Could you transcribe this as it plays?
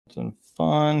Some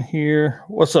fun here.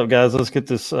 What's up, guys? Let's get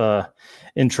this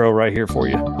intro right here for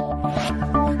you.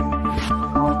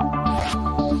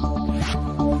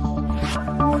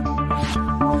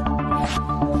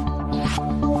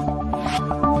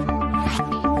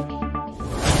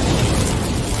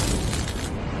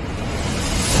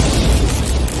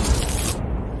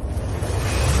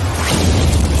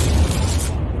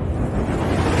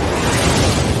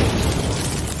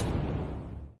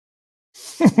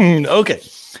 Okay.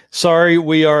 Sorry,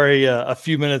 we are a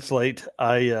few minutes late.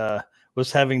 I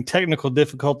was having technical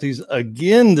difficulties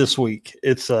again this week.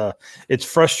 It's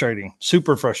frustrating,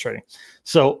 super frustrating.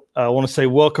 So I want to say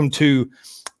welcome to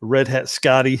Red Hat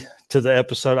Scotty to the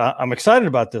episode. I'm excited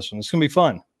about this one. It's gonna be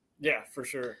fun. Yeah, for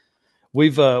sure.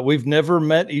 We've never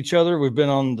met each other. We've been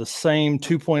on the same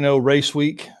 2.0 race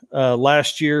week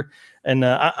last year, and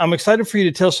I'm excited for you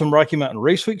to tell some Rocky Mountain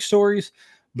Race Week stories.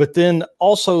 But then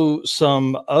also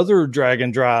some other drag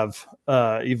and drive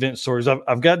event stories.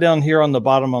 I've got down here on the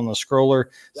bottom on the scroller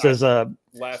says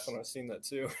laughing. I've seen that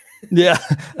too. Yeah,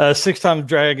 6-time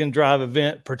drag and drive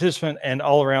event participant and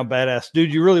all around badass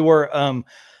dude. You really were.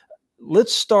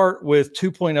 Let's start with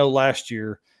 2.0 last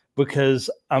year because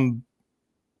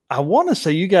I want to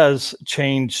say you guys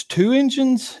changed 2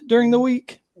 engines during the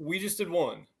week. We just did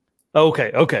 1.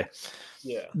 Okay.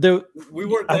 Yeah, we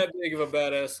weren't that big of a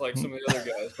badass like some of the other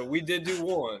guys, but we did do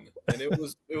 1, and it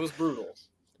was brutal.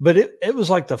 But it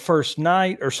was like the first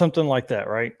night or something like that,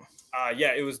 right?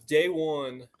 Yeah, it was day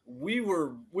 1. We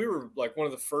were like one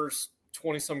of the first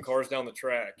 20-some cars down the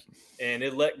track, and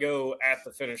it let go at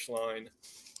the finish line,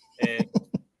 and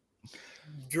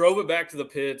drove it back to the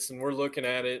pits, and we're looking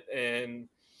at it, and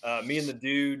me and the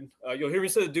dude, you'll hear me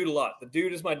say the dude a lot. The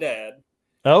dude is my dad.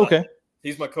 Oh, okay.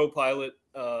 He's my co-pilot.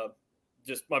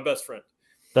 Just my best friend.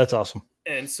 That's awesome.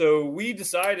 And so we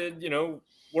decided,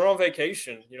 we're on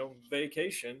vacation,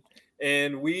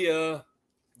 and we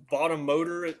bought a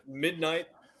motor at midnight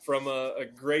from a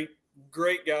great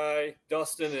guy,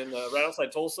 Dustin, and right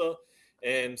outside Tulsa,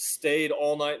 and stayed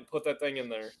all night and put that thing in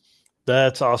there.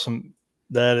 That's awesome.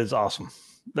 That is awesome.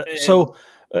 So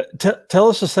tell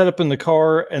us the setup in the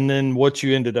car and then what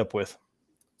you ended up with.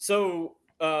 So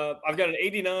I've got an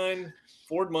 89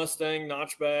 Ford Mustang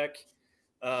notchback.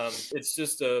 It's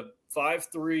just a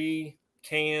 5.3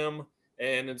 cam,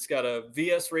 and it's got a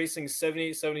VS Racing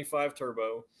 7875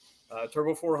 turbo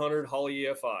 400 Holley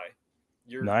EFI.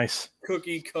 Your nice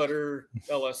cookie cutter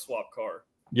LS swap car.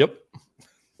 Yep.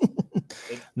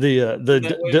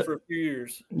 The for a few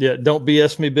years. Yeah, don't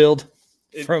BS me build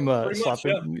from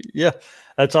swapping. Yeah,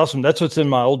 that's awesome. That's what's in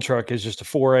my old truck is just a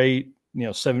 4.8.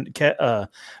 7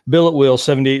 billet wheel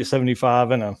 78 75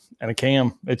 and a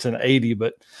cam. It's an 80,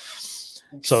 but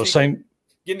so same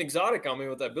getting exotic on me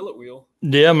with that billet wheel.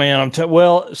 Yeah, man.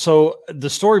 Well, so the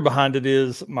story behind it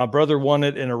is my brother won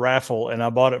it in a raffle and I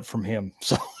bought it from him.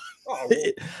 So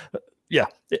yeah,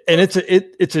 and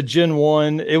it's a Gen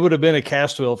 1. It would have been a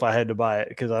cast wheel if I had to buy it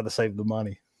because I'd have saved the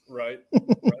money. Right.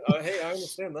 Hey, I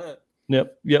understand that.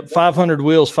 Yep. 500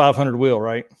 wheels, 500 wheel,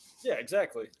 right? Yeah,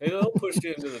 exactly. It'll push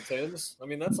you into the 10s. I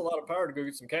mean, that's a lot of power to go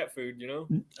get some cat food,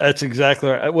 That's exactly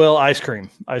right. Well, ice cream,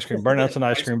 burn out some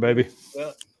ice cream, baby.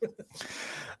 Yeah.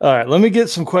 All right, let me get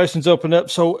some questions opened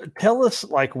up. So tell us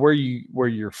like where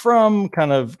you're from,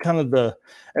 kind of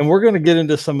and we're going to get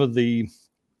into some of the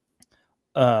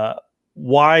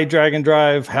why drag and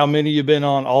drive, how many you've been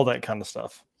on, all that kind of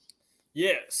stuff.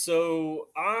 Yeah, so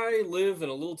I live in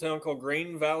a little town called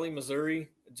Grain Valley, Missouri,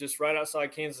 just right outside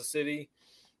Kansas City.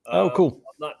 Oh, cool.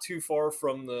 Not too far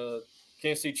from the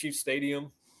Kansas City Chiefs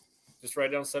Stadium, just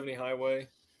right down 70 Highway.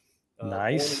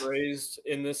 Nice. Born and raised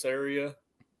in this area.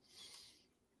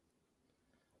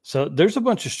 So there's a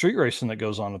bunch of street racing that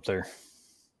goes on up there.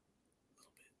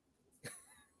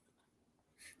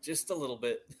 Just a little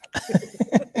bit.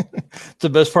 It's the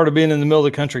best part of being in the middle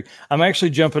of the country. I'm actually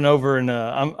jumping over and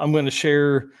I'm going to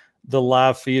share the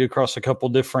live feed across a couple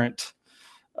different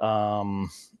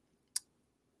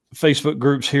Facebook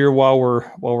groups here while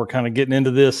we're kind of getting into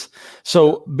this.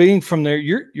 So being from there,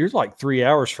 you're like 3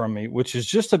 hours from me, which is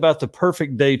just about the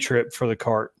perfect day trip for the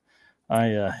cart.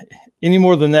 Any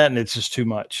more than that, and it's just too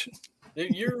much.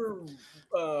 You're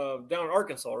down in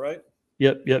Arkansas, right?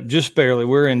 Yep. Just barely.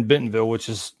 We're in Bentonville, which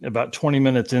is about 20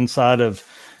 minutes inside of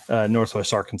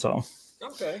Northwest Arkansas.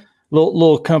 Okay.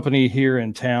 Little company here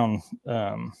in town,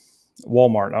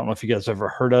 Walmart. I don't know if you guys ever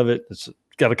heard of it. It's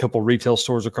got a couple retail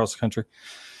stores across the country.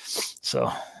 So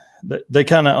they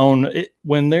kind of own it.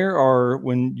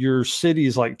 When your city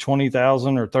is like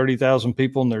 20,000 or 30,000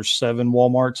 people and there's 7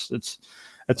 Walmarts,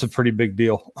 that's a pretty big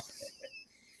deal.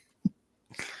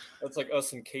 That's like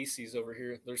us and Casey's over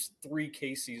here. There's 3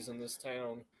 Casey's in this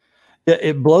town. Yeah,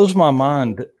 it blows my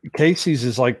mind. Casey's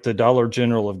is like the Dollar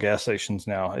General of gas stations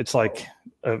now. It's like,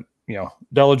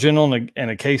 Dollar General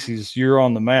and a Casey's. You're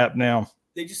on the map now.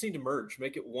 They just need to merge,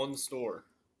 make it one store.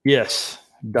 Yes,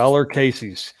 Dollar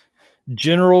Casey's,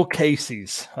 General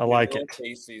Casey's. I like it.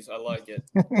 Casey's, I like it.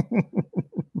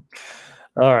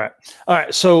 All right.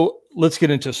 So let's get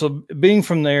into it. So being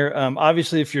from there,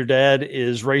 obviously, if your dad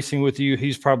is racing with you,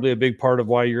 he's probably a big part of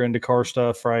why you're into car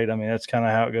stuff, right? I mean, that's kind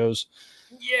of how it goes.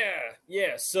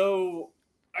 Yeah. So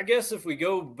I guess if we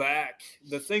go back,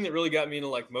 the thing that really got me into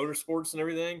like motorsports and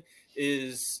everything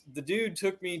is the dude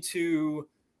took me to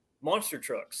monster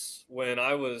trucks when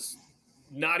I was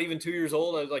not even 2 years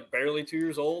old. I was like barely 2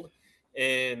 years old.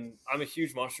 And I'm a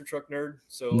huge monster truck nerd.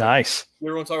 So nice.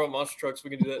 We want to talk about monster trucks.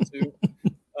 We can do that too.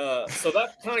 So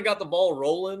that kind of got the ball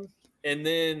rolling. And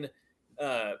then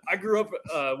I grew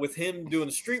up with him doing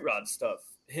the street rod stuff.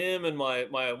 Him and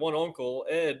my one uncle,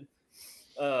 Ed,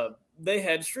 they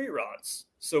had street rods.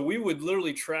 So we would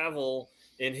literally travel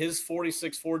in his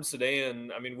 46 Ford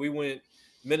sedan. I mean, we went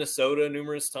Minnesota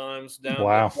numerous times, down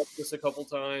to Texas a couple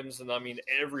times, and I mean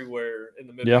everywhere in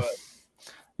the Midwest.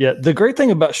 Yeah. The great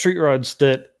thing about street rods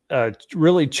that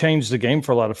really changed the game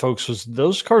for a lot of folks was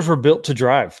those cars were built to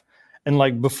drive. And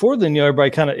like before then, everybody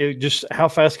kind of just how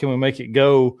fast can we make it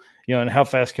go, and how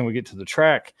fast can we get to the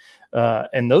track?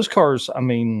 And those cars, I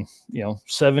mean,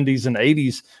 70s and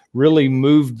 80s really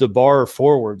moved the bar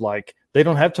forward. Like they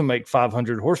don't have to make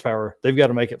 500 horsepower. They've got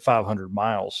to make it 500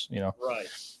 miles, Right.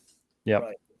 Yeah.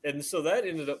 Right. And so that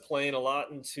ended up playing a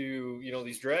lot into,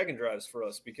 these drag and drives for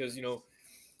us because,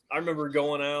 I remember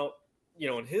going out,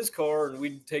 in his car and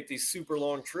we'd take these super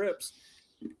long trips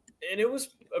and it was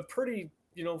a pretty,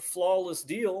 flawless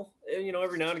deal. And,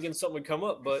 every now and again, something would come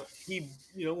up, but he,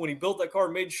 when he built that car,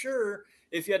 made sure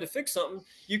if you had to fix something,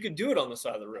 you could do it on the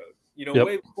side of the road,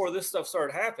 way before this stuff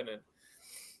started happening.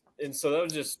 And so that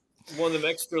was just one of them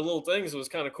extra little things that was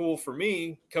kind of cool for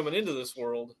me coming into this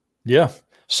world. Yeah.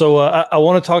 So I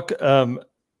want to talk,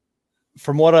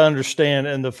 from what I understand,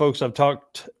 and the folks I've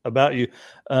talked about you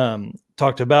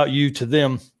to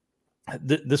them.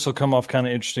 This will come off kind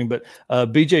of interesting, but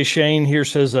BJ Shane here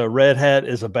says Red Hat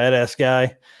is a badass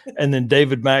guy. And then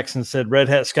David Maxson said, Red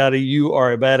Hat Scotty, you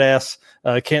are a badass.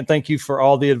 Can't thank you for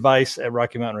all the advice at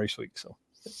Rocky Mountain Race Week. So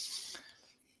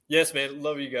yes, man.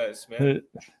 Love you guys, man.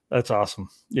 That's awesome.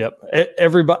 Yep.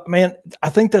 Everybody, man, I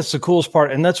think that's the coolest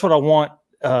part. And that's what I want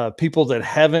people that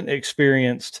haven't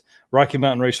experienced Rocky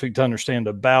Mountain Race Week to understand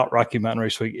about Rocky Mountain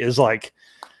Race Week is like,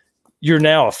 you're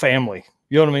now a family.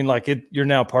 You know what I mean? Like you're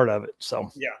now part of it.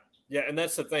 So yeah. And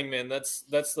that's the thing, man. That's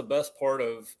the best part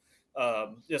of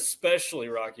especially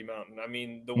Rocky Mountain. I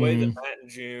mean, the way that Matt and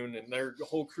June and their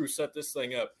whole crew set this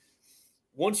thing up,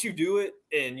 once you do it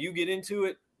and you get into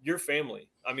it, you're family.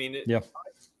 I mean,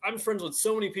 I'm friends with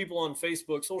so many people on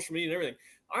Facebook, social media and everything.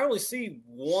 I only see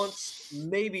once,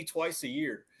 maybe twice a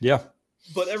year. Yeah.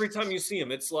 But every time you see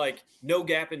them, it's like no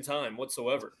gap in time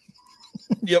whatsoever.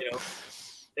 Yep.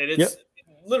 And it's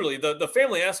literally the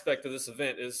family aspect of this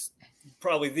event is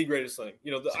probably the greatest thing.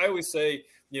 I always say,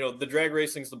 the drag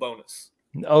racing's the bonus.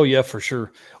 Oh yeah, for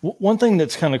sure. One thing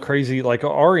that's kind of crazy, like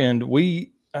our end,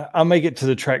 I make it to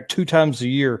the track 2 times a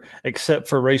year, except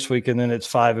for race week. And then it's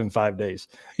 5 in 5 days,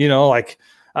 like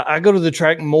I go to the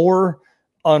track more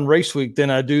on race week than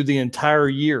I do the entire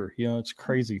year. It's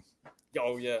crazy.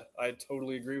 Oh yeah. I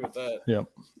totally agree with that.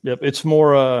 Yep. It's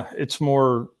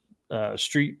more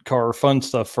street car fun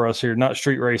stuff for us here, not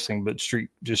street racing, but street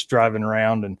just driving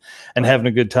around and having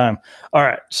a good time. All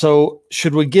right. So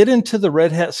should we get into the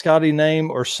Red Hat Scotty name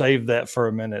or save that for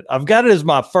a minute? I've got it as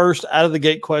my first out of the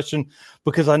gate question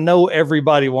because I know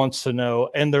everybody wants to know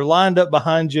and they're lined up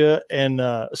behind you. And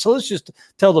so let's just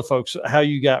tell the folks how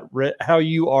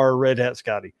you are Red Hat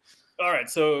Scotty. All right.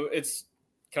 So it's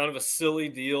kind of a silly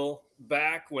deal.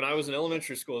 Back when I was in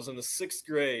elementary school, I was in the 6th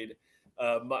grade.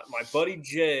 My buddy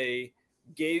Jay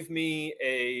gave me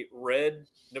a red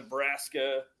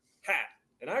Nebraska hat,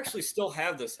 and I actually still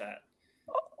have this hat.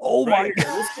 Oh my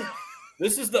God.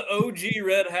 This is the OG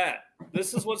red hat.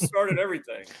 This is what started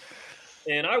everything.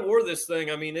 And I wore this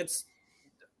thing. I mean, it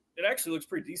actually looks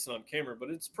pretty decent on camera, but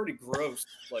it's pretty gross,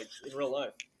 like in real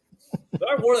life. But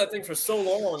I wore that thing for so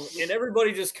long, and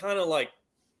everybody just kind of like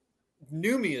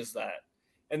knew me as that.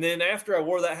 And then after I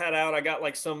wore that hat out, I got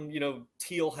like some,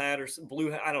 teal hat or some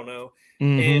blue hat. I don't know.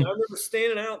 Mm-hmm. And I remember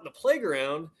standing out in the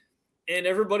playground and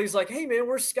everybody's like, hey man,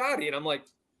 where's Scotty? And I'm like,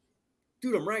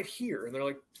 dude, I'm right here. And they're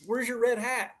like, where's your red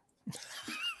hat?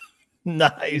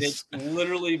 Nice. And it's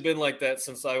literally been like that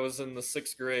since I was in the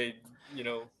 6th grade,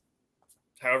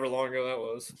 however long ago that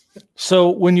was. So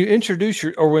when you introduce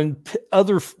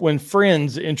when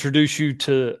friends introduce you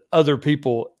to other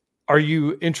people, are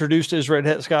you introduced as Red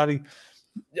Hat Scotty?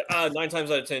 9 times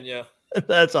out of 10, yeah.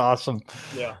 That's awesome.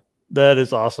 Yeah. That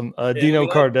is awesome. Dino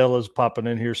glad- Cardella is popping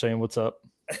in here saying, "What's up?"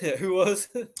 Who was?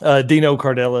 Dino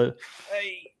Cardella.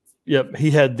 Hey. Yep, he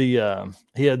had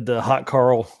the Hot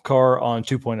Carl car on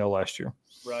 2.0 last year.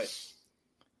 Right.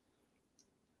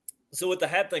 So with the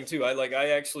hat thing too, I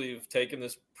actually have taken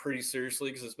this pretty seriously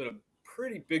because it's been a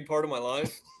pretty big part of my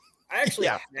life. I actually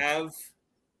have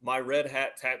my red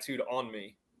hat tattooed on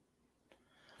me.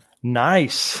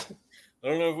 Nice. I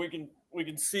don't know if we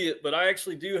can see it, but I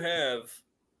actually do have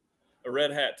a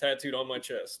red hat tattooed on my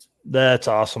chest. That's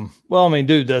awesome. Well, I mean,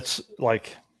 dude, that's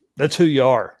who you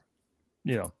are,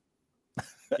 you know.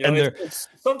 It's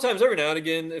sometimes every now and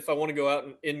again, if I want to go out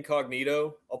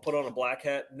incognito, I'll put on a black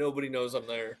hat. Nobody knows I'm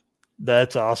there.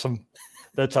 That's awesome.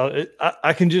 That's how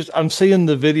I'm seeing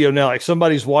the video now. Like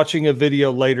somebody's watching a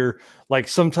video later, like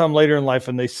sometime later in life,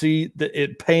 and they see that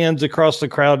it pans across the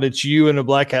crowd. It's you in a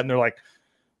black hat. And they're like,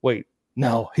 wait,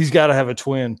 no, he's got to have a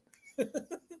twin.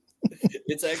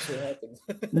 It's actually happened.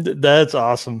 That's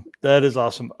awesome. That is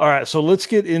awesome. All right. So let's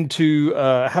get into,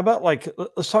 how about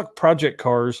let's talk project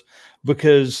cars,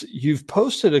 because you've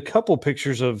posted a couple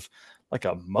pictures of like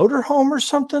a motorhome or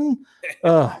something.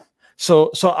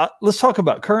 So let's talk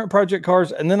about current project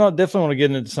cars, and then I'll definitely want to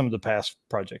get into some of the past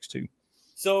projects too.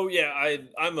 So yeah,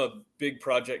 I'm a big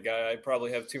project guy. I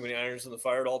probably have too many irons in the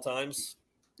fire at all times.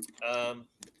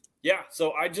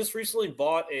 So I just recently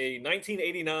bought a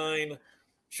 1989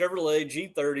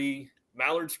 Chevrolet G30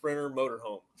 Mallard Sprinter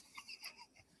motorhome.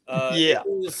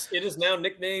 It is now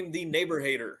nicknamed the Neighbor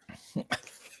Hater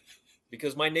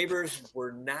because my neighbors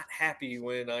were not happy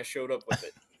when I showed up with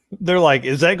it. They're like,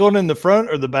 is that going in the front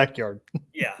or the backyard?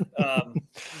 Yeah.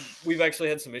 We've actually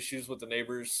had some issues with the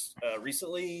neighbors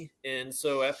recently. And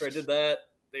so after I did that,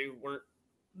 they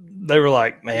were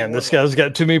like, man, this guy's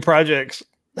got too many projects.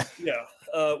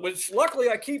 Yeah. Which luckily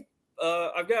I keep,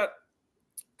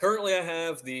 currently I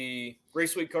have the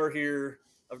Race Week car here.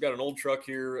 I've got an old truck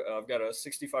here. I've got a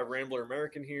 65 Rambler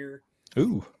American here.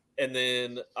 Ooh. And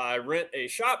then I rent a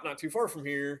shop not too far from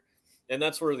here. And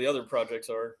that's where the other projects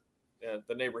are. Yeah,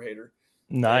 the Neighbor Hater.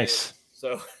 Nice.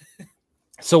 And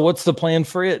so what's the plan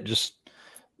for it? Just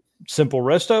simple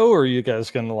resto, or are you guys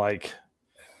gonna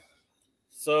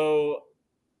So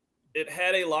it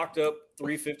had a locked up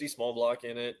 350 small block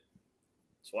in it,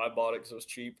 so I bought it because it was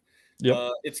cheap.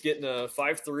 Yep. It's getting a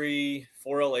 5.3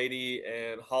 4L80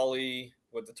 and Holly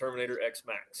with the Terminator X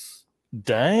Max.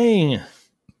 Dang. And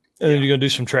then you're gonna do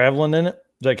some traveling in it.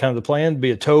 Is that kind of the plan?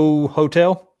 Be a tow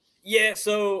hotel? Yeah,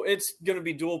 so it's going to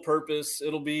be dual purpose.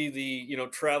 It'll be the,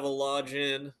 travel lodge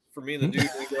in for me and the dude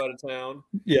when we go out of town.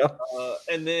 Yeah.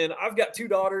 And then I've got 2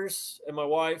 daughters and my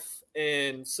wife.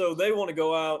 And so they want to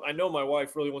go out. I know my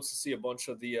wife really wants to see a bunch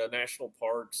of the national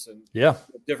parks and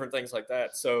different things like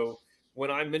that. So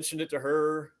when I mentioned it to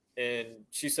her and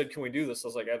she said, can we do this? I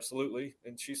was like, absolutely.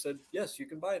 And she said, yes, you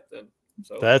can buy it then.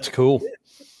 So that's cool.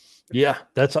 Yeah,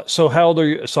 so how old are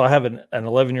you? So I have an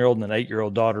 11-year-old and an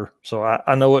 8-year-old daughter. So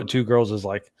I know what 2 girls is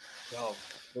like. Oh,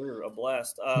 they're a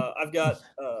blast. I've got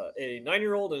a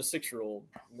 9-year-old and a 6-year-old,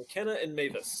 McKenna and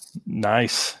Mavis.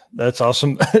 Nice. That's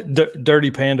awesome.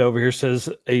 Dirty Panda over here says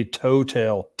a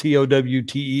Towtel,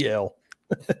 Towtel.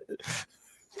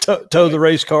 Tow the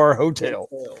race car hotel.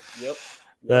 Yep.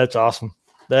 That's awesome.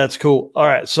 That's cool. All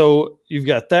right. So you've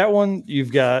got that one.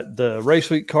 You've got the Race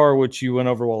Week car, which you went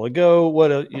over a while ago.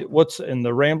 What's in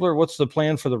the Rambler? What's the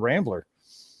plan for the Rambler?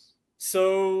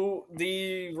 So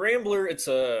the Rambler, it's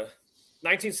a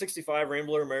 1965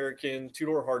 Rambler American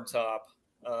 2-door hardtop.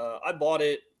 I bought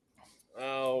it.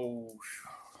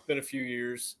 It's been a few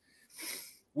years.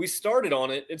 We started on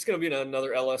it. It's going to be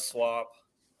another LS swap.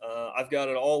 I've got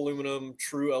an all aluminum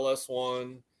true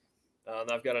LS1.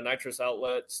 I've got a nitrous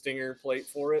outlet Stinger plate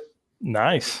for it.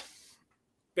 Nice.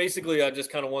 Basically, I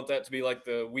just kind of want that to be like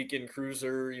the weekend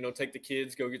cruiser, take the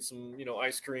kids, go get some,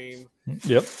 ice cream.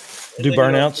 Yep. Do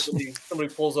burnouts. Somebody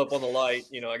pulls up on the light,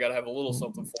 I got to have a little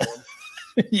something for them.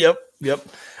 Yep.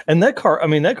 And that car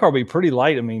will be pretty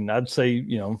light. I mean, I'd say,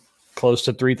 close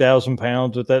to 3,000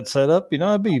 pounds with that setup,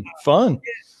 it'd be fun.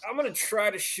 Yeah, I'm going to try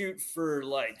to shoot for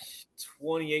like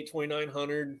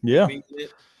 2,900. Yeah.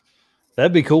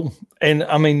 That'd be cool. And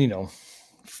I mean,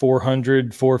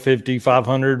 400, 450,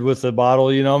 500 with the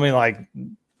bottle, like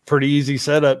pretty easy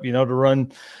setup, to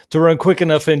run quick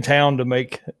enough in town to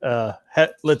make,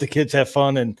 let the kids have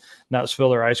fun and not spill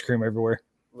their ice cream everywhere.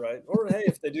 Right. Or hey,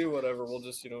 if they do whatever, we'll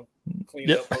just, clean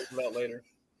it up, work it out later.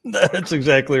 That's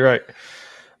exactly right.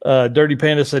 Dirty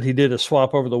Panda said he did a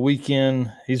swap over the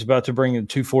weekend. He's about to bring the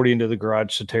 240 into the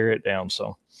garage to tear it down.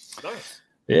 So Nice.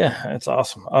 yeah, that's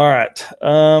awesome. All right.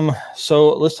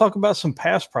 So let's talk about some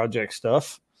past project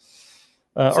stuff.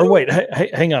 Or wait,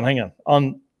 hang on.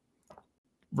 On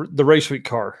the Race Week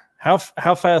car, how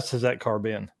fast has that car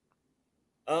been?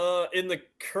 In the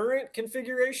current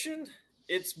configuration,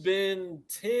 it's been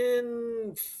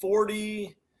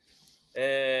 1040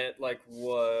 at like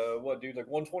what dude, like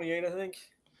 128, I think.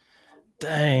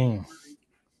 Dang.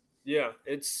 Yeah,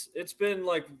 it's been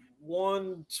like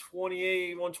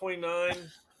 128, 129,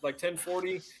 like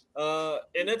 1040.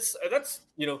 And that's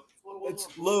it's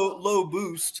low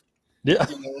boost. Yeah.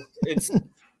 It's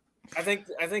I think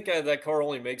that car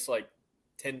only makes like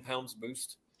 10 pounds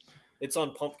boost. It's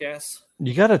on pump gas.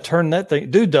 You got to turn that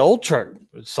thing, dude. The old truck,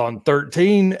 it's on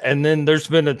 13, and then there's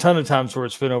been a ton of times where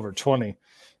it's been over 20.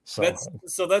 So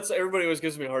that's everybody always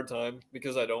gives me a hard time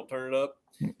because I don't turn it up,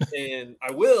 and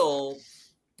I will,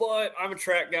 but I'm a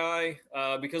track guy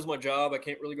because of my job. I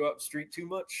can't really go out the street too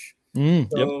much,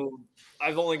 so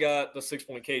I've only got the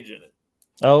 6-point cage in it.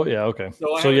 Oh yeah, okay.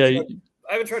 So I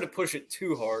haven't tried to push it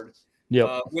too hard.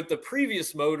 Yeah. With the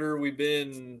previous motor, we've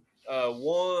been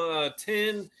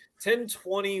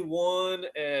 1021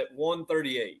 at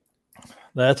 138.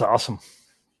 That's awesome.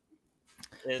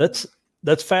 And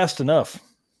that's fast enough.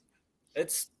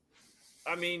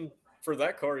 I mean, for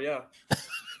that car, yeah.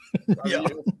 Yeah.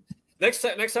 Next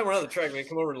time we're on the track, man,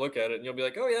 come over and look at it, and you'll be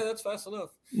like, "Oh yeah, that's fast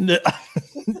enough."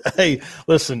 Hey,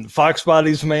 listen, Fox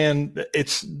Bodies, man,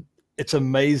 it's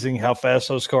amazing how fast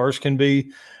those cars can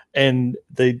be, and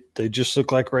they just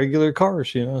look like regular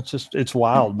cars. It's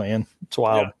wild, man. It's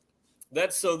wild. Yeah.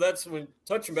 That's when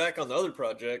touching back on the other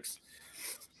projects.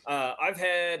 I've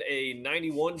had a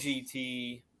 91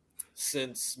 GT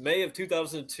since May of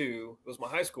 2002. It was my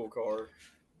high school car,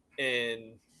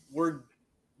 and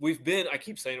we've been. I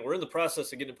keep saying it, we're in the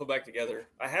process of getting it put back together.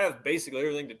 I have basically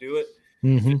everything to do it.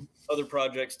 Mm-hmm. Other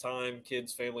projects, time,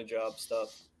 kids, family, job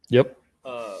stuff. Yep.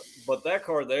 But that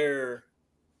car there,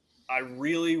 I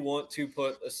really want to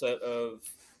put a set of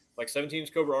like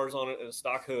 17-inch Cobra R's on it and a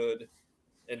stock hood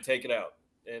and take it out.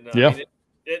 And yeah,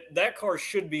 that car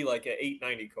should be like an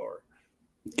 890 car.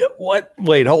 What?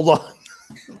 Wait, hold on.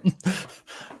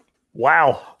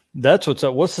 Wow, that's what's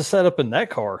up. What's the setup in that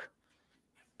car?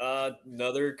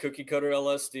 Another cookie cutter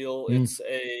LS steel. It's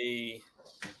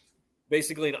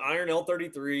basically an iron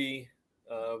L33.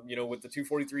 With the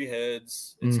 243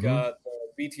 heads. It's got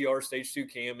BTR Stage 2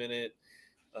 cam in it.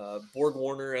 Borg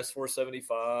Warner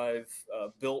S475,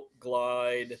 built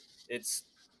glide. It's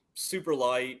super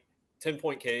light,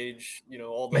 10-point cage.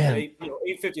 All the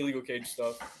 850 legal cage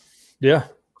stuff. Yeah.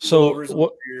 So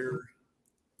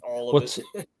all of it.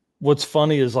 What's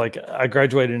funny is like I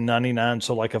graduated in 99,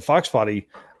 so like a Fox Body.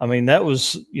 I mean, that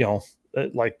was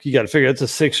like you got to figure it's a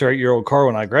 6 or 8 year old car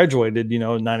when I graduated.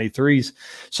 93s.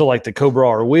 So like the Cobra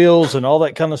R wheels and all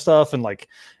that kind of stuff, and like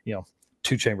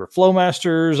 2-chamber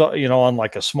Flowmasters, on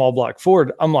like a small block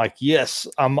Ford. I'm like, yes,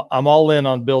 I'm all in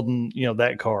on building,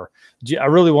 that car. I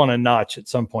really want a notch at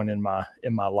some point in my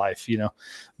life,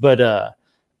 but,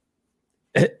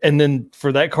 and then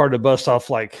for that car to bust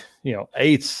off like,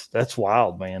 8s, that's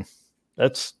wild, man.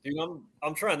 Dude,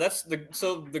 I'm trying.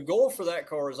 So the goal for that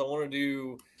car is I want to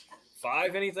do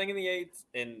 5 anything in the 8th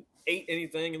and 8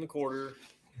 anything in the quarter.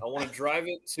 I want to drive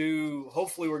it to,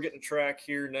 hopefully we're getting a track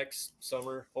here next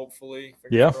summer, hopefully.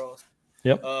 Yeah.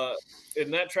 Yep.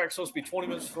 And that track's supposed to be 20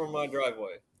 minutes from my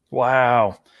driveway.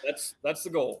 Wow. That's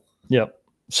the goal. Yep.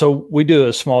 So we do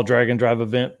a small drag and drive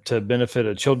event to benefit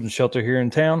a children's shelter here in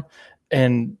town.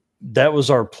 And that was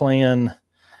our plan.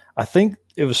 I think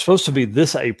it was supposed to be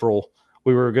this April.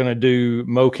 We were going to do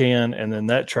Mocan and then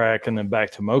that track and then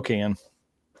back to Mocan,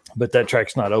 but that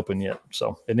track's not open yet.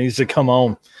 So it needs to come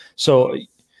on. So,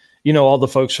 all the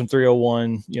folks from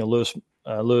 301, Lewis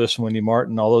and Wendy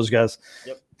Martin, all those guys.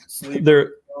 Yep.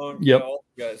 They're all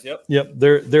guys. Yep. Yep.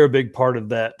 They're a big part of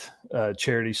that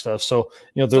charity stuff. So,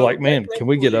 they're like, man, can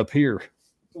we get up here?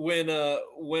 When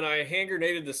I hand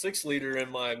grenaded the 6-liter in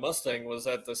my Mustang was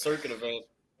at the circuit event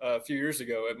a few years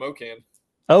ago at Mocan.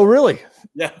 Oh, really?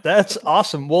 Yeah. That's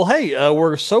awesome. Well, hey,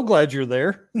 we're so glad you're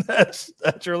there. That's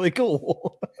really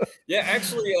cool. Yeah,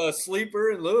 actually,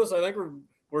 Sleeper and Lewis, I think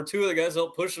we're 2 of the guys that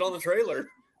helped push it on the trailer.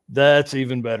 That's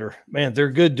even better, man.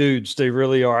 They're good dudes. They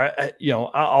really are. I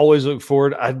always look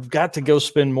forward. I've got to go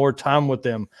spend more time with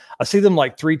them. I see them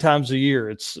like 3 times a year.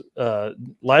 It's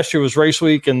last year was race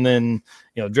week, and then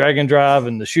drag and drive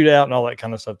and the shootout and all that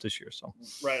kind of stuff this year. So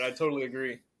right, I totally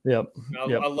agree. Yep.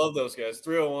 I love those guys.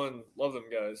 301, love them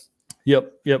guys.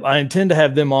 Yep. I intend to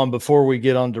have them on before we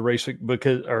get on to Race Week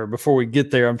before we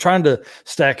get there. I'm trying to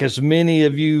stack as many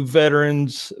of you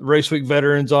veterans, Race Week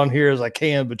veterans on here as I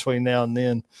can between now and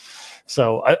then.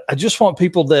 So I just want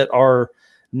people that are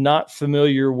not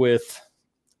familiar with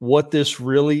what this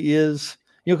really is,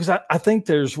 because I think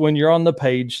when you're on the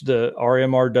page, the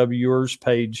RMRWers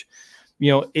page,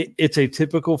 it's a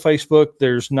typical Facebook.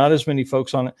 There's not as many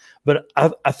folks on it, but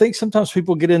I think sometimes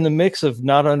people get in the mix of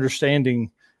not understanding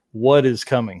what is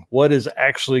coming, what is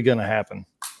actually going to happen.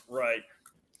 Right.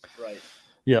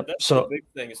 Yeah. That's so the big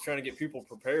thing is trying to get people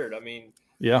prepared. I mean,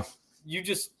 yeah, you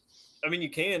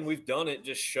can, we've done it,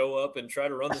 just show up and try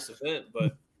to run this event,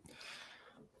 but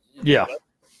yeah, that's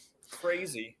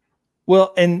crazy.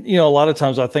 Well, and a lot of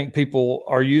times I think people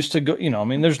are used to go,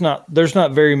 there's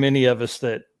not very many of us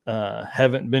that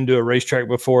haven't been to a racetrack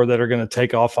before that are going to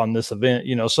take off on this event,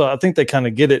 so I think they kind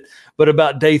of get it. But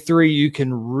about day 3, you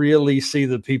can really see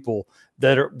the people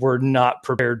that were not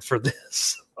prepared for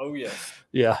this. Oh yeah.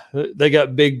 Yeah. They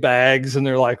got big bags and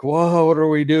they're like, whoa, what are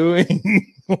we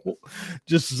doing?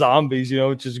 Just zombies,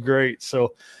 which is great.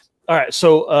 So, all right.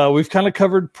 So we've kind of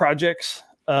covered projects.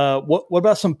 What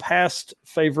about some past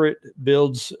favorite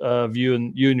builds of you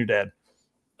and your dad?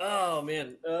 Oh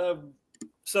man.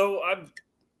 So I've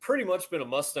pretty much been a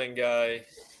Mustang guy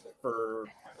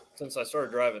since I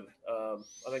started driving. I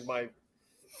think my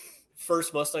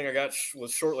first Mustang I got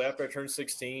was shortly after I turned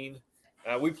 16.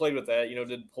 We played with that,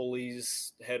 did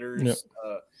pulleys, headers.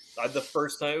 Yep. The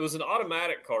first time it was an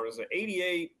automatic car. It was an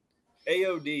 88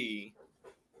 AOD.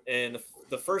 And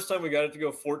the first time we got it to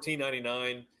go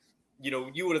 $14.99,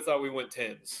 you would have thought we went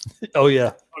 10s. Oh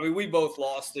yeah. I mean, we both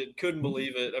lost it. Couldn't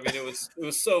believe it. I mean, it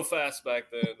was so fast back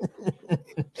then.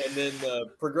 And then the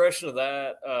progression of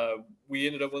that, we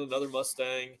ended up with another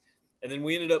Mustang, and then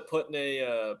we ended up putting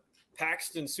a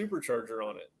Paxton supercharger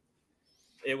on it.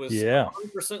 It was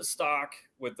 100% stock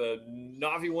with a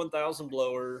Navi 1000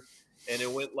 blower, and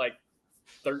it went like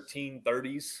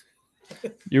 1330s.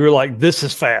 You were like, "This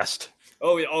is fast."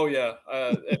 Oh yeah.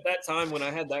 At that time when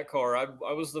I had that car, I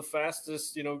was the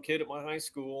fastest, kid at my high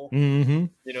school. Mm-hmm.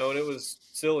 And it was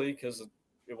silly because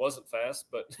it wasn't fast,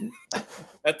 but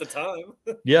at the time.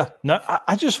 Yeah. No,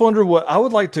 I just wonder what I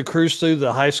would like to cruise through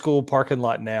the high school parking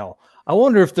lot now. I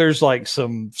wonder if there's like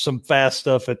some fast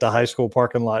stuff at the high school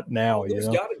parking lot now. There's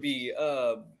got to be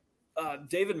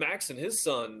David Maxon, his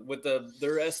son, with their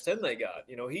S10 they got.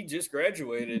 He just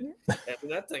graduated,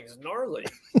 and that thing's gnarly.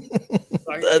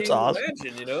 That's awesome.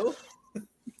 Imagine,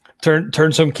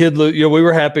 Turn some kid loose. We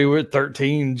were happy with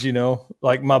 13s.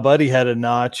 Like my buddy had a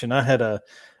Notch, and I had a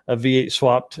V8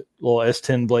 swapped little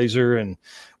S10 Blazer, and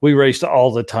we raced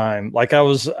all the time. Like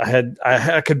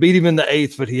I could beat him in the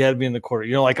 8th, but he had me in the quarter.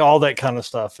 Like all that kind of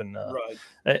stuff. And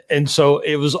right. And so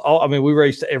it was all. I mean, we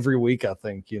raced every week, I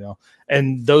think.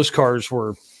 And those cars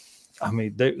were, I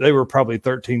mean, they were probably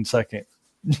 13-second.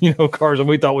 Cars, and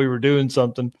we thought we were doing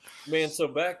something. Man, so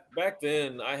back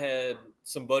then, I had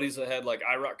some buddies that had like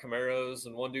IROC Camaros,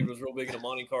 and one dude was real big into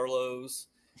Monte Carlos,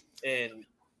 and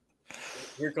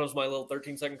here comes my little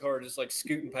 13-second car just like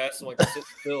scooting past them like sit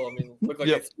still. I mean, looked like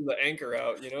they threw the anchor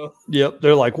out, Yep,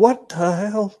 they're like, what the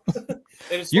hell? And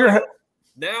it's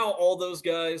now all those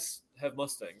guys have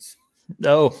Mustangs.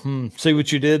 Oh, see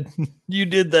what you did? You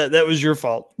did that. That was your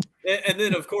fault. And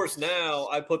then, of course, now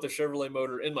I put the Chevrolet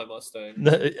motor in my Mustang.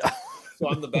 So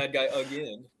I'm the bad guy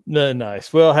again.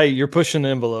 Nice. Well, hey, you're pushing the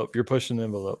envelope.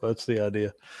 That's the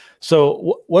idea.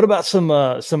 So what about some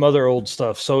other old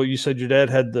stuff? So you said your dad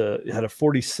had a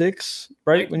 46,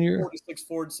 right? When you were 46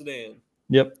 Ford sedan.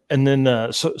 Yep. And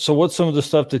then, so what's some of the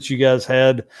stuff that you guys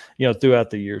had,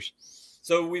 throughout the years?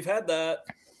 So we've had that.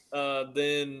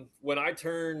 Then when I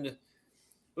turned, I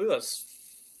believe that was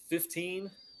 15,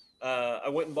 I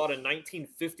went and bought a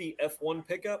 1950 F1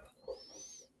 pickup.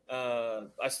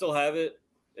 I still have it.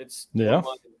 It's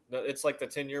like the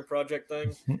 10-year project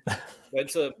thing.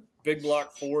 It's a big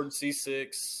block Ford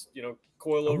C6,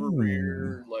 coil over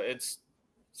rear. Like, it's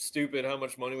stupid how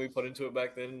much money we put into it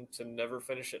back then to never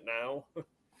finish it now.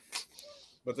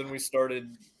 But then we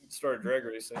started drag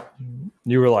racing.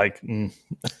 You were like,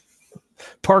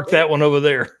 park that one over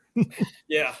there.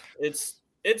 Yeah, it's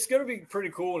gonna be pretty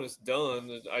cool when it's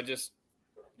done. I just,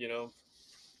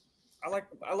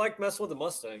 I like messing with the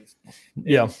Mustangs.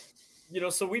 Yeah.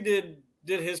 So we did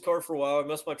his car for a while. I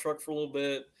messed my truck for a little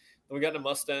bit. Then we got into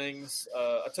Mustangs.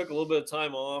 I took a little bit of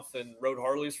time off and rode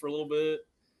Harleys for a little bit.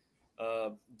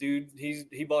 Dude,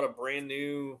 he bought a brand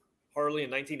new Harley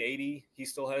in 1980. He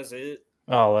still has it.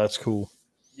 Oh, that's cool.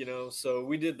 So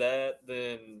we did that.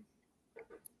 Then, I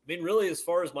mean, really, as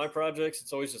far as my projects,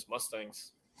 it's always just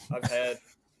Mustangs. I've had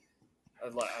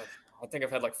I think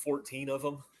I've had like 14 of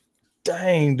them.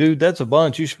 Dang, dude, that's a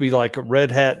bunch. You should be like a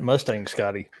red hat Mustang,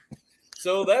 Scotty.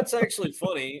 So that's actually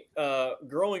funny.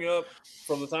 Growing up,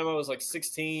 from the time I was like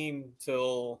 16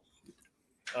 till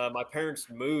my parents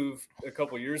moved a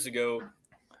couple years ago,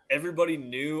 everybody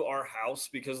knew our house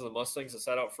because of the Mustangs that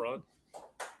sat out front.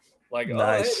 Like, Nice.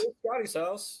 oh, hey, it's Scotty's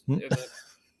house. And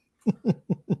then,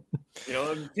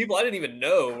 and people I didn't even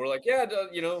know were like, yeah,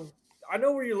 I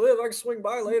know where you live. I can swing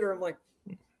by later. I'm like,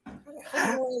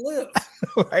 how do I live?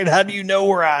 Right? How do you know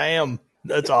where I am?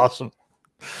 That's awesome.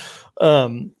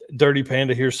 Dirty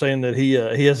Panda here saying that he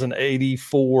has an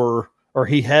 84, or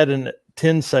he had a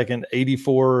 10-second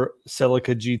 84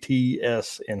 Celica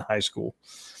GTS in high school.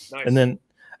 Nice. And then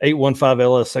 815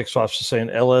 LSX Swaps is saying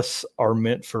LS are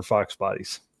meant for Fox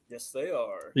bodies. Yes, they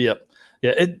are. Yep.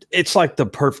 Yeah, it's like the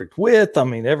perfect width. I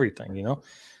mean, everything,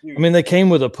 Dude. I mean, they came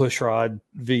with a push rod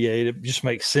V8. It just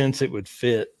makes sense. It would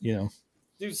fit,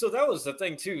 Dude, so that was the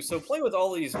thing too. So playing with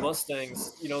all these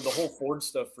Mustangs, the whole Ford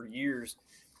stuff for years.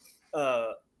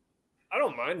 I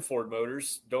don't mind Ford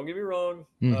motors. Don't get me wrong.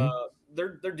 Mm-hmm.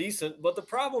 They're decent, but the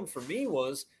problem for me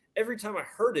was every time I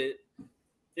heard it,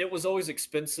 it was always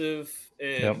expensive,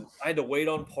 and I had to wait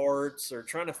on parts, or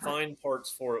trying to find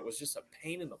parts for it was just a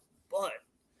pain in the butt.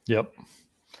 Yep.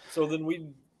 So then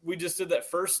we just did that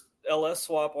first LS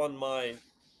swap on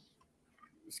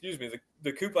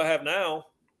the coupe I have now.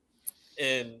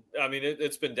 And I mean,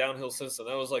 it's been downhill since then.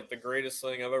 That was like the greatest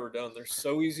thing I've ever done. They're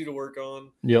so easy to work on.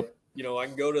 Yep. I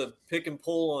can go to pick and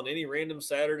pull on any random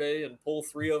Saturday and pull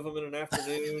 3 of them in an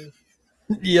afternoon.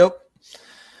 Yep.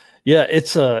 Yeah,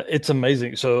 it's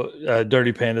amazing. So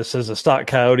Dirty Panda says a stock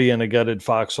Coyote and a gutted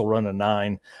Fox will run a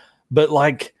 9, but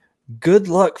like, good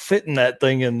luck fitting that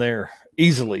thing in there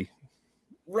easily.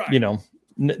 Right.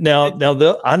 Now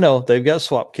I know they've got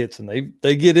swap kits and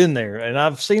they get in there, and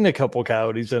I've seen a couple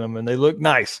Coyotes in them and they look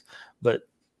nice, but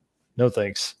no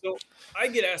thanks. So I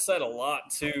get asked that a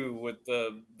lot too with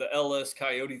the LS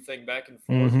Coyote thing back and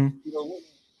forth. Mm-hmm.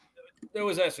 They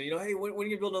always ask me, hey, when are you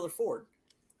gonna build another Ford?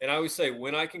 And I always say,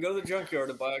 when I can go to the junkyard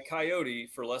and buy a Coyote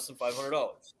for less than $500.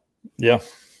 Yeah.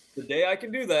 The day I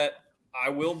can do that, I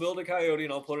will build a Coyote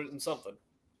and I'll put it in something.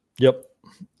 Yep.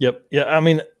 Yeah. I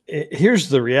mean, here's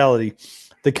the reality.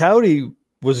 The Coyote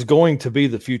was going to be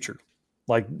the future.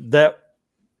 Like that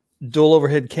dual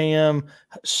overhead cam,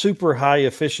 super high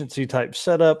efficiency type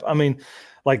setup. I mean,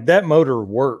 like that motor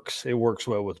works. It works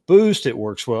well with boost. It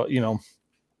works well,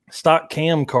 stock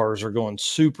cam cars are going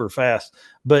super fast,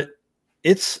 but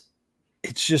it's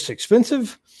just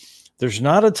expensive. There's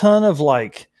not a ton of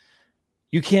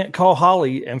you can't call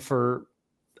Holly and for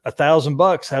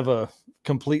 $1,000 have a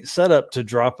complete setup to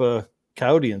drop a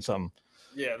Coyote in something.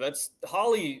 Yeah, that's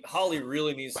Holly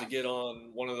really needs to get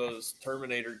on one of those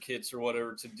Terminator kits or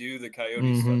whatever to do the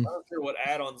Coyote stuff. I don't care what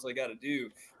add-ons they got to do,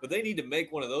 but they need to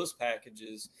make one of those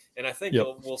packages. And I think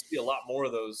we'll see a lot more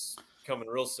of those coming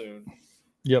real soon.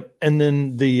 Yep. And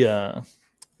then the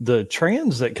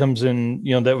trans that comes in,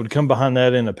 that would come behind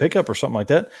that in a pickup or something like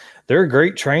that. They're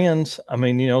great trans. I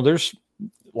mean, there's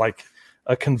like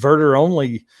a converter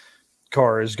only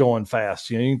car is going fast.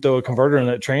 You can throw a converter in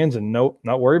that trans and nope,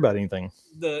 not worry about anything.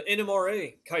 The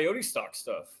NMRA Coyote stock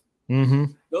stuff.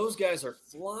 Those guys are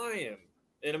flying.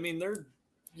 And I mean, they're,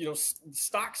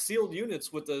 stock sealed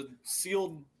units with a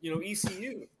sealed,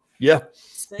 ECU. Yeah.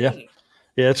 Insane.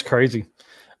 Yeah. It's crazy.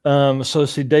 So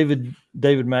see, David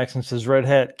Maxon says Red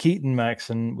Hat Keaton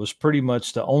Maxon was pretty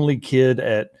much the only kid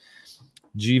at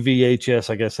GVHS.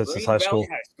 I guess that's his high school.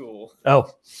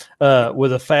 Oh,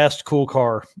 with a fast, cool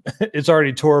car. It's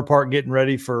already tore apart, getting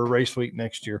ready for race week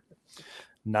next year.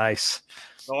 Nice.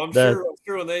 Oh, I'm sure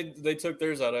when they took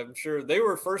theirs out, I'm sure they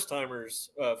were first timers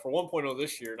for 1.0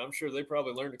 this year, and I'm sure they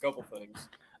probably learned a couple things.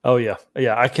 Oh yeah.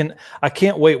 I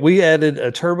can't wait. We added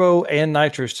a turbo and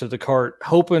nitrous to the cart,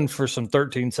 hoping for some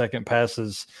 13-second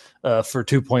passes for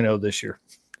 2.0 this year.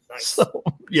 Nice. So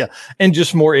yeah, and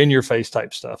just more in your face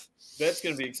type stuff. That's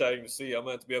going to be exciting to see. I'm going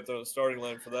to have to be up there on the starting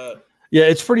line for that. Yeah,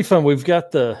 it's pretty fun. We've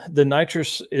got the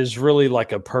nitrous is really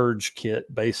like a purge kit,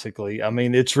 basically. I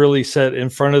mean, it's really set in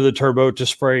front of the turbo to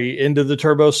spray into the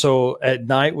turbo. So at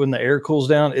night when the air cools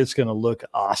down, it's going to look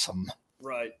awesome.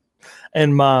 Right.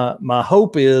 And my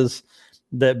hope is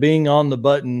that being on the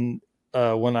button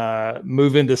when I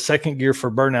move into second gear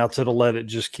for burnouts, it'll let it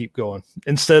just keep going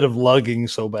instead of lugging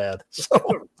so bad.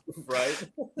 So, right.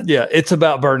 Yeah, it's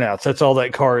about burnouts. That's all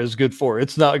that car is good for.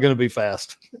 It's not going to be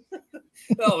fast.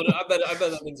 No, I bet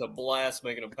that thing's a blast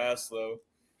making a pass though.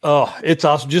 Oh, it's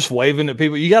awesome. Just waving at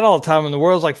people. You got all the time in the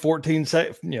world. It's like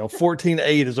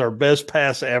 14.8 is our best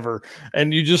pass ever.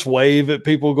 And you just wave at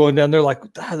people going down there like,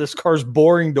 this car's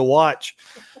boring to watch.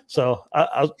 So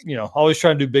I always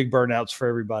try to do big burnouts for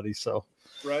everybody. So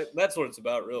right, that's what it's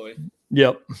about, really.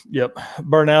 Yep.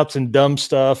 Burnouts and dumb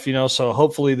stuff, so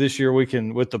hopefully this year we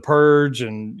can, with the purge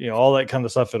and, all that kind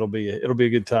of stuff, it'll be a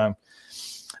good time.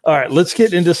 All right, let's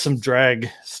get into some drag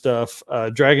stuff,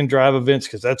 drag and drive events,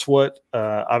 because that's what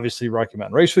obviously Rocky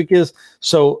Mountain Race Week is.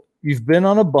 So you've been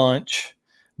on a bunch,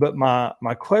 but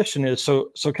my question is,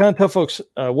 so kind of tell folks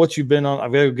what you've been on.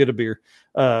 I've got to go get a beer.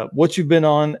 What you've been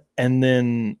on, and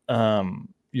then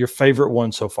your favorite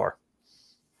one so far.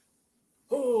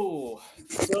 Oh,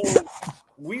 so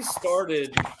we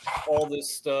started all this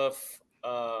stuff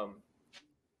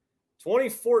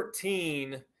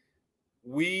 2014.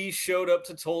 We showed up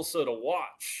to Tulsa to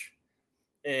watch,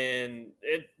 and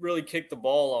it really kicked the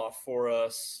ball off for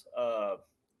us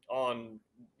on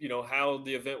how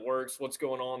the event works, what's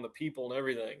going on, the people and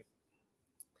everything.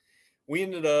 We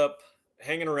ended up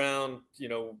hanging around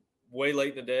way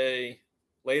later in the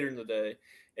day,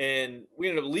 and we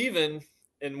ended up leaving.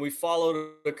 And we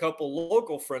followed a couple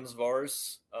local friends of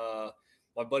ours,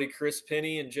 my buddy Chris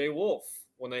Penny and Jay Wolf,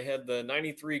 when they had the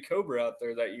 93 Cobra out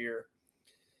there that year.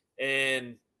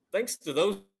 And thanks to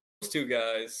those two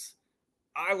guys,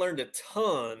 I learned a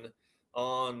ton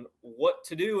on what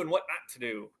to do and what not to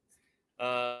do.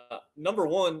 Number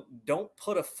one, don't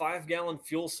put a 5-gallon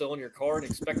fuel cell in your car and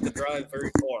expect to drive very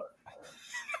far.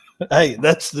 Hey,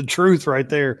 that's the truth right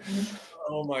there.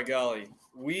 Oh, my golly.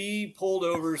 We pulled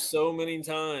over so many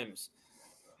times.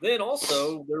 Then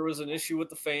also there was an issue with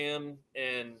the fan,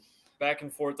 and back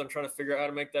and forth. I'm trying to figure out how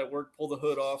to make that work, pull the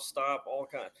hood off, stop, all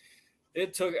kind.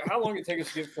 How long did it take us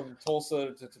to get from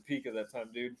Tulsa to Topeka that time,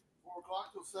 dude? 4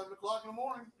 o'clock till 7 o'clock in the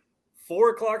morning.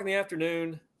 4 o'clock in the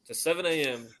afternoon to 7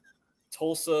 a.m.,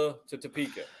 Tulsa to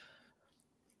Topeka.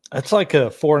 That's like a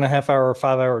 4.5 hour,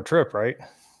 5 hour trip, right? Yeah.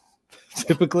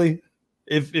 Typically,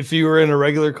 if you were in a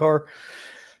regular car.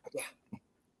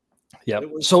 Yeah.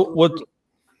 So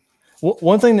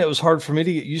one thing that was hard for me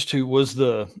to get used to was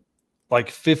the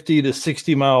 50 to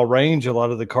 60 mile range a lot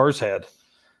of the cars had.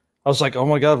 I was like, oh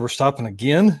my God, we're stopping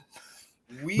again.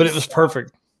 But it was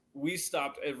perfect. We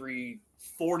stopped every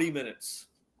 40 minutes.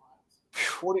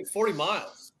 40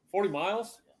 miles. 40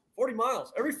 miles? 40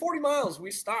 miles. Every 40 miles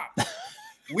we stopped.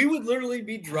 We would literally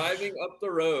be driving up the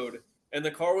road and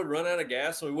the car would run out of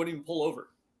gas and we wouldn't even pull over.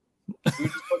 We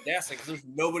would just put gas in because there's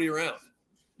nobody around.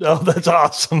 Oh, that's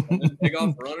awesome. And then take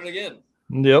off running again.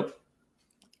 Yep.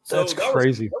 That's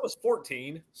crazy. That was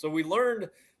 14. So we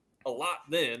learned a lot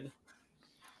then.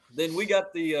 Then we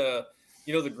got the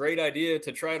the great idea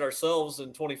to try it ourselves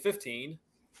in 2015.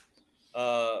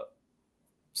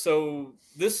 So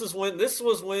this was when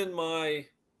my,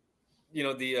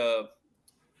 the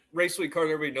Race Week car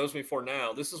that everybody knows me for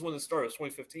now. This is when it started. It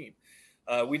was 2015.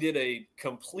 We did a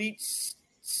complete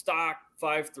stock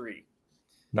 5.3.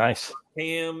 Nice.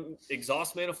 Cam,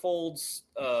 exhaust manifolds.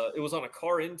 It was on a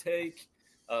car intake,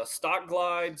 stock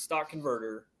glide, stock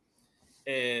converter.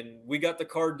 And we got the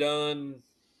car done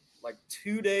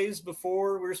 2 days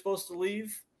before we were supposed to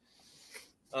leave.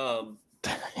 I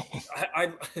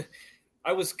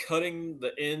was cutting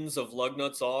the ends of lug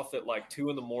nuts off at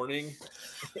 2 a.m.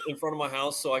 in front of my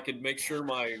house so I could make sure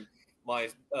my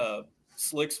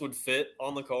slicks would fit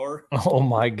on the car. Oh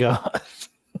my God.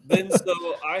 Then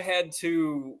so I had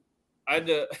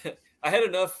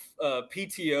enough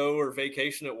PTO or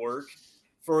vacation at work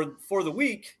for the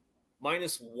week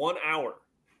minus 1 hour.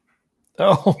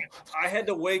 Oh, I had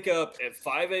to wake up at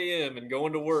 5 a.m. and go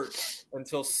into work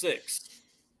until 6.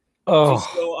 Oh,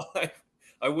 just so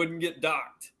I wouldn't get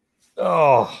docked.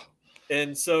 Oh,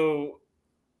 and so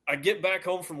I get back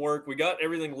home from work. We got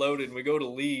everything loaded and we go to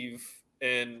leave.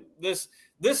 And this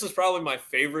is probably my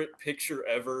favorite picture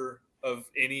ever of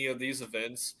any of these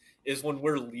events is when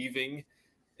we're leaving,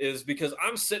 is because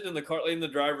I'm sitting in the car in the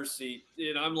driver's seat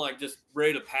and I'm just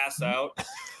ready to pass out,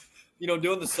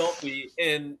 doing the selfie,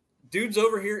 and dude's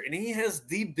over here and he has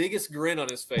the biggest grin on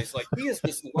his face. He is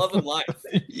just loving life.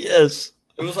 Yes.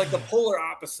 It was the polar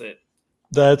opposite.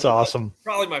 That's awesome.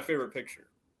 Probably my favorite picture.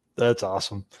 That's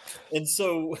awesome. And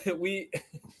so we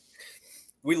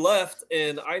left,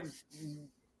 and I,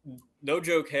 no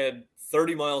joke, had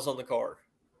 30 miles on the car.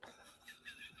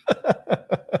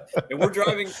 And we're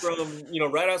driving from,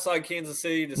 right outside Kansas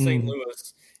City to St.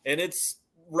 Louis, and it's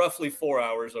roughly 4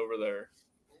 hours over there.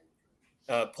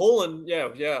 Pulling,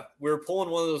 we were pulling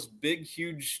one of those big,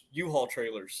 huge U-Haul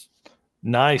trailers.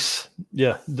 Nice.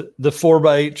 Yeah. The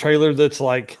 4x8 trailer that's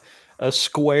like a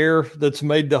square that's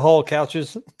made to haul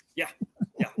couches. Yeah.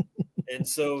 And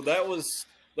so that's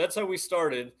how we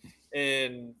started.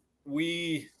 And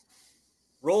we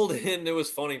rolled in. It was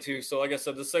funny too. So like I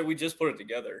said, let's say we just put it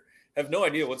together. have no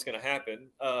idea what's going to happen.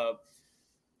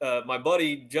 My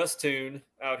buddy Just Tune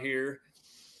out here,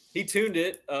 he tuned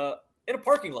it in a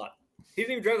parking lot. He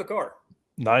didn't even drive the car.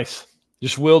 Nice.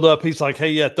 Just wheeled up. He's like,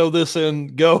 hey, yeah, throw this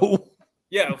in, go.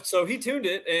 Yeah, so he tuned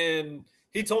it, and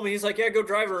he told me, he's like, yeah, go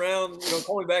drive around,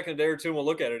 call me back in a day or two, and we'll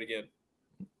look at it again.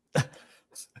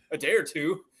 A day or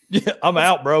two? Yeah, I'm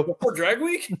out, bro. Before drag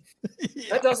week?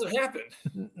 Yeah. That doesn't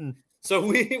happen. So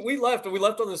we left, and we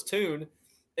left on this tune,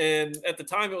 and at the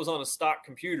time it was on a stock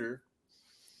computer,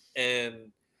 and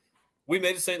we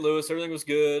made it to St. Louis. Everything was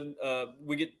good.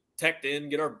 We get teched in,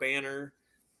 get our banner,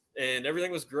 and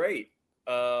everything was great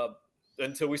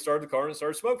until we started the car and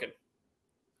started smoking.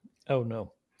 Oh,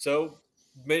 no. So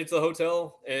made it to the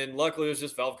hotel, and luckily it was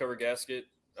just valve cover gasket.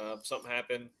 Something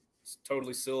happened. It's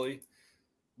totally silly.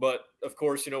 But, of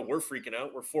course, we're freaking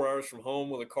out. We're 4 hours from home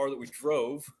with a car that we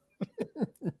drove.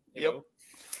 You know?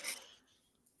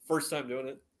 First time doing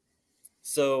it.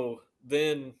 So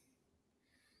then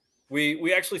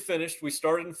we actually finished. We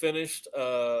started and finished.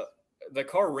 The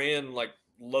car ran like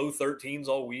low 13s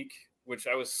all week, which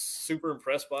I was super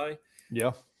impressed by.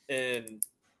 Yeah. And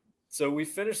so we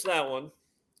finished that one.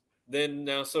 Then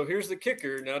now, so here's the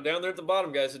kicker. Now down there at the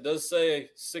bottom, guys, it does say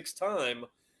 6th time.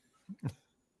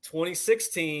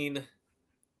 2016,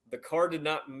 the car did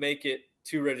not make it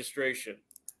to registration.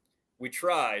 We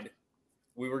tried.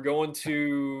 We were going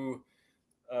to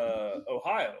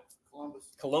Ohio,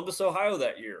 Columbus, Ohio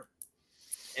that year.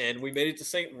 And we made it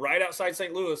to right outside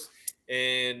St. Louis,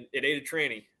 and it ate a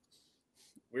tranny.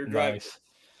 We were driving. Nice.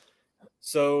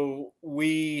 So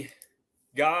we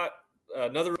got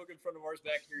another real good friend of ours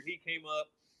back here. He came up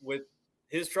with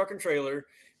his truck and trailer,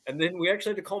 and then we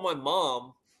actually had to call my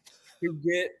mom to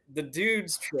get the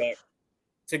dude's truck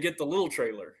to get the little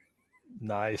trailer.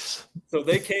 Nice. So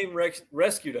they came,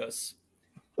 rescued us.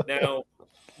 Now,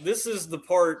 this is the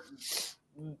part.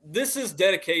 This is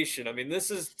dedication. I mean,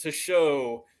 this is to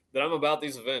show that I'm about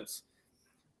these events.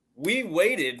 We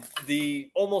waited the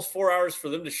almost 4 hours for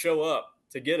them to show up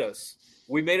to get us.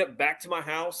 We made it back to my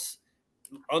house,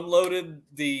 unloaded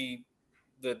the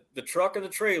truck and the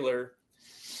trailer.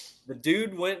 The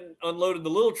dude went and unloaded the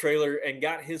little trailer and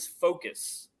got his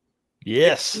Focus.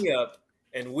 Yes. Up,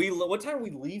 and what time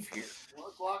did we leave here? 1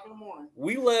 o'clock in the morning.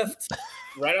 We left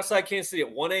right outside Kansas City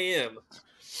at 1 a.m.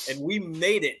 and we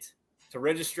made it to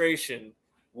registration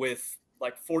with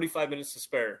like 45 minutes to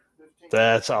spare. 15.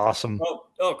 That's awesome.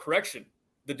 Oh, correction.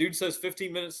 The dude says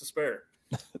 15 minutes to spare.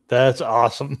 That's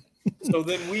awesome. So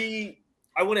then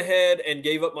I went ahead and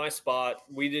gave up my spot.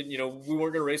 We didn't, we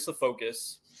weren't going to race the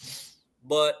Focus,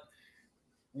 but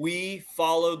we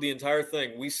followed the entire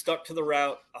thing. We stuck to the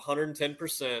route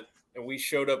 110%, and we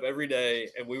showed up every day,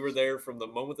 and we were there from the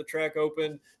moment the track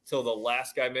opened till the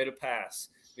last guy made a pass,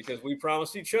 because we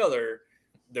promised each other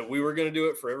that we were going to do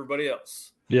it for everybody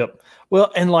else. Yep.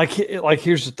 Well, and like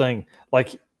here's the thing.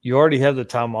 Like, you already have the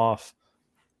time off.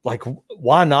 Like,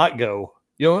 why not go?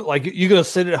 Like, you going to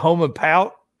sit at home and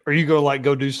pout, or you going to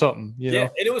go do something, Yeah,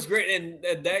 and it was great.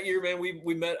 And that year, man,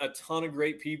 we met a ton of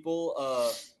great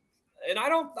people. And I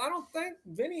don't think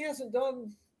Vinny hasn't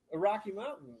done a Rocky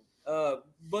Mountain.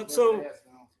 But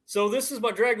so this is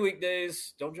my drag week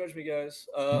days. Don't judge me, guys.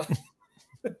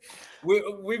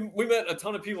 we met a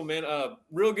ton of people, man.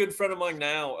 Real good friend of mine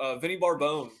now, Vinny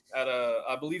Barbone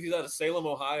I believe he's out of Salem,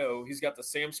 Ohio. He's got the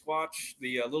Sam Squatch,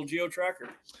 the little Geo tracker.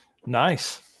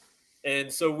 Nice.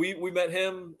 And so we met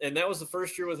him, and that was the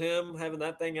first year with him having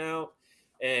that thing out.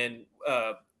 And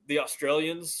the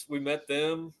Australians, we met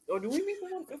them. Oh, did we meet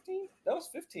them on 15? That was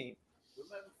 15. We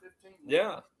met in 15.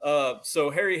 Yeah.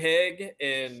 So Harry Haig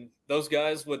and those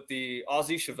guys with the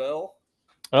Aussie Chevelle.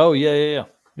 Oh, yeah.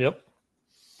 Yep.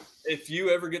 If you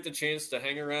ever get the chance to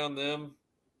hang around them,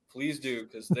 please do,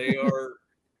 because they are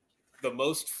the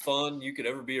most fun you could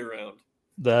ever be around.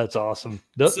 That's awesome.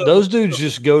 Those dudes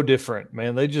just go different,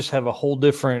 man. They just have a whole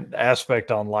different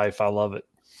aspect on life. I love it.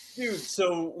 Dude,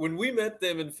 so when we met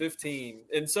them in 15,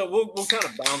 and so we'll kind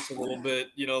of bounce a little bit,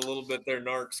 their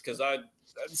narcs, because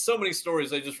so many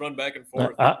stories, they just run back and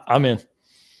forth. I'm in.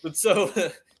 But so,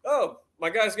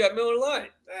 my guy's got Miller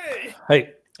Lite.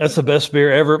 Hey, that's the best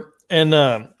beer ever. And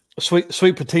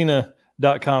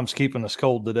sweetpatina.com's keeping us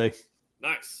cold today.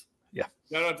 Nice. Yeah.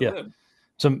 Shout out to them.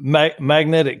 It's a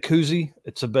magnetic koozie.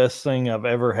 It's the best thing I've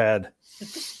ever had.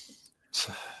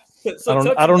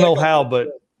 I don't know how, but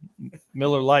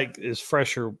Miller Lite is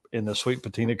fresher in the Sweet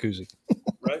Patina koozie.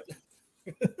 Right?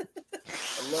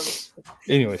 I love it.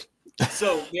 Anyways.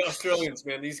 So the Australians,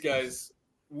 man, these guys,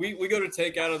 we go to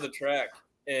take out of the track,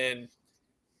 and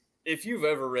if you've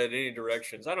ever read any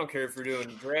directions, I don't care if you're doing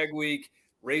drag week,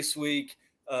 race week,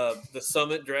 The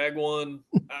Summit Drag one,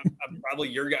 probably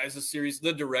your guys' series.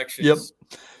 The directions, Yep.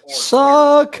 are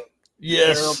Suck. terrible.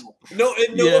 Yes. Terrible. No,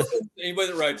 and no Yes. offense to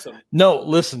anybody that writes them. No,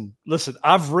 listen.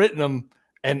 I've written them,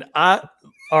 and all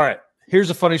right. Here's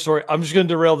a funny story. I'm just going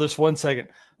to derail this 1 second.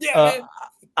 Yeah, man.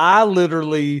 I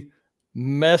literally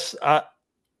I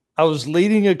was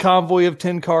leading a convoy of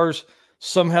 10 cars,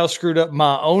 somehow screwed up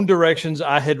my own directions.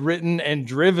 I had written and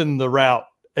driven the route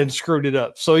and screwed it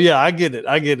up. So yeah, I get it.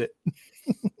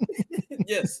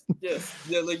 Yes. Yeah,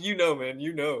 like man,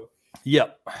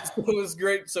 Yep. So it was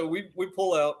great. So we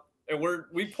pull out and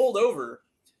we pulled over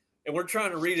and we're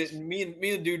trying to read it. And me and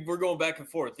the dude, we're going back and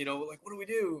forth, like, what do we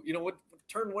do? What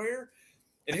turn where?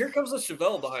 And here comes a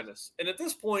Chevelle behind us. And at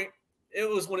this point, it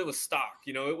was when it was stock,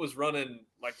 it was running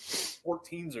like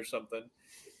 14s or something,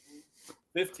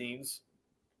 15s,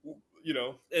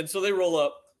 and so they roll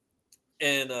up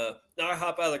and now I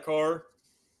hop out of the car.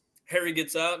 Harry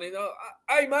gets out and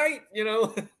I might,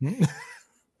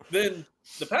 then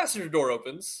the passenger door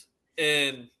opens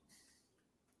and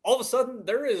all of a sudden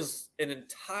there is an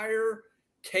entire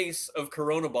case of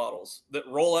Corona bottles that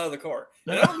roll out of the car.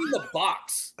 And I don't mean the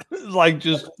box, like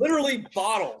just literally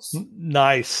bottles.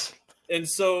 Nice. And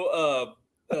so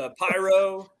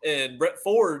Pyro and Brett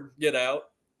Ford get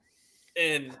out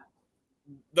and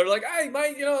they're like, hey,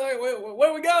 mate, where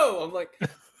do we go? I'm like, I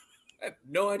have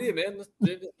no idea, man.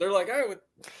 They're like, hey,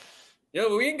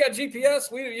 we ain't got GPS.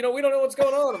 We don't know what's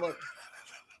going on. I'm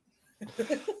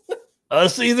like,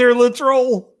 us either. Let's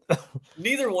roll.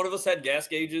 Neither one of us had gas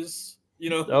gauges,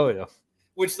 Oh yeah.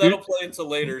 Which that'll play into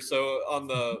later. So on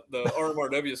the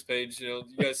RMRW's page, you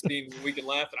guys seen We Can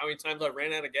Laugh at how many times I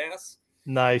ran out of gas.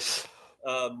 Nice.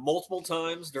 Multiple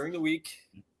times during the week.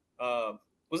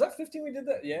 Was that 15 we did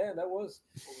that? Yeah, that was.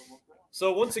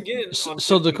 So once again,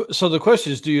 so the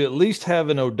question is, do you at least have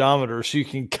an odometer so you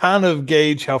can kind of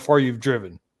gauge how far you've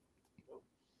driven?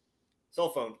 Cell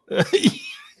phone.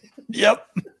 Yep.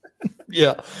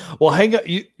 Yeah. Well, hang up.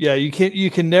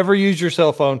 You can never use your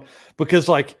cell phone because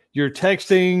like you're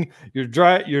texting, you're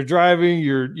driving,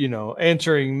 you're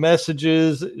answering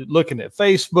messages, looking at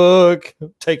Facebook,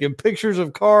 taking pictures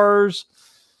of cars.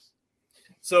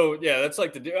 So yeah, that's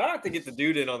like the dude. I have to get the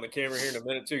dude in on the camera here in a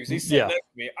minute too, because he's sitting next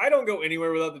to me. I don't go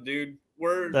anywhere without the dude.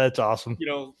 That's awesome.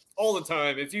 All the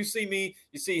time. If you see me,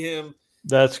 you see him.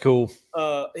 That's cool.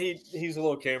 He's a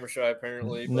little camera shy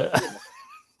apparently. No. But,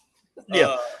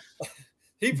 yeah.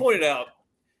 He pointed out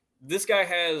this guy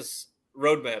has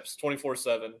road maps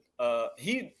 24/7.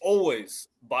 He always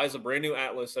buys a brand new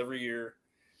Atlas every year,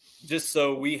 just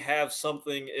so we have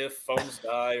something if phones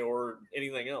die or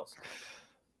anything else.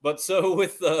 But so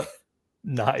with the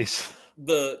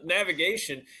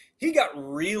navigation, he got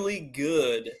really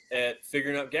good at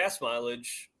figuring out gas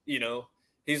mileage.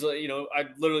 He's like, I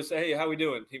literally say, hey, how we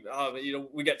doing?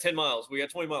 We got 10 miles, we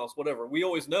got 20 miles, whatever. We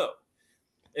always know.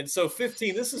 And so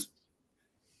 15, this is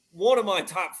one of my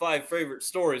top 5 favorite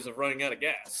stories of running out of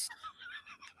gas.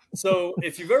 So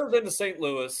if you've ever been to St.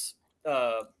 Louis,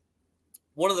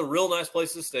 one of the real nice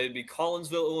places to stay would be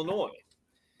Collinsville, Illinois.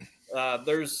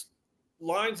 There's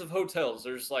lines of hotels.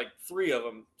 There's like 3 of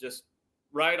them just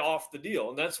right off the deal.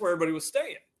 And that's where everybody was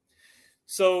staying.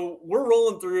 So we're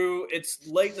rolling through. It's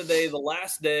late in the day, the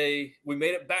last day. We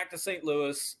made it back to St.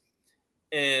 Louis.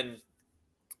 And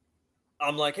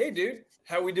I'm like, hey, dude,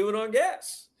 how we doing on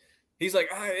gas? He's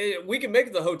like, we can make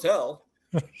it to the hotel.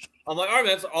 I'm like, all right,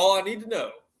 man, that's all I need to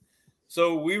know.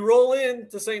 So we roll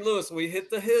into St. Louis and we hit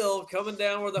the hill coming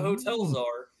down where the hotels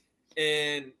are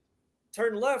and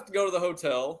turn left to go to the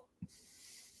hotel.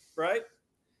 Right?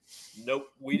 Nope,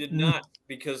 we did not,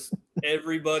 because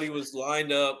everybody was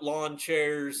lined up, lawn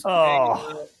chairs, hanging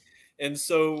out. And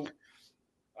so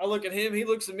I look at him, he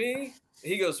looks at me,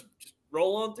 he goes, just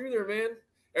roll on through there, man.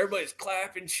 Everybody's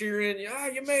clapping, cheering.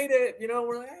 You made it.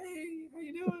 We're like, hey, how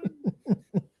you doing?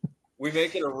 We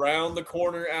make it around the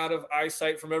corner out of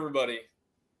eyesight from everybody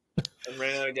and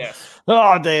ran out of gas.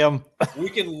 Oh, damn. We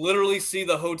can literally see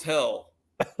the hotel.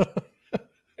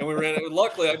 And we ran out.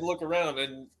 Luckily, I could look around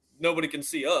and nobody can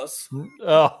see us.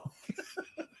 Oh,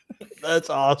 that's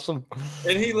awesome.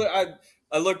 And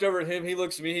I looked over at him. He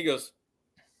looks at me. He goes,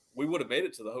 we would have made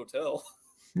it to the hotel.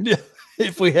 Yeah,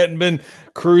 if we hadn't been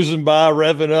cruising by,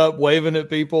 revving up, waving at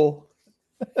people.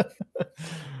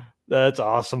 That's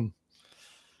awesome.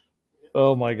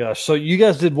 Oh my gosh. So you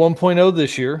guys did 1.0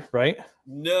 this year, right?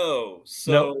 No.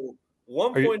 So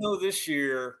 1.0 this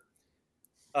year,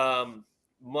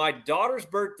 my daughter's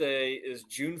birthday is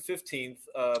June 15th.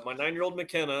 My 9-year-old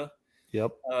McKenna.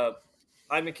 Yep.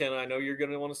 Hi, McKenna. I know you're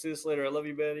going to want to see this later. I love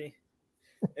you, Betty.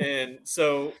 And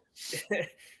so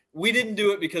we didn't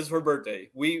do it because of her birthday.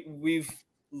 We've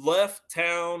left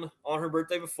town on her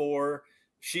birthday before.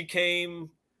 She came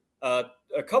a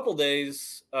couple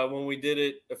days when we did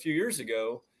it a few years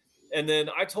ago. And then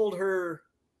I told her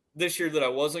this year that I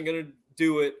wasn't going to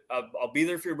do it. I'll be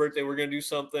there for your birthday. We're going to do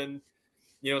something,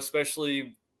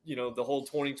 especially, the whole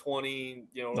 2020,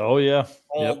 Oh yeah.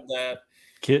 all that.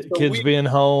 Kids being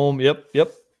home. Yep.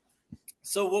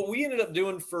 So what we ended up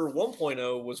doing for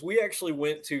 1.0 was we actually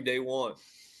went to day one.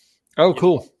 Oh,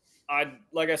 cool.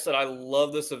 Like I said, I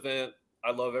love this event.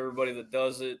 I love everybody that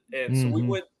does it. And so we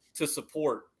went to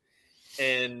support,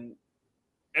 and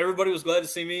everybody was glad to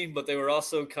see me, but they were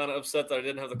also kind of upset that I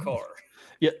didn't have the car.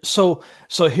 Yeah. So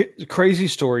here, crazy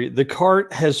story. The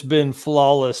cart has been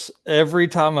flawless every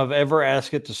time I've ever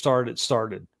asked it to start. It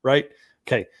started, right?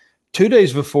 Okay. 2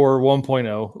 days before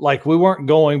 1.0, like we weren't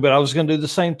going, but I was going to do the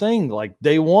same thing. Like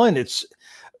day one, it's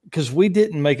because we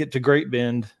didn't make it to Great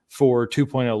Bend for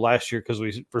 2.0 last year because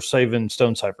we were saving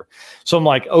Stone Cypher. So I'm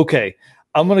like, okay,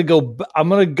 I'm going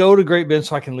to go to Great Bend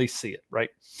so I can at least see it. Right.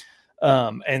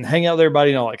 And hang out with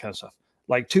everybody and all that kind of stuff.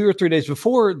 Like 2 or 3 days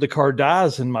before, the car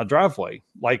dies in my driveway,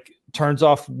 like turns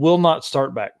off, will not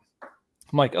start back.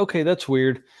 I'm like, okay, that's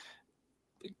weird.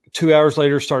 2 hours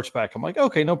later, starts back. I'm like,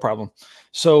 okay, no problem.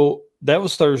 So that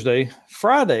was Thursday.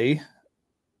 Friday,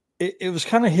 it was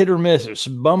kind of hit or miss. It was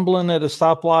bumbling at a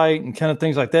stoplight and kind of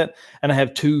things like that. And I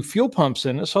have 2 fuel pumps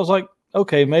in it. So I was like,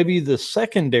 okay, maybe the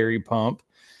secondary pump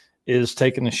is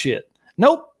taking a shit.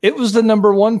 Nope, it was the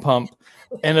number 1 pump.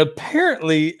 And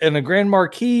apparently in a Grand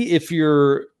Marquis, if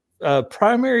your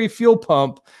primary fuel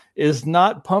pump is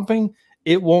not pumping,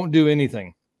 it won't do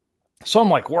anything. So I'm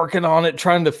like working on it,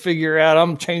 trying to figure out,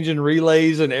 I'm changing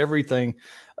relays and everything.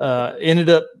 Ended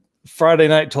up Friday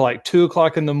night till like 2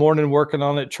 o'clock in the morning working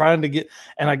on it, trying to get,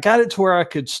 and I got it to where I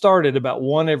could start it about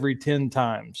 1 every 10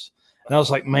 times. And I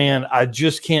was like, man, I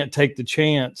just can't take the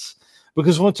chance,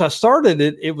 because once I started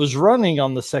it, it was running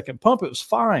on the second pump. It was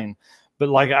fine. But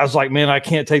like, I was like, man, I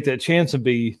can't take that chance and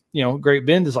be, Great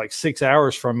Bend is like 6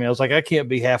 hours from me. I was like, I can't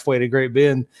be halfway to Great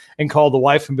Bend and call the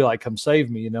wife and be like, come save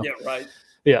me, Yeah, right.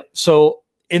 Yeah. So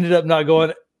ended up not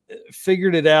going,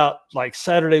 figured it out like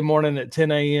Saturday morning at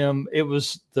 10 a.m. It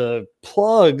was the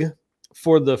plug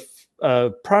for the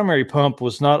primary pump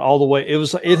was not all the way.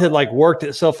 It had like worked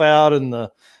itself out, and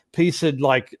the piece had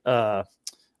like, I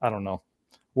don't know,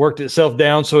 worked itself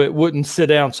down so it wouldn't sit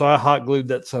down. So I hot glued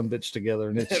that son-bitch together,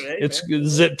 and it's good.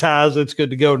 Zip ties. It's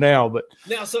good to go now. But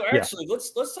now, so actually,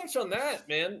 let's touch on that,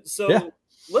 man. So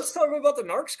let's talk about the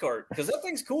Narcs cart, because that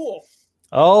thing's cool.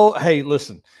 Oh, hey,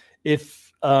 listen,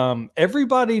 if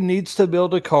everybody needs to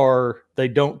build a car they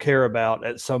don't care about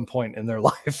at some point in their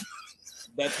life.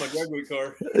 That's my graduate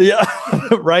car. Yeah,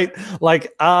 right.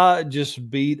 Like I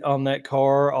just beat on that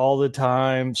car all the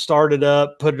time, start it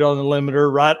up, put it on the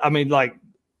limiter, right? I mean, like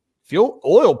fuel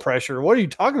oil pressure. What are you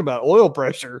talking about? Oil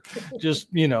pressure. Just,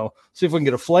 see if we can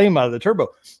get a flame out of the turbo.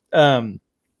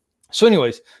 So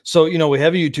anyways, we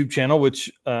have a YouTube channel,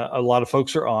 which a lot of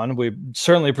folks are on. We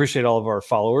certainly appreciate all of our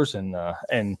followers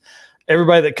and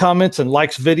everybody that comments and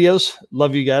likes videos.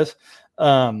 Love you guys.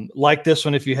 Like this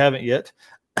one if you haven't yet.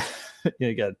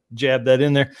 You got to jab that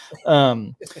in there.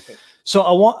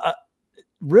 So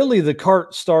really the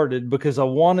cart started because I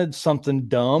wanted something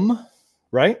dumb,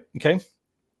 right? Okay.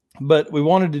 But we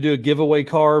wanted to do a giveaway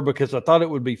car because I thought it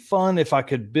would be fun if I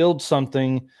could build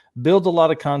a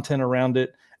lot of content around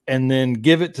it, and then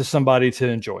give it to somebody to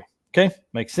enjoy. Okay.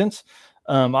 Makes sense.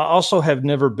 I also have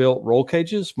never built roll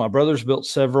cages. My brother's built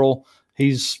several.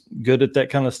 He's good at that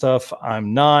kind of stuff.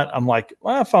 I'm not. I'm like,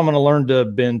 well, if I'm going to learn to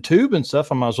bend tube and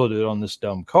stuff, I might as well do it on this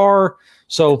dumb car.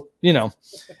 So,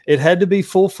 it had to be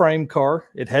full frame car.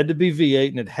 It had to be V8,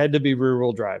 and it had to be rear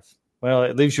wheel drive. Well,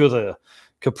 it leaves you with a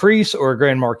Caprice or a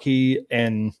Grand Marquis,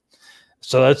 and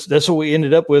so that's what we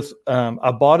ended up with.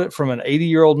 I bought it from an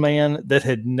 80-year-old man that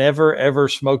had never, ever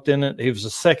smoked in it. He was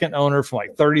a second owner from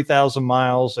like 30,000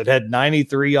 miles. It had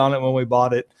 93 on it when we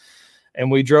bought it, and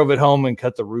we drove it home and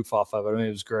cut the roof off of it. I mean,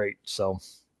 it was great. So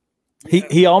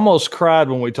he almost cried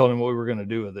when we told him what we were going to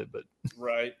do with it, but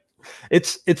right.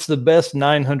 It's the best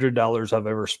 $900 I've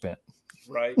ever spent.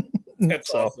 Right.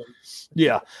 That's awesome.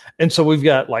 Yeah. And so we've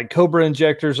got like Cobra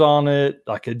injectors on it,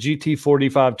 like a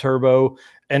GT45 turbo.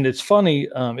 And it's funny,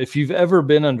 if you've ever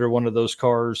been under one of those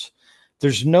cars,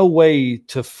 there's no way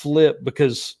to flip,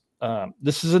 because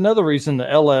this is another reason the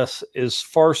LS is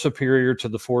far superior to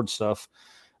the Ford stuff.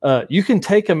 You can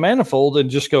take a manifold and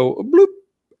just go bloop,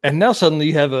 and now suddenly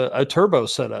you have a turbo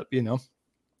setup,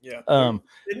 Yeah.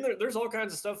 There's all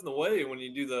kinds of stuff in the way when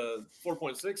you do the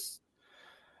 4.6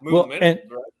 movement.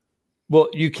 Well,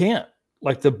 you can't.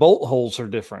 Like the bolt holes are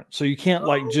different, so you can't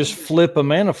just flip a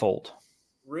manifold.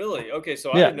 Really? Okay,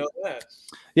 so I Yeah. didn't know that.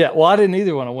 Yeah, well, I didn't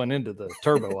either when I went into the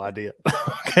turbo idea.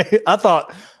 Okay, I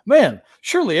thought, man,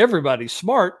 surely everybody's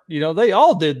smart. They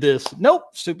all did this. Nope,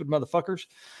 stupid motherfuckers.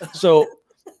 So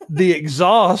the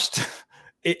exhaust,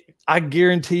 I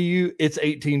guarantee you, it's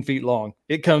 18 feet long.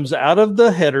 It comes out of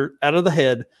the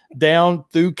head, down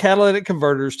through catalytic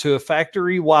converters to a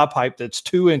factory Y pipe that's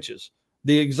 2 inches.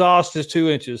 The exhaust is 2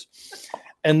 inches.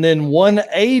 And then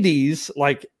 180s,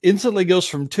 like instantly goes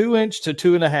from 2 inch to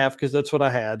 2.5, because that's what I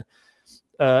had.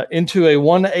 Into a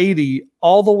 180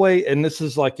 all the way, and this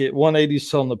is like at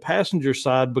 180s on the passenger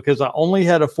side, because I only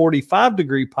had a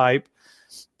 45-degree pipe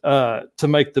to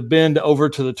make the bend over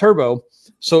to the turbo.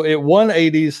 So at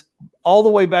 180s all the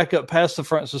way back up past the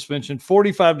front suspension,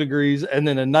 45 degrees, and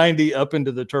then a 90 up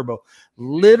into the turbo.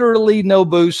 Literally no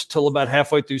boost till about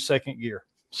halfway through second gear.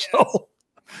 So,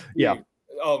 yeah.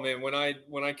 Oh man, when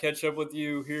I catch up with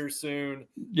you here soon,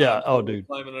 yeah. Dude,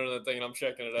 climbing under that thing, and I'm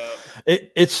checking it out.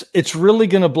 It's really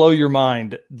gonna blow your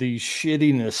mind, the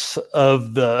shittiness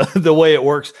of the way it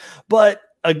works. But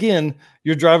again,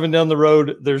 you're driving down the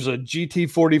road. There's a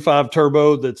GT45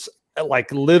 turbo that's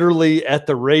like literally at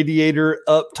the radiator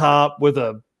up top with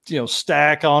a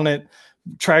stack on it,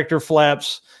 tractor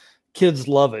flaps. Kids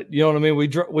love it. You know what I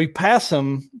mean? We pass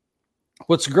them.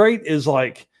 What's great is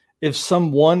like, if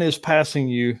someone is passing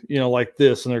you, like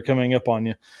this, and they're coming up on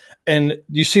you, and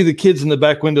you see the kids in the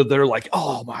back window, they're like,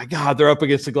 oh my God, they're up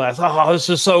against the glass. Oh, this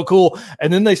is so cool.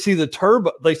 And then they see the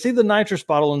turbo, they see the nitrous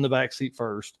bottle in the back seat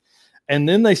first. And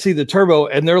then they see the turbo,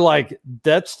 and they're like,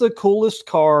 that's the coolest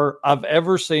car I've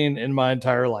ever seen in my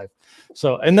entire life.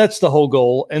 So, and that's the whole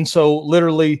goal. And so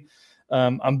literally,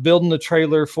 I'm building the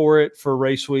trailer for it for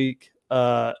race week.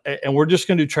 And we're just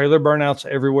going to do trailer burnouts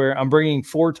everywhere. I'm bringing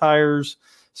 4 tires.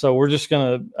 So we're just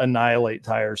going to annihilate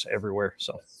tires everywhere.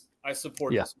 So I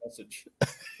support this message.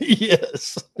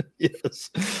 Yes.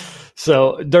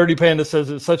 So Dirty Panda says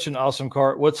it's such an awesome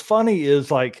car. What's funny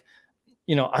is like,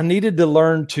 I needed to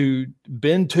learn to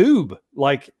bend tube.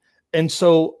 And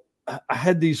so I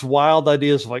had these wild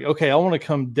ideas of like, okay, I want to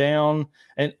come down.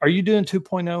 And are you doing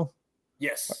 2.0?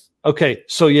 Yes. Okay.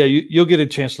 So yeah, you'll get a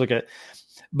chance to look at it.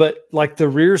 But like the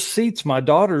rear seats, my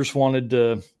daughters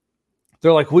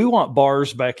they're like, we want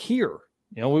bars back here.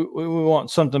 We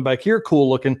want something back here cool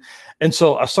looking. And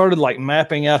so I started like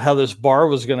mapping out how this bar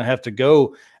was going to have to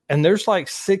go. And there's like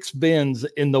 6 bends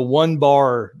in the one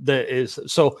bar that is,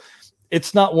 so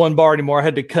it's not one bar anymore. I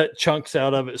had to cut chunks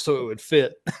out of it so it would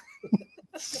fit.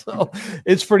 So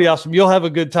it's pretty awesome. You'll have a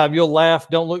good time. You'll laugh.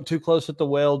 Don't look too close at the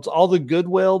welds. All the good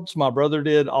welds, my brother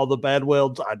did. All the bad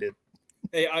welds, I did.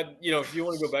 Hey, if you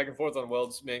want to go back and forth on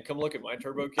welds, man, come look at my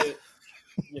turbo kit.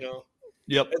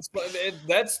 Yep.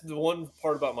 That's the one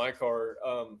part about my car.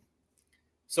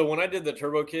 So when I did the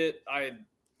turbo kit, I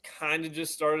kind of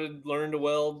just started learning to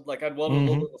weld. Like I'd welded a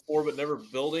little bit before, but never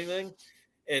built anything.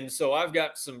 And so I've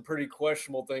got some pretty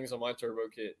questionable things on my turbo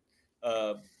kit.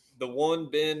 The one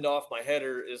bend off my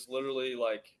header is literally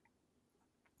like,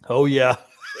 oh yeah,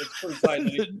 it's pretty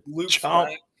tight. It loops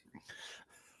back.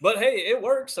 But hey, it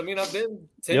works. I mean, I've been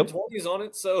 1020s on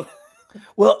it, so.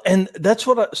 Well, and that's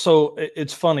so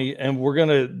it's funny, and we're going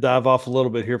to dive off a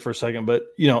little bit here for a second, but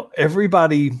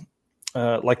everybody,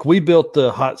 like we built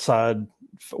the hot side,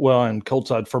 and cold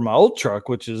side for my old truck,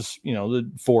 which is, the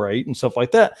 4.8 and stuff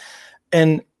like that.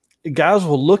 And guys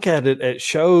will look at it at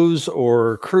shows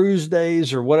or cruise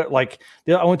days or what,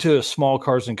 I went to a small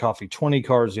Cars and Coffee, 20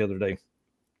 cars the other day.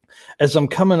 As I'm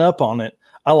coming up on it,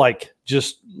 I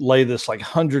just lay this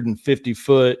 150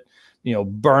 foot,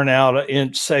 burnout,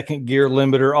 inch second gear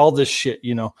limiter, all this shit,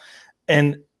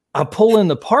 and I pull in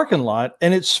the parking lot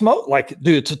and it's smoke.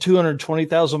 Dude, it's a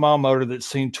 220,000 mile motor that's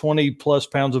seen 20 plus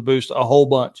pounds of boost, a whole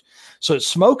bunch. So it's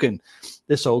smoking.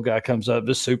 This old guy comes up,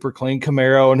 this super clean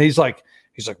Camaro, and he's like,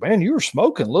 man, you were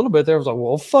smoking a little bit there. I was like,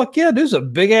 well, fuck yeah, there's a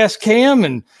big ass cam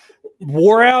and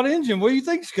wore out engine. What do you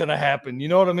think is going to happen? You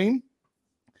know what I mean?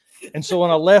 And so when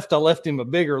I left him a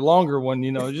bigger, longer one,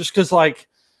 just because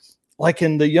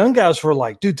and the young guys were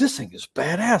like, dude, this thing is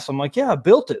badass. I'm like, yeah, I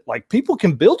built it. People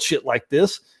can build shit like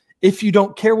this if you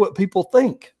don't care what people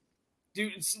think.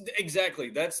 Dude, exactly.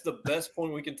 That's the best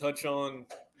point we can touch on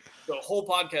the whole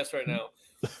podcast right now.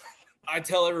 I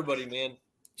tell everybody, man,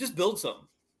 just build something.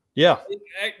 Yeah.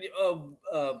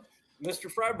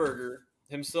 Mr. Freiberger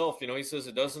himself, he says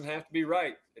it doesn't have to be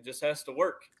right. It just has to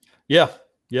work. Yeah.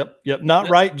 Yep. Not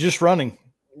right, just running.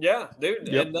 Yeah, dude.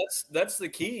 Yep. And that's the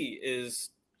key is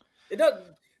it doesn't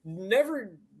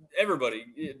everybody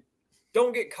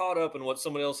don't get caught up in what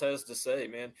somebody else has to say,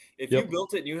 man. If you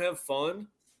built it and you have fun,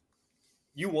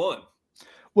 you won.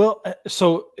 Well,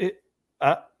 so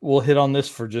we'll hit on this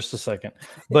for just a second,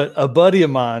 but a buddy of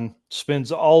mine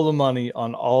spends all the money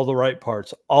on all the right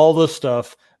parts, all the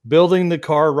stuff, building the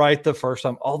car right the first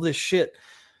time, all this shit.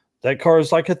 That car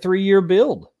is like a 3-year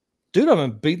build. Dude, I've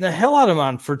been beating the hell out of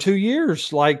mine for 2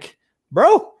 years. Like,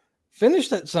 bro, finish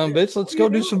that son bitch. Let's go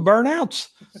do some burnouts.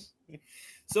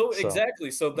 So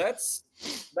exactly. So that's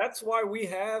why we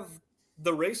have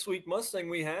the Race Week Mustang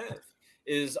we have.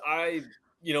 Is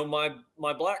my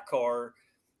black car,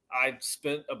 I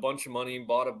spent a bunch of money,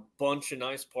 bought a bunch of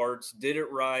nice parts, did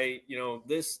it right,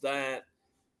 this, that.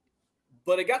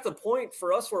 But it got to the point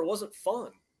for us where it wasn't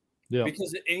fun. Yeah.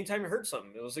 Because anytime you heard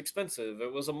something, it was expensive.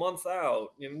 It was a month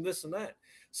out, this and that.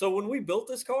 So when we built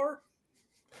this car,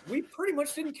 we pretty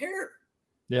much didn't care.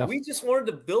 Yeah. We just wanted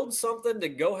to build something to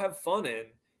go have fun in.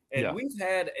 And we've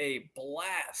had a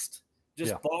blast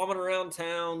just bombing around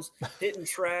towns, hitting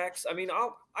tracks. I mean,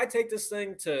 I take this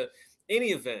thing to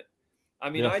any event. I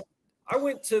mean, I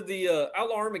went to the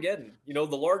Outlaw Armageddon, the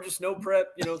largest no prep,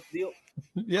 deal.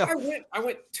 Yeah. I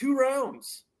went 2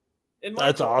 rounds.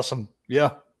 That's car. Awesome.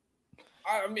 Yeah.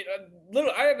 I mean,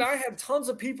 I had tons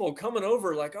of people coming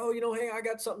over like, oh, hey, I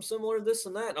got something similar, this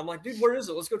and that. And I'm like, dude, where is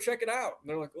it? Let's go check it out. And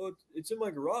they're like, oh, it's in my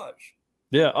garage.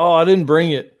 Yeah. Oh, I didn't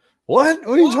bring it. What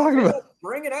are you talking about?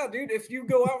 Bring it out, dude. If you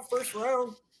go out first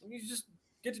round, you just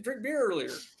get to drink beer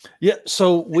earlier. Yeah.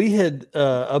 So we had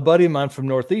a buddy of mine from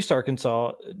Northeast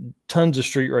Arkansas, tons of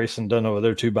street racing done over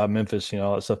there too by Memphis,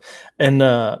 all that stuff. And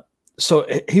so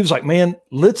he was like, man,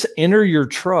 let's enter your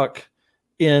truck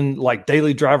in like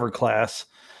daily driver class.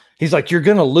 He's like, you're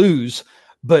going to lose,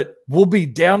 but we'll be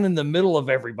down in the middle of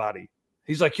everybody.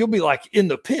 He's like, you'll be like in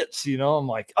the pits, I'm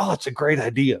like, oh, it's a great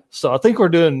idea. So I think we're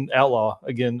doing Outlaw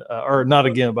again, or not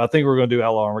again, but I think we're going to do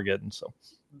Outlaw Armageddon. So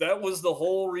that was the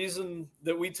whole reason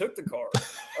that we took the car.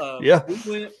 Yeah.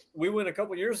 We went a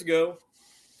couple years ago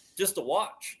just to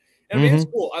watch. And I mean, it's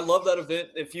cool. I love that event.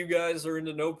 If you guys are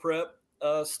into no prep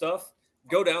stuff,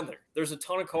 go down there. There's a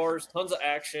ton of cars, tons of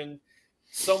action.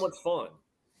 So much fun.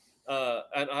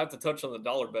 And I have to touch on the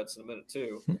dollar bets in a minute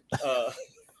too.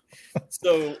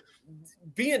 So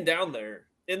being down there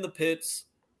in the pits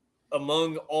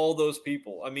among all those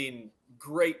people, I mean,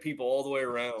 great people all the way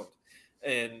around.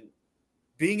 And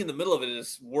being in the middle of it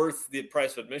is worth the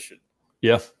price of admission.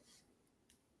 Yeah.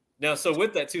 Now, so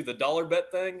with that too, the dollar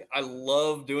bet thing, I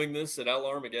love doing this at Outlaw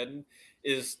Armageddon,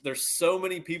 is there's so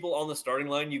many people on the starting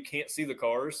line, you can't see the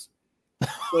cars.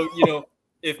 So,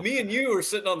 if me and you are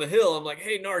sitting on the hill, I'm like,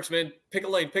 hey, Narks, man, pick a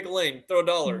lane, throw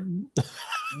 $1.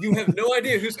 You have no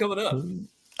idea who's coming up.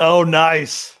 Oh,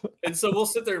 nice. And so we'll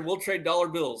sit there and we'll trade dollar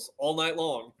bills all night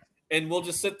long. And we'll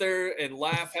just sit there and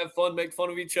laugh, have fun, make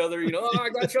fun of each other. Oh, I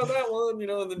got you on that one.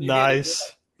 And then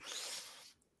nice.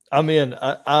 I'm in.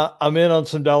 I'm in on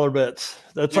some dollar bets.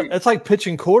 That's like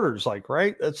pitching quarters,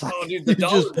 right? That's like, dude, the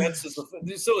dollar bets is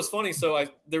so it's funny. So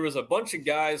there was a bunch of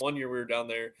guys one year we were down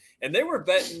there, and they were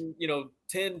betting,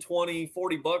 10, 20,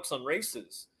 $40 on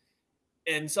races.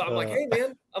 And so I'm like, hey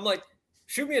man,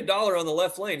 shoot me $1 on the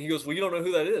left lane. He goes, well, you don't know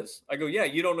who that is. I go, yeah,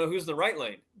 you don't know who's in the right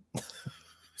lane.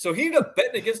 So he ended up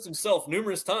betting against himself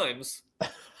numerous times.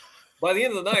 By the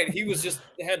end of the night, he was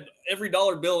had every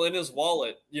dollar bill in his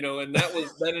wallet, and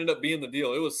that ended up being the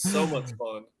deal. It was so much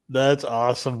fun. That's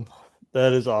awesome.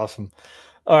 That is awesome.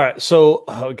 All right. So,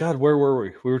 oh God, where were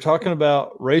we? We were talking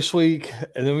about Race Week,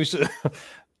 and then we said,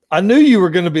 I knew you were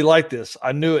going to be like this.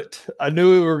 I knew it. I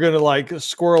knew we were going to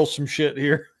squirrel some shit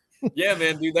here. Yeah,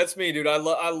 man, dude, that's me, dude. I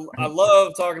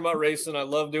love talking about racing. I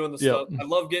love doing the stuff. I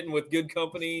love getting with good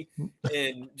company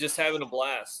and just having a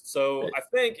blast. So I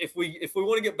think if we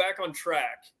want to get back on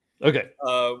track, okay.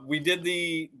 We did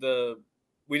we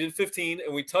did 15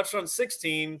 and we touched on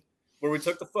 16 where we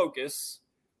took the Focus,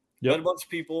 met a bunch of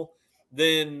people.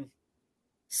 Then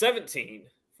 17,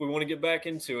 if we want to get back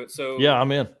into it. So yeah,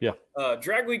 I'm in. Yeah.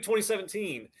 Drag Week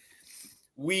 2017,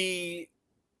 we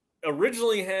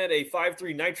originally had a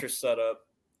 5.3 nitrous setup,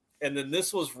 and then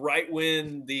this was right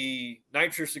when the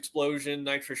nitrous explosion,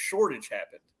 nitrous shortage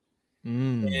happened.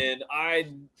 And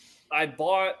I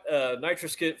bought a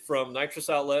nitrous kit from Nitrous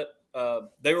Outlet.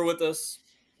 They were with us,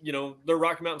 they're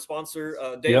Rocky Mountain sponsor.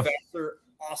 Dave Baxter,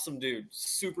 awesome dude,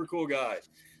 super cool guy,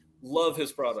 love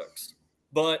his products.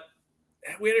 But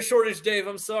we had a shortage, Dave.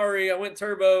 I'm sorry, I went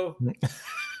turbo.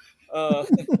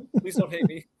 Please don't hate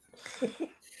me.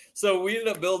 So we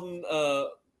ended up building a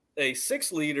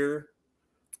 6-liter.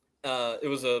 It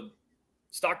was a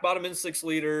stock bottom end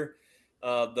 6-liter,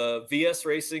 the VS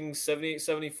Racing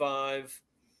 7875,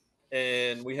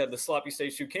 and we had the sloppy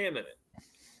stage 2 cam in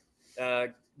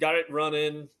it. Got it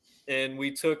running, and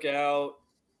we took out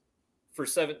for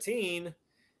 17,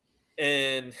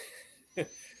 and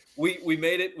we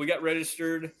made it. We got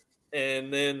registered,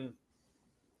 and then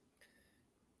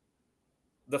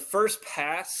the first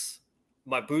pass,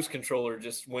 my boost controller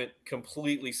just went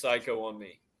completely psycho on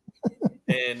me,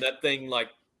 and that thing like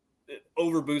it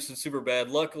over boosted super bad.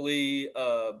 Luckily,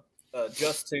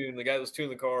 Just Tune, the guy that was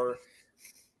tuning the car,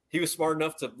 he was smart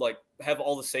enough to like have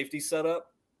all the safety set up.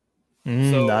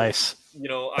 So, Nice. you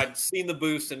know, I'd seen the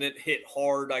boost and it hit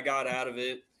hard. I got out of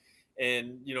it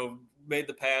and, you know, made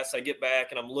the pass. I get back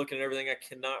and I'm looking at everything. I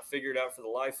cannot figure it out for the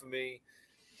life of me.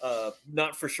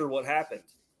 Not for sure what happened.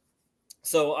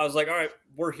 So I was like, all right,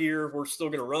 we're here. We're still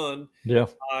going to run. Yeah.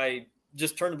 I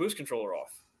just turned the boost controller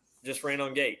off, just ran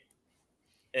on gate.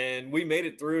 And we made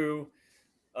it through.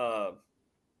 I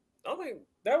don't think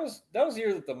that was the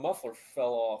year that the muffler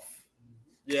fell off.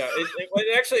 Yeah,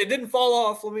 it actually didn't fall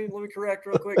off. Let me correct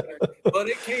real quick, but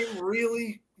it came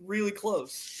really, really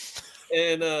close.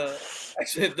 And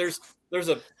actually, there's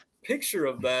a picture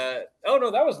of that. Oh no,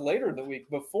 that was later in the week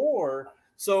before.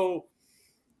 So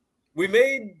we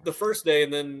made the first day,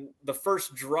 and then the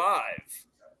first drive,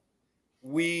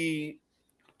 we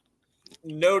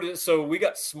noticed. So we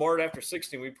got smart after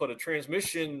 16. We put a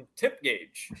transmission tip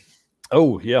gauge.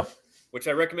 Oh yeah. Which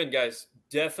I recommend, guys.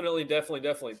 Definitely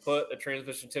put a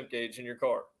transmission temp gauge in your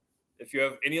car. If you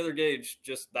have any other gauge,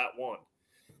 just that one.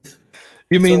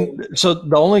 You mean so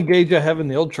the only gauge I have in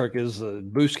the old truck is a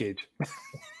boost gauge.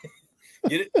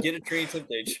 Get a train temp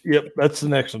gauge. Yep, that's the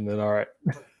next one then. All right.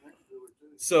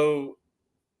 So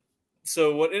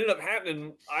what ended up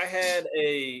happening, I had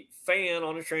a fan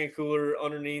on a train cooler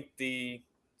underneath the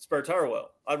spare tire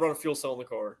well. I'd run a fuel cell in the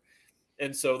car.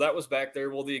 And so that was back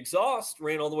there. Well, the exhaust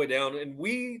ran all the way down, and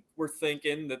we were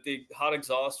thinking that the hot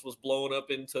exhaust was blowing up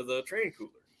into the train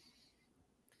cooler.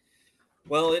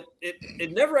 Well,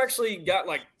 it never actually got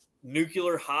like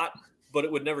nuclear hot, but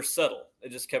it would never settle.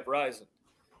 It just kept rising.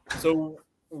 So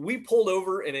we pulled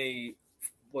over in a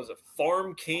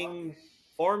Farm King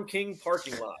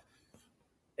parking lot,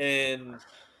 and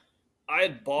I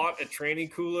had bought a training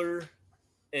cooler,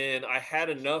 and I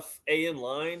had enough in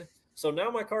line. So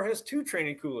now my car has two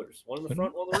training coolers, one in the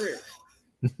front, one in the rear.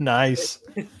 Nice.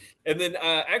 And then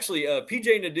actually,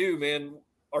 PJ Nadeau, man,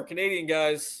 our Canadian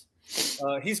guys,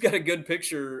 he's got a good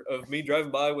picture of me driving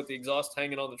by with the exhaust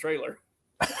hanging on the trailer.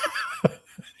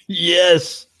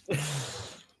 Yes.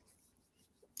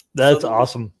 That's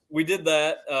awesome. We did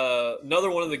that.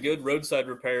 Another one of the good roadside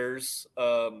repairs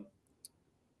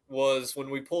was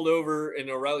when we pulled over in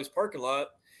O'Reilly's parking lot,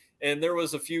 and there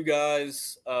was a few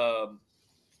guys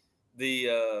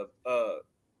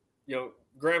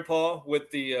grandpa with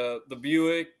the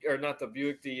Buick, or not the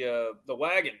Buick, the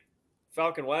wagon,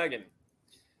 Falcon wagon,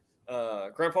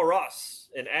 Grandpa Ross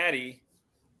and Addie,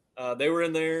 they were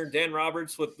in there. Dan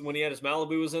Roberts when he had his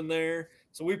Malibu was in there.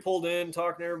 So we pulled in,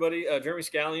 talking to everybody. Jeremy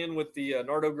Scallion with the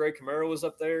Nardo Gray Camaro was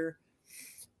up there.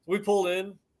 We pulled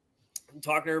in,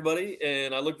 talking to everybody,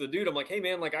 and I looked at the dude. I'm like, hey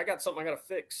man, like I got something I got to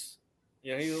fix.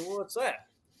 You know, he's like, well, what's that?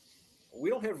 We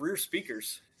don't have rear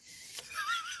speakers.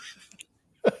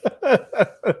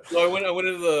 So I went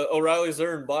into the O'Reilly's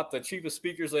there and bought the cheapest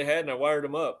speakers they had, and I wired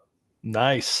them up.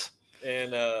 Nice.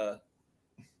 And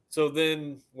so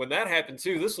then when that happened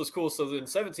too, this was cool. So then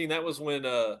 17, that was when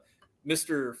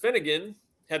Mr. Finnegan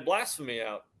had Blasphemy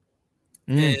out,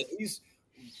 and he's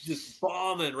just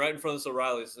bombing right in front of this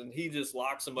O'Reilly's, and he just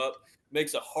locks him up,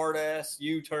 makes a hard ass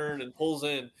U-turn and pulls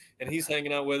in, and he's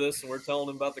hanging out with us, and we're telling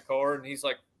him about the car, and he's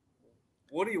like,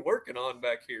 "What are you working on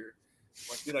back here?" I'm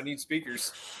like, dude, I need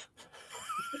speakers.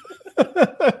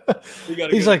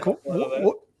 He's like,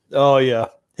 oh yeah,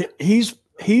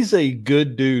 he's a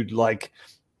good dude. Like,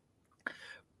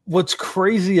 what's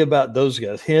crazy about those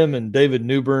guys, him and David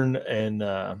Newbern and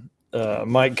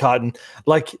Mike Cotton,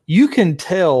 like you can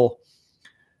tell,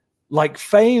 like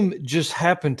fame just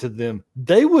happened to them.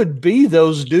 They would be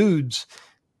those dudes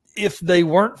if they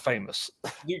weren't famous.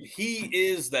 Dude, he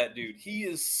is that dude. He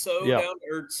is so down to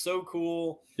earth, so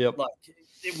cool. Yep. Like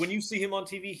when you see him on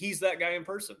TV, he's that guy in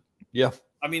person. Yeah.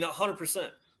 I mean, 100%.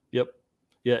 Yep.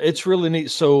 Yeah, it's really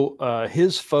neat. So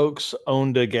his folks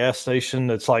owned a gas station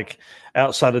that's like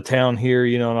outside of town here,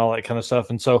 you know, and all that kind of stuff.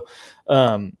 And so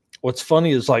what's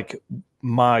funny is like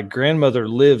my grandmother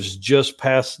lives just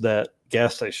past that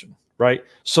gas station, right?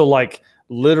 So like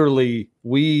literally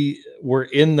we were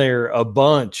in there a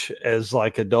bunch as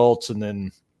like adults, and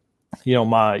then, you know,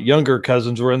 my younger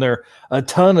cousins were in there a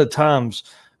ton of times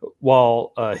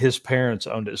while his parents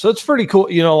owned it. So it's pretty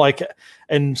cool, you know, like,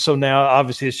 and so now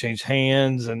obviously it's changed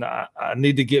hands, and I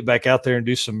need to get back out there and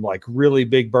do some like really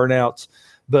big burnouts.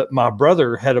 But my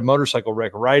brother had a motorcycle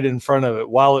wreck right in front of it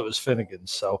while it was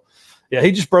Finnegan's. So yeah,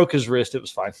 he just broke his wrist. It was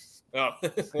fine. Oh,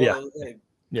 well, yeah. Hey,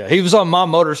 Yeah, he was on my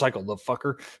motorcycle, the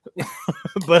fucker.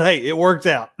 But hey, it worked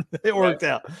out. It worked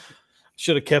out.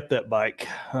 Should have kept that bike.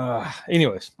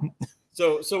 Anyways.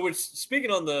 So which speaking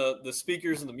on the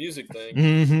speakers and the music thing,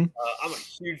 Mm-hmm. I'm a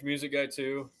huge music guy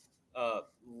too. I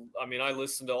mean, I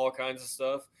listen to all kinds of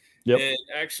stuff. Yep. And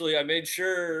actually, I made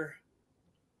sure,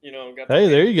 got Hey,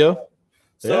 there you go.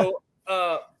 So,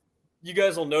 you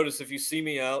guys will notice if you see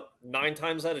me out 9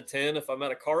 times out of 10, if I'm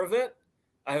at a car event,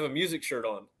 I have a music shirt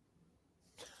on.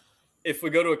 If we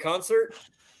go to a concert,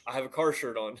 I have a car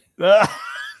shirt on.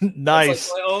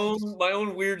 Nice. It's like my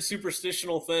own weird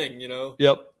superstitional thing,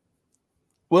 Yep.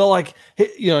 Well, like,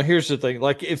 here's the thing.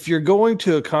 Like, if you're going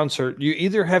to a concert, you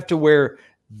either have to wear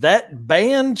that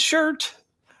band shirt,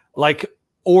 like,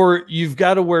 or you've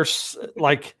got to wear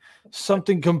like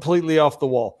something completely off the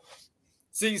wall.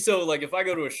 See, so like if I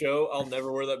go to a show, I'll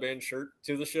never wear that band shirt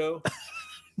to the show.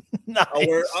 Nice. I'll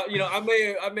wear,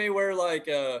 I may wear like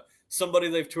somebody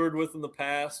they've toured with in the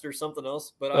past or something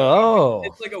else, but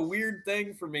it's like a weird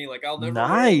thing for me. Like I'll never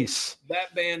wear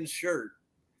that band shirt.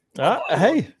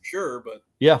 Hey, sure, but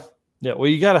yeah. Well,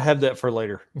 you got to have that for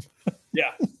later.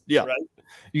 Yeah. Right.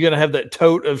 You got to have that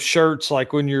tote of shirts.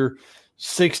 Like when you're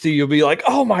 60, you'll be like,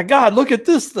 "Oh my God, look at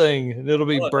this thing!" And it'll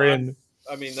be brand.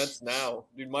 I mean, that's now,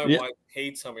 dude. My wife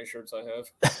hates how many shirts I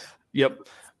have. Yep.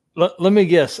 Let me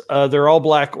guess. They're all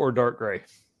black or dark gray.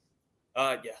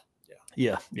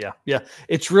 Yeah.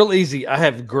 It's real easy. I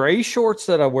have gray shorts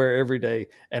that I wear every day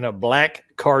and a black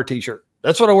car t-shirt.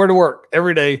 That's what I wear to work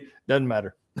every day. Doesn't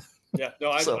matter. Yeah. No,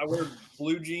 I wear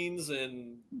blue jeans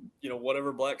and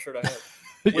whatever black shirt I have.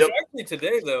 Which actually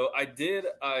today though,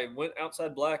 I went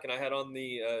outside black and I had on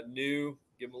the new,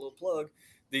 give them a little plug,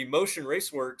 the Motion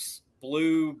Raceworks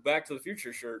blue Back to the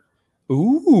Future shirt.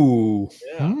 Ooh.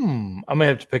 Yeah. I may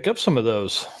have to pick up some of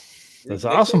those. That's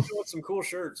awesome. Some cool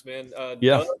shirts, man.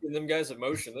 Yeah. Doug and them guys at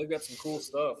Motion, they've got some cool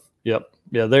stuff. Yep.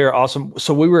 Yeah, they are awesome.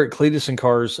 So we were at Cletus and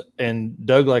Cars, and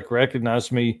Doug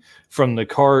recognized me from the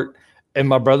cart, and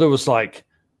my brother was like,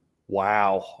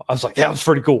 "Wow!" I was like, "That was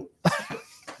pretty cool."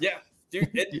 Yeah,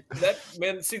 dude.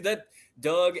 That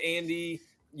Doug, Andy,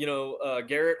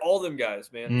 Garrett, all them guys,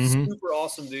 man, super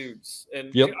awesome dudes.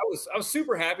 And dude, I was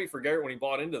super happy for Garrett when he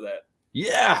bought into that.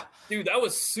 Yeah, dude, that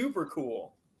was super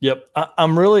cool. Yep,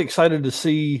 I'm really excited to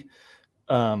see,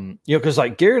 because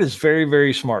like Garrett is very,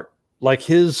 very smart. Like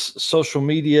his social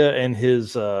media and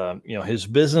his, his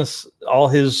business, all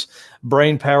his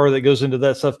brain power that goes into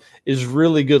that stuff is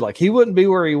really good. Like he wouldn't be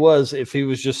where he was if he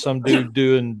was just some dude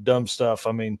doing dumb stuff.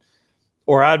 I mean,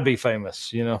 or I'd be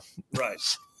famous,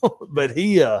 Right. But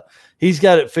he's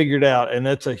got it figured out, and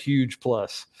that's a huge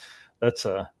plus. That's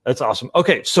awesome.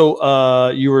 Okay, so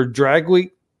you were Drag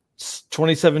Week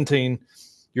 2017.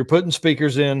 You're putting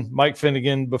speakers in. Mike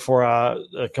Finnegan, before I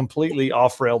completely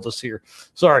off-railed us here.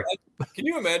 Sorry. Can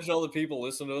you imagine all the people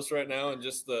listening to us right now and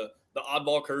just the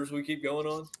oddball curves we keep going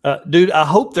on? Dude, I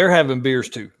hope they're having beers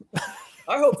too.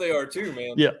 I hope they are too,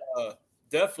 man. Yeah.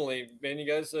 Definitely, man. You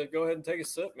guys go ahead and take a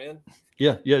sip, man.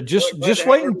 Yeah. Just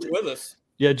wait with us.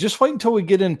 Yeah, just wait until we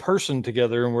get in person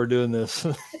together and we're doing this.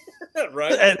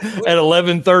 Right. at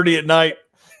 11:30 at night.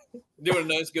 Doing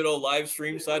a nice good old live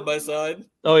stream side by side.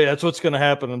 Oh yeah, that's what's going to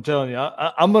happen. I'm telling you,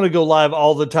 I'm going to go live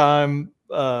all the time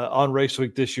on Race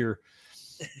Week this year.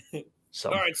 So,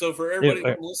 all right. So for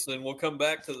everybody listening, we'll come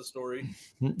back to the story.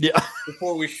 Yeah.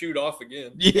 Before we shoot off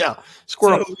again. Yeah.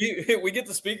 Squirrel. So we get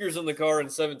the speakers in the car in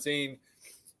 17,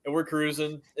 and we're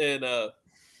cruising, and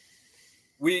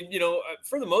we,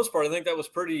 for the most part, I think that was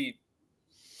pretty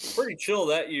chill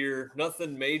that year.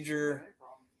 Nothing major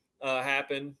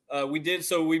happened.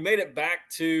 We made it back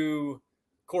to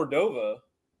Cordova.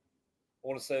 I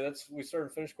want to say we started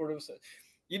and finished Cordova.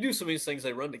 You do some of these things,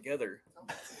 they run together.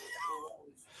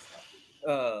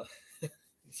 Oh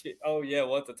yeah,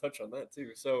 we'll have to touch on that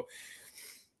too. So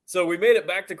we made it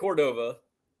back to Cordova,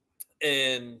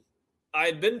 and I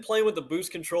had been playing with the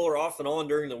boost controller off and on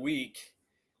during the week,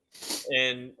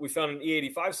 and we found an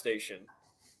E85 station.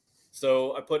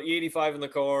 So I put E85 in the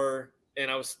car,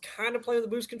 and I was kind of playing the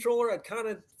boost controller. I'd kind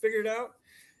of figured it out,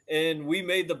 and we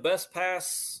made the best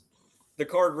pass the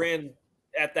card ran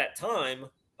at that time,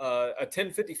 a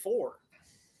 1054.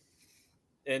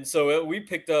 And so we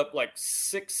picked up like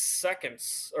 6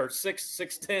 seconds or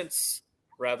six tenths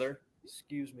rather.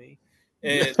 Excuse me.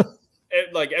 And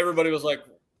like everybody was like,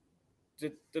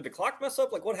 did the clock mess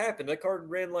up? Like what happened? That card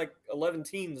ran like 11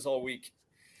 teens all week.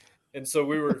 And so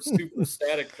we were super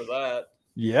ecstatic for that.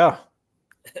 Yeah.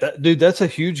 Dude, that's a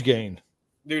huge gain.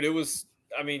 Dude, it was,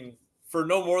 I mean, for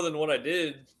no more than what I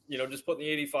did, just putting the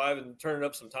 85 and turning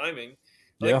up some timing.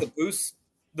 I think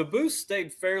the boost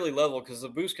stayed fairly level because the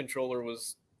boost controller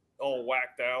was all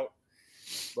whacked out.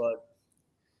 But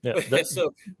Yeah.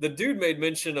 so the dude made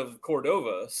mention of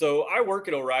Cordova. So I work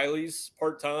at O'Reilly's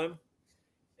part time,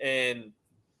 and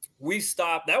we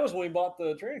stopped. That was when we bought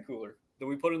the training cooler that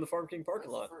we put in the Farm King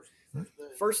parking lot.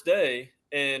 First day,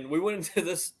 and we went into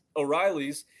this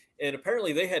O'Reilly's, and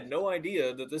apparently they had no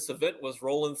idea that this event was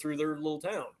rolling through their little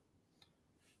town.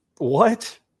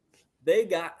 What? They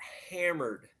got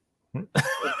hammered.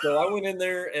 So I went in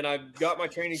there and I got my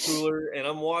training cooler, and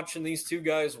I'm watching these two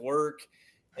guys work,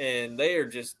 and they are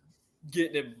just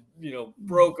getting it,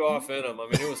 broke off in them. I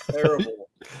mean, it was terrible.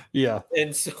 Yeah.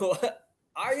 And so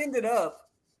I ended up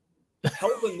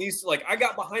helping these. Like, I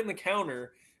got behind the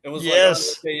counter and was Yes.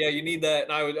 like, okay, yeah, you need that.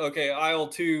 And I would, okay, aisle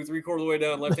 2, 3/4 of the way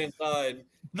down, left hand side.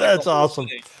 That's awesome.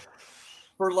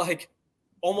 For like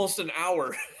almost an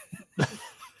hour.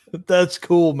 That's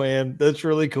cool, man. That's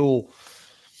really cool.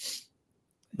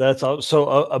 That's so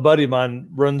a buddy of mine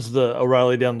runs the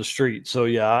O'Reilly down the street. So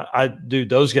yeah, I do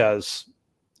those guys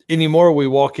anymore. We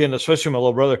walk in, especially my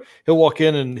little brother, he'll walk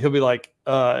in and he'll be like,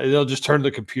 they'll just turn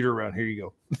the computer around. Here you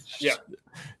go. Yeah.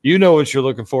 You know what you're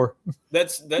looking for.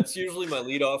 That's usually my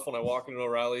lead off when I walk into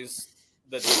O'Reilly's.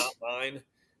 That's not mine.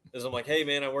 Is I'm like, hey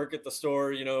man, I work at the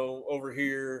store, over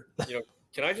here.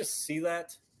 Can I just see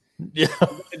that? Yeah.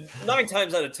 9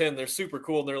 times out of 10, they're super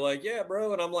cool. And they're like, yeah,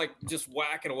 bro. And I'm like just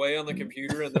whacking away on the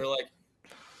computer. And they're like,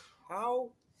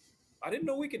 how? I didn't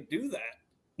know we could do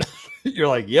that. You're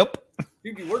like, yep.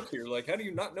 Dude, you work here. Like, how do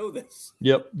you not know this?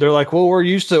 Yep. They're like, well, we're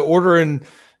used to ordering,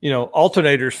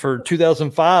 alternators for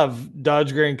 2005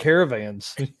 Dodge Grand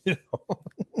Caravans.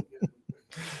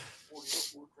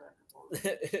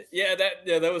 Yeah,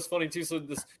 that was funny too. So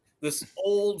this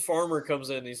old farmer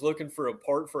comes in. He's looking for a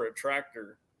part for a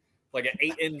tractor, like an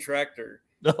 8N tractor.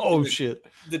 Oh shit!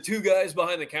 The two guys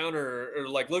behind the counter are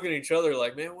like looking at each other,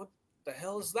 like, man, what the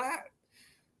hell is that?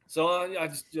 So I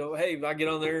just, hey, I get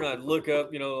on there and I look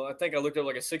up. I think I looked up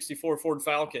like a '64 Ford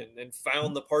Falcon and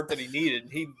found the part that he needed.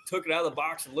 He took it out of the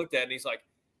box and looked at it, and he's like,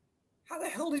 "How the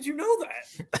hell did you know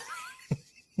that?"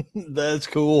 That's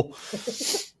cool.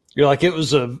 You're like, it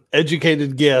was an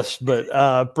educated guess,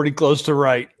 but pretty close to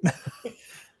right.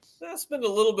 I spend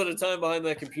a little bit of time behind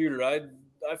that computer. I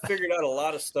figured out a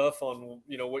lot of stuff on,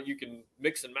 what you can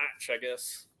mix and match, I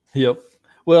guess. Yep.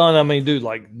 Well, and I mean, dude,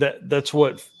 like that's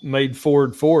what made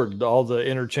Ford, all the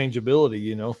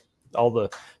interchangeability, all the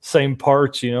same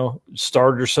parts,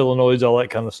 starter solenoids, all that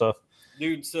kind of stuff.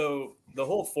 Dude, so the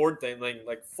whole Ford thing,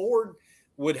 like Ford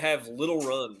would have little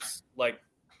runs, like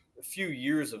a few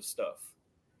years of stuff.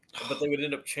 But they would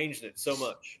end up changing it so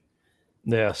much.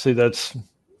 Yeah, see, that's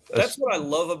what I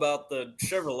love about the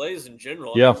Chevrolets in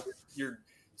general. Yeah, your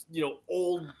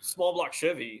old small block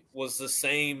Chevy was the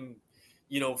same,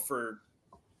 for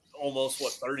almost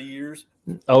 30 years.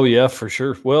 Oh yeah, for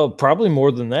sure. Well, probably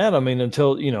more than that. I mean,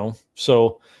 until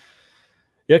so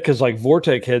yeah, because like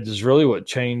Vortec heads is really what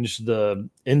changed the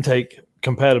intake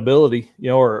compatibility,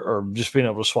 or just being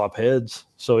able to swap heads.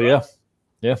 So yeah.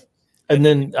 And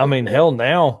then, I mean, hell,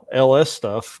 now LS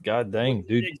stuff. God dang,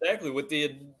 dude. Exactly. With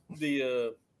the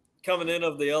coming in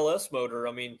of the LS motor,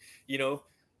 I mean,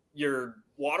 your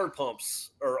water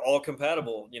pumps are all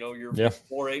compatible. Your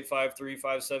 4.8, 5.3, 5.7,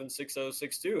 6.0,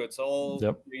 6.2. It's all.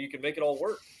 Yep. You can make it all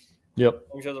work. Yep. As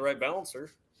long as you have the right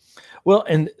balancer. Well,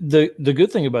 and the good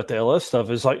thing about the LS stuff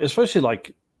is especially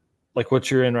like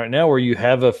what you're in right now, where you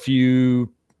have a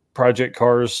few project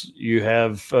cars, you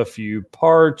have a few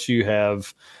parts, you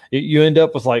end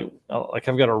up with like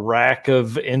I've got a rack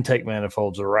of intake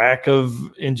manifolds, a rack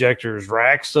of injectors,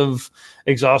 racks of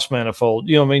exhaust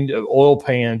manifold, oil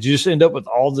pans. You just end up with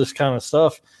all this kind of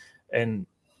stuff, and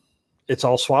it's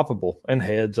all swappable. And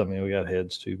heads, I mean, we got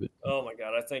heads too, but oh my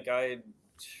god, I think I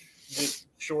just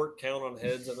short count on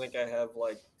heads. I think I have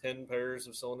like 10 pairs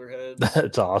of cylinder heads.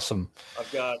 That's awesome. I've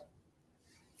got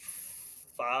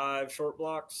 5 short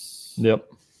blocks. Yep.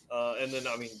 And then,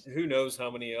 I mean, who knows how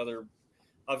many other.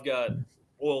 I've got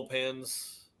oil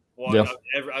pans. Yep.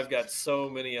 I've got so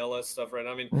many LS stuff right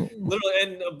now. I mean, literally,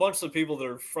 and a bunch of people that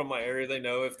are from my area, they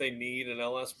know if they need an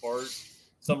LS part,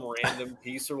 some random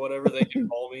piece or whatever, they can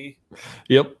call me.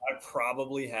 Yep. I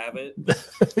probably have it.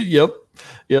 Yep.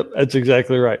 That's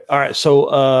exactly right. All right.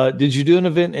 So did you do an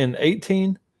event in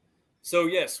 18? So,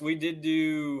 yes, we did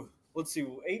do. Let's see.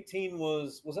 18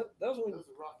 was that was when, That was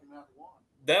the Rocky Mountain one.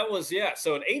 that was, yeah.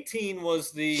 So in 18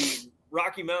 was the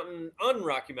Rocky Mountain,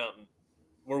 un-Rocky Mountain,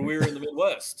 where we were in the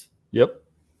Midwest. Yep.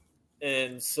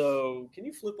 And so, can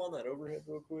you flip on that overhead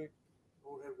real quick?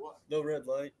 Overhead what? No red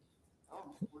light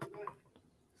Oh, what do you mean?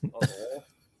 on the wall.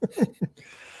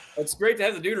 It's great to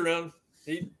have the dude around.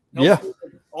 He helps with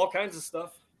all kinds of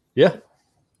stuff. Yeah.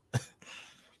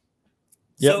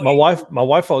 Yeah, So my wife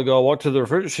a while ago, I walked to the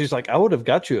refrigerator. She's like, I would have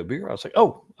got you a beer. I was like,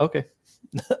 oh, okay.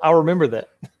 I'll remember that.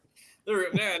 now you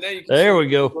can There see we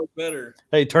go. it look better.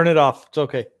 Hey, turn it off. It's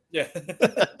okay. Yeah.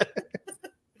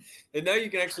 And now you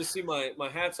can actually see my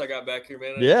hats I got back here,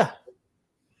 man. Yeah.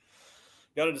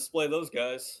 Got to display those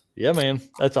guys. Yeah, man.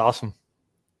 That's awesome.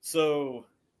 So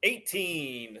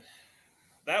 18.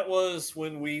 That was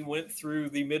when we went through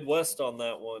the Midwest on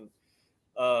that one.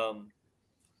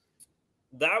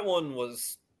 That one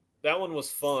was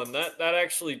fun. That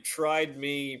actually tried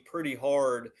me pretty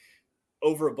hard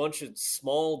over a bunch of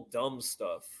small dumb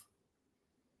stuff.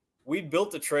 We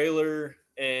built the trailer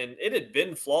and it had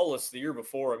been flawless the year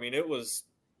before. I mean, it was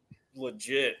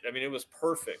legit. I mean, it was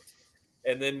perfect.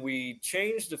 And then we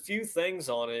changed a few things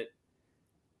on it,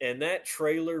 and that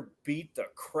trailer beat the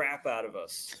crap out of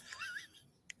us.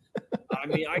 I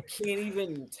mean, I can't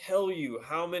even tell you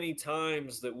how many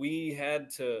times that we had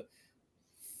to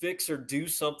fix or do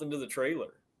something to the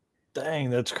trailer. Dang,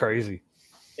 that's crazy.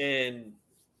 And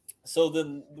so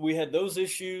then we had those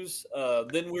issues.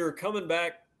 Then we were coming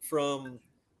back from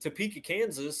Topeka,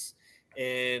 Kansas,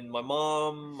 and my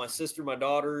mom, my sister, my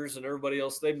daughters, and everybody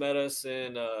else, they met us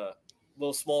in a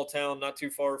little small town not too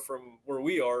far from where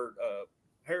we are,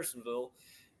 Harrisonville,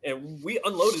 and we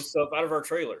unloaded stuff out of our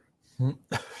trailer.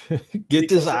 Get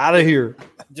this out of here.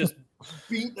 Just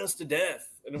beating us to death,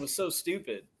 and it was so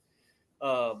stupid.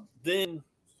 Then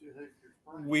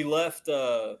we left.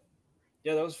 Yeah,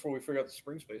 that was before we figured out the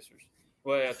spring spacers.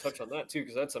 Well, yeah, I touch on that too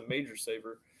because that's a major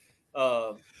saver.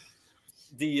 I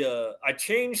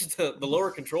changed the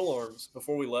lower control arms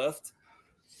before we left,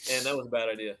 and that was a bad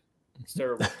idea. It's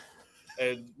terrible.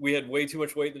 And we had way too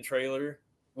much weight in the trailer,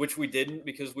 which we didn't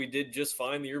because we did just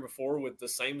fine the year before with the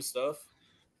same stuff.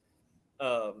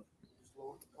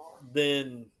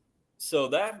 Then, so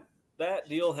that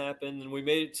deal happened, and we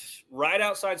made it right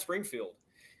outside Springfield,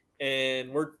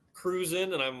 and we're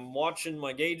cruising, and I'm watching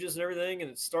my gauges and everything,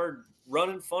 and it started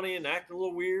running funny and acting a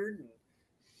little weird. And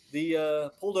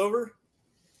the pulled over,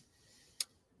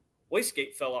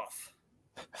 wastegate fell off.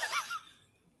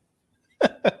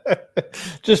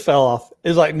 Just fell off.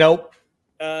 It's like, nope.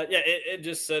 Yeah, it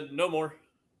just said no more.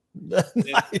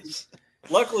 Nice.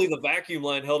 Luckily, the vacuum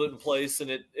line held it in place, and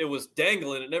it was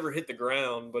dangling. It never hit the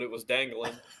ground, but it was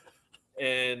dangling.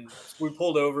 And we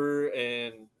pulled over,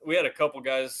 and we had a couple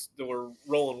guys that were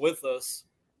rolling with us,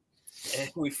 and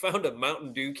we found a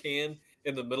Mountain Dew can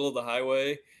in the middle of the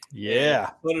highway.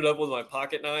 Yeah. Put it up with my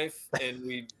pocket knife, and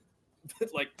we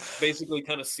like basically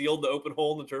kind of sealed the open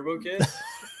hole in the turbo kit.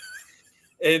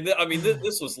 And I mean,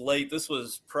 this was late. This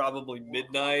was probably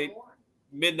midnight,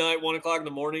 1 o'clock in the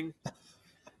morning.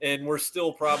 And we're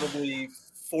still probably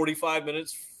 45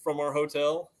 minutes from our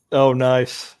hotel. Oh,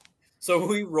 nice. So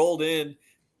we rolled in,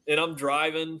 and I'm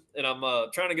driving, and I'm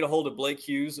trying to get a hold of Blake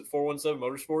Hughes at 417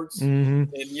 Motorsports.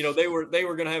 Mm-hmm. And, you know, they were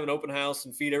going to have an open house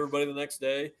and feed everybody the next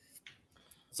day.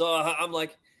 So I'm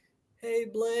like, hey,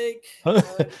 Blake,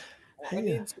 I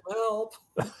need some help.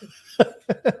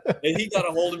 And he got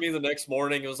a hold of me the next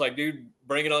morning. It was like, dude,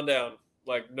 bring it on down.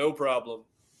 Like, no problem.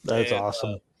 That's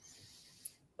awesome.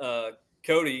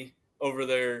 Cody over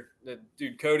there,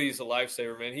 dude, Cody's a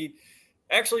lifesaver, man. He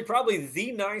actually probably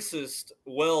the nicest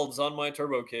welds on my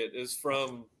turbo kit is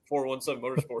from 417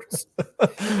 Motorsports.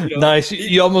 You know, nice.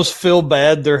 You almost feel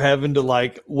bad they're having to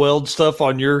like weld stuff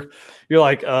on you're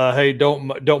like, hey,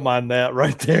 don't mind that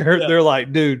right there. Yeah. They're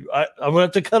like, dude, I'm gonna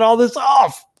have to cut all this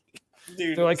off.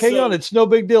 Dude, they're like, hang on, it's no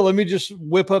big deal. Let me just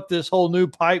whip up this whole new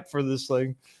pipe for this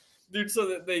thing. Dude, so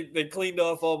that they cleaned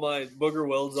off all my booger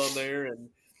welds on there,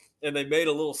 and they made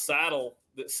a little saddle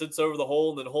that sits over the hole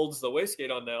and then holds the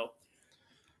wastegate on now.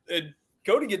 And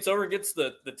Cody gets over and gets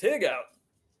the TIG out.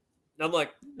 And I'm like,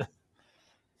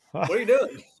 what are you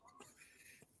doing?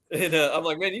 And I'm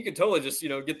like, man, you can totally just,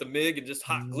 get the MIG and just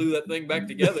hot glue that thing back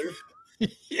together.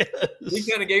 Yes. He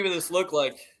kind of gave me this look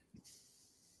like,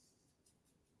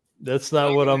 that's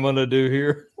not what I'm going to do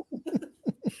here.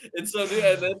 And so, dude,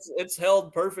 and it's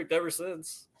held perfect ever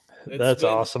since. That's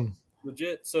awesome.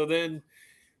 Legit. So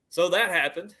that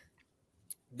happened.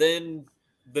 Then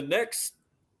the next,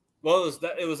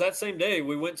 it was that same day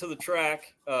we went to the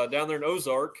track down there in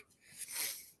Ozark,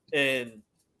 and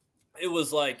it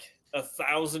was like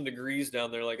 1,000 degrees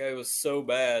down there. Like, it was so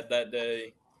bad that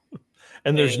day.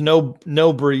 And there's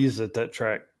no breeze at that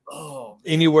track. Oh,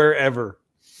 anywhere ever.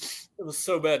 It was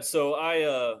so bad. So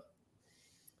I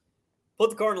put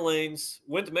the car in the lanes,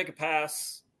 went to make a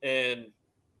pass, and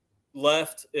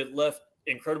left. It left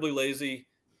incredibly lazy.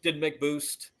 Didn't make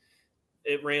boost.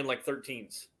 It ran like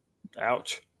 13s.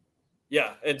 Ouch.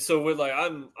 Yeah, and so we're like,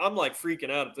 I'm like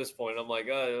freaking out at this point. I'm like,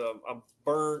 I'm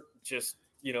burnt, just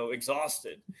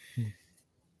exhausted.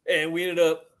 And we ended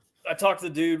up, I talked to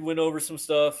the dude, went over some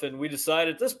stuff, and we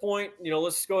decided at this point,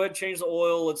 let's go ahead and change the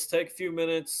oil. Let's take a few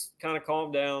minutes, kind of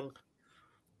calm down.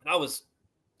 And I was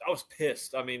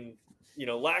pissed. I mean,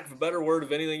 lack of a better word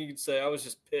of anything you could say, I was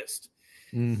just pissed.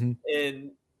 Mm-hmm.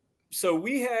 And so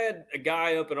we had a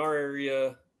guy up in our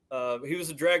area. He was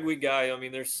a drag week guy. I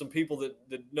mean, there's some people that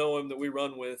know him that we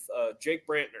run with. Jake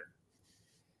Brantner.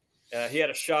 He had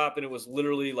a shop, and it was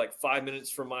literally like 5 minutes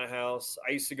from my house.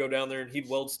 I used to go down there, and he'd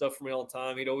weld stuff for me all the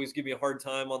time. He'd always give me a hard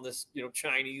time on this,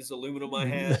 Chinese aluminum I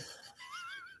had.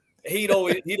 He'd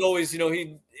always,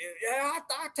 I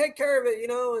take care of it,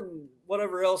 and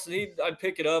whatever else. And I'd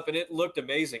pick it up, and it looked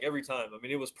amazing every time. I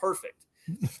mean, it was perfect.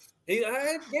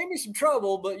 It gave me some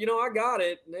trouble, but I got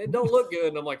it. And it don't look good.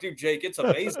 And I'm like, dude, Jake, it's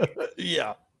amazing.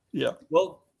 Yeah.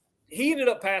 Well, he ended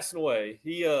up passing away.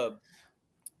 He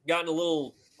got in a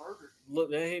little.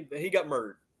 He got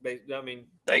murdered. I mean,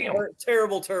 damn.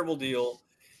 Terrible deal.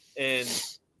 And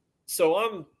so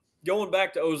I'm going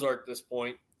back to Ozark at this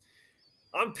point.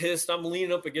 I'm pissed. I'm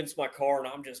leaning up against my car,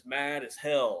 and I'm just mad as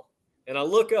hell. And I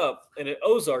look up, and at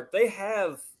Ozark, they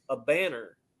have a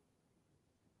banner.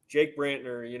 Jake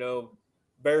Brantner,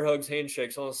 bear hugs,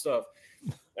 handshakes, all that stuff.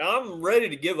 And I'm ready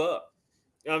to give up.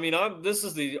 I mean, this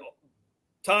is the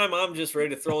time I'm just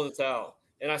ready to throw in the towel.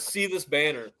 And I see this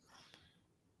banner.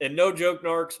 And no joke,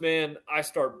 Narcs, man, I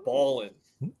start bawling.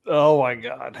 Oh, my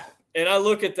God. And I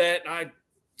look at that, and I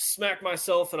smack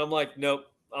myself, and I'm like, nope,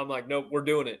 we're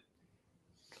doing it.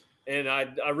 And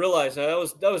I realized that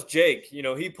was Jake.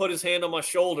 He put his hand on my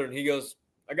shoulder, and he goes,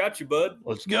 I got you, bud.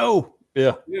 Let's go.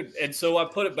 Yeah. Dude. And so I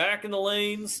put it back in the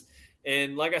lanes.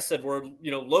 And like I said, we're,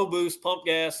 low boost, pump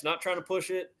gas, not trying to push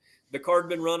it. The car had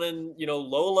been running,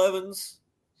 low 11s.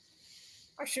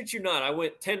 I shit you not. I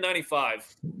went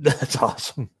 1095. That's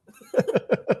awesome.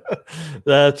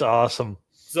 That's awesome.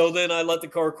 So then I let the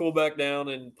car cool back down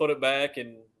and put it back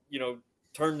and,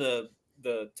 turn the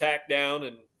tack down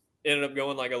and ended up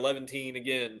going like 11-teen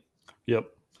again. Yep.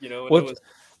 And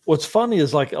what's funny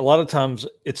is like a lot of times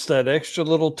it's that extra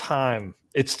little time.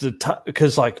 It's the time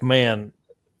because like, man,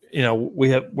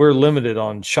 we're limited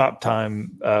on shop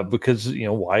time because,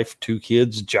 wife, 2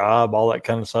 kids, job, all that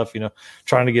kind of stuff,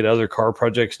 trying to get other car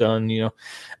projects done,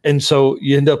 and so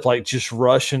you end up like just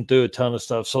rushing through a ton of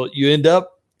stuff. So you end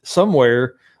up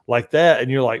somewhere like that and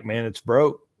you're like, man, it's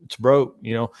broke.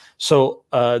 So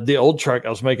the old truck, I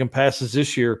was making passes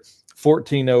this year,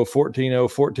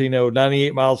 14.0,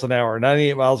 98 miles an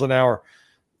hour,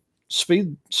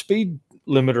 speed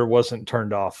limiter wasn't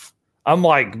turned off. I'm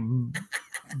like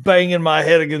banging my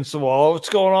head against the wall. What's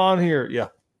going on here? Yeah.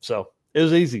 So it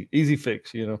was easy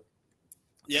fix, Yeah.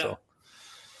 So.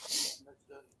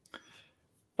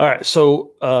 All right.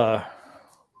 So,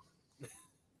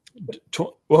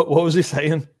 what was he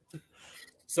saying?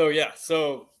 So, yeah.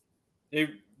 So the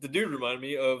dude reminded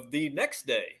me of the next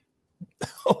day.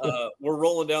 We're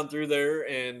rolling down through there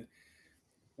and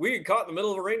we get caught in the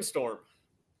middle of a rainstorm.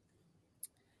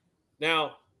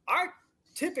 Now, I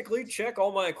typically check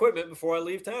all my equipment before I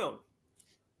leave town.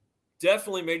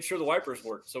 Definitely made sure the wipers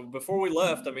worked. So before we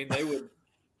left, I mean, they would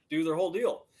do their whole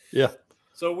deal. Yeah.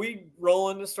 So we roll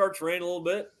in, it starts raining a little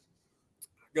bit.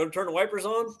 Go to turn the wipers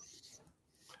on.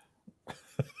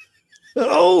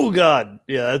 Oh, God.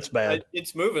 Yeah, that's bad.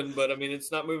 It's moving, but I mean,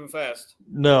 it's not moving fast.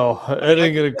 No, I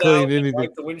ain't going to clean anything.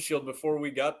 Wipe the windshield before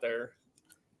we got there.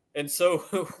 And so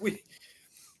we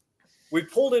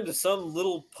pulled into some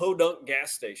little podunk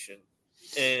gas station.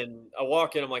 And I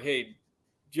walk in, I'm like, hey,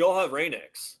 do y'all have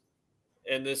Rain-X?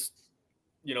 And this,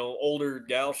 older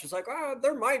gal, she's like,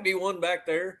 there might be one back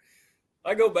there.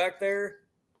 I go back there,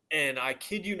 and I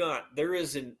kid you not, there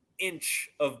is an inch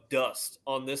of dust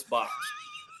on this box.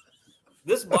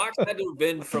 This box had to have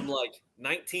been from like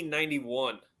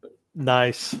 1991.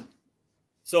 Nice.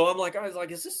 So I was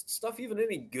like, is this stuff even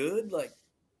any good? Like,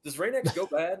 does Rain-X go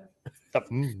bad?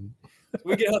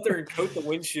 We get out there and coat the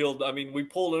windshield. I mean, we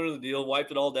pulled under the deal,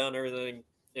 wiped it all down, everything,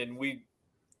 and we're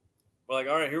like,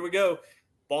 all right, here we go.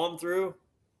 Bomb through,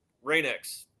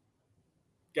 Rain-X.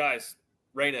 Guys,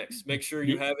 Rain-X. Make sure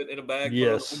you have it in a bag. Yes. Put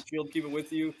it on the windshield, keep it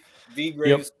with you. The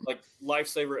greatest,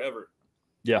 lifesaver ever.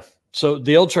 Yeah. So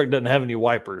the old truck doesn't have any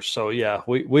wipers. So, yeah,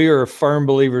 we are firm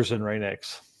believers in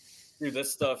Rain-X. Dude,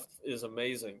 this stuff is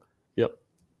amazing. Yep.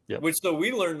 Which, so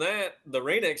we learned the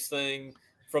Rain-X thing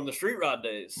from the street rod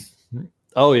days.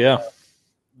 Oh, yeah.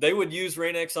 They would use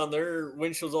Rain-X on their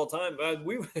windshields all the time.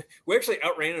 We actually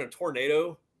outran in a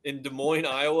tornado in Des Moines,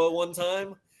 Iowa one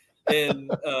time. And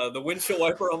the windshield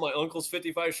wiper on my uncle's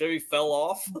 55 Chevy fell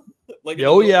off.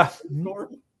 Oh, yeah.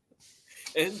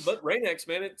 But Rain-X,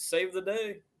 man, it saved the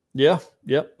day. Yeah.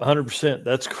 Yep. 100%.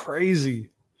 That's crazy.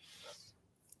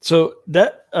 So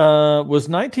that was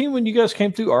 19 when you guys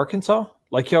came through Arkansas.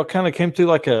 Like y'all kind of came through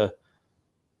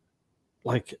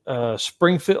like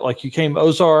Springfield, like you came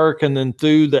Ozark and then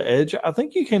through the edge. I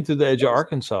think you came through the edge of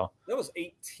Arkansas. That was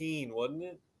 18, wasn't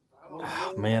it?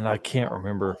 Oh, man, I can't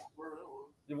remember.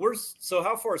 So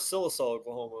how far is Sillisaw,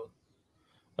 Oklahoma?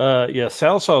 Yeah,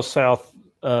 Sallisaw south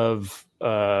of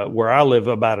where I live,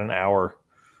 about an hour.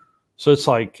 So it's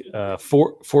like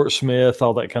Fort Smith,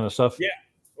 all that kind of stuff. Yeah.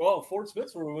 Well, Fort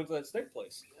Smith's where we went to that steak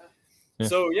place.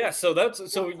 Yeah. So that's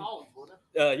Fort Collins, wasn't it?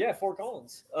 yeah, Fort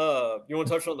Collins. You want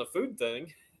to touch on the food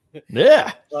thing?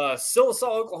 Yeah. Sillisaw,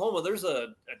 Oklahoma. There's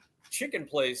a chicken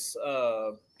place.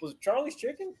 Was it Charlie's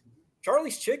Chicken?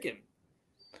 Charlie's Chicken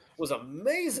was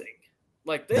amazing.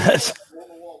 Like this,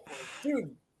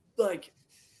 dude. Like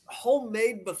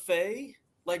homemade buffet.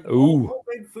 Like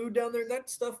homemade food down there. That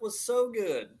stuff was so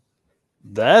good.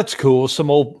 That's cool. Some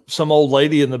old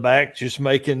lady in the back just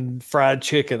making fried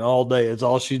chicken all day. It's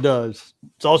all she does.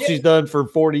 It's all she's done for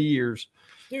 40 years.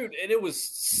 Dude, and it was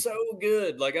so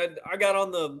good. Like I got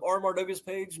on the RMRW's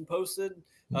page and posted.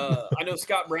 I know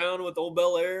Scott Brown with Old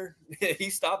Bel Air. He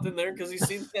stopped in there because he's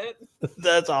seen that.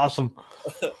 That's awesome.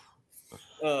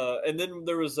 And then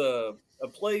there was a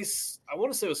place, I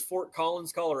want to say it was Fort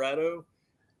Collins, Colorado.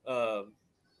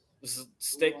 This is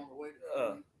steak.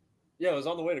 Yeah, it was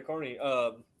on the way to Kearney.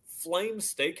 Flame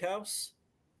Steakhouse.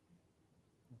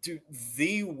 Dude,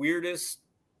 the weirdest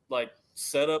like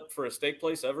setup for a steak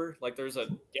place ever. Like there's a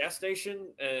gas station,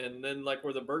 and then like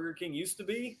where the Burger King used to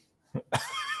be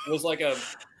was like a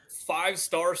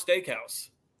 5-star steakhouse.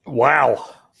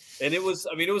 Wow. And it was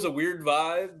a weird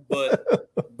vibe, but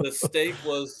the steak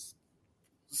was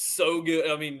so good.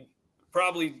 I mean,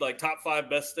 probably like top 5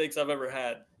 best steaks I've ever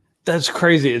had. That's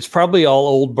crazy. It's probably all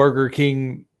old Burger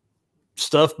King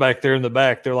stuff back there in the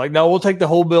back. They're like, no, we'll take the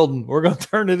whole building. We're going to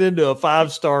turn it into a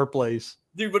 5-star place.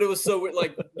 Dude, but it was so weird.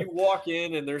 Like you walk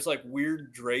in and there's like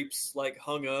weird drapes like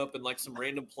hung up and like some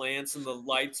random plants and the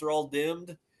lights are all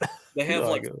dimmed. They have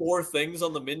like 4 things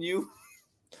on the menu.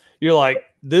 You're like,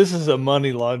 this is a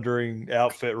money laundering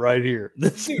outfit right here.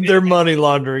 They're money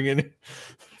laundering. And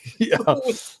yeah, it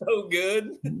was so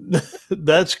good.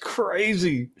 That's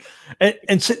crazy.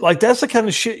 And see, like, that's the kind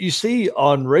of shit you see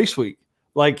on race week.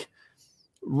 Like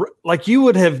you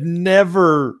would have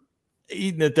never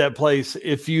eaten at that place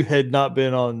if you had not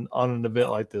been on an event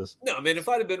like this. No, I mean, if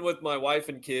I'd have been with my wife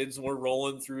and kids and we're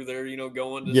rolling through there,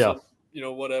 going to some,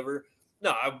 whatever.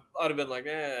 No, I'd have been like,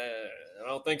 I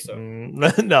don't think so.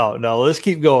 No, let's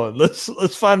keep going.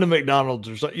 Let's find a McDonald's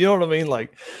or something. You know what I mean?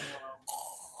 Like,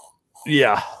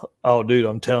 yeah. Oh, dude,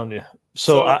 I'm telling you.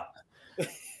 So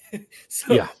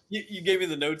yeah. You gave me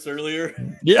the notes earlier.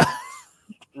 Yeah.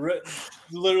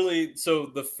 Literally. So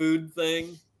the food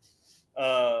thing,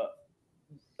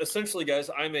 essentially, guys,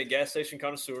 I'm a gas station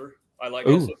connoisseur. I like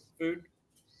gas station food.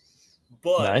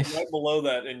 But right below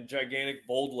that in gigantic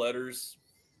bold letters,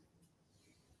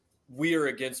 we are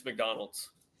against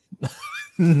McDonald's.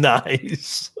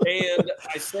 Nice. And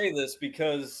I say this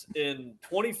because in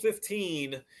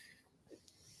 2015,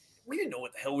 we didn't know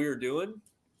what the hell we were doing,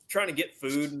 trying to get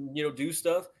food and, do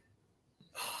stuff.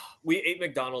 We ate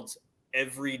McDonald's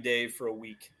every day for a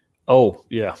week. Oh,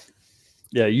 yeah.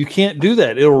 Yeah, you can't do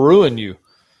that. It'll ruin you.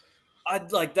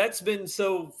 That's been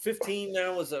 15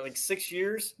 now, is that like 6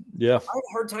 years? Yeah. I have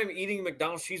a hard time eating a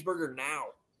McDonald's cheeseburger now.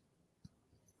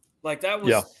 Like that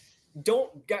was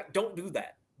don't do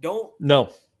that. Don't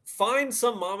find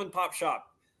some mom and pop shop.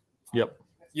 Yep.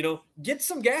 Get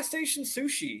some gas station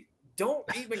sushi. Don't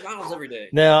eat McDonald's every day.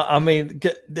 Now, I mean,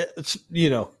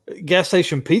 gas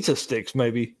station pizza sticks,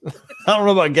 maybe. I don't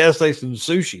know about gas station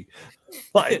sushi.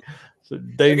 Like, it's a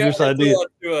dangerous idea.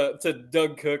 To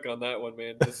Doug Cook on that one,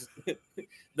 man.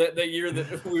 That year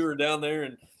that we were down there,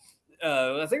 and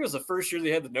I think it was the first year they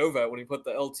had the Nova when he put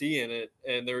the LT in it,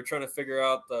 and they were trying to figure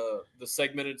out the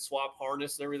segmented swap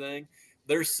harness and everything.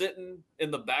 They're sitting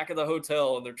in the back of the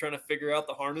hotel, and they're trying to figure out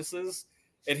the harnesses,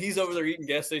 and he's over there eating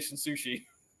gas station sushi.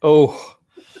 Oh,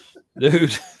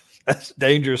 dude, that's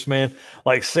dangerous, man.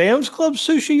 Like Sam's Club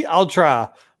sushi, I'll try.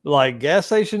 Like gas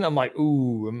station, I'm like,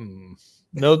 ooh,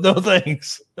 no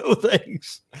thanks. No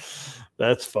thanks.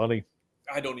 That's funny.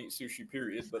 I don't eat sushi,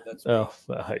 period, but that's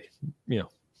hey,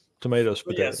 tomatoes,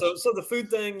 potatoes. Yeah, so the food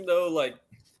thing though, like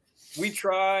we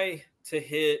try to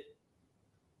hit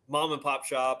mom and pop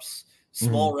shops,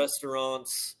 small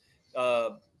restaurants.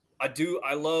 I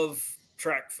love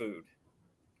track food.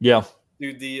 Yeah.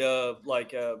 Dude,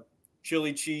 the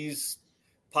chili cheese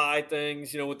pie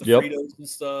things, with the Fritos and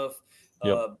stuff.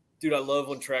 Dude, I love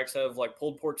when tracks have like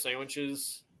pulled pork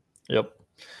sandwiches. Yep.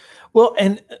 Well,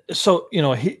 and so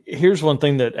here's one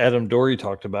thing that Adam Dory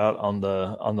talked about on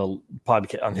the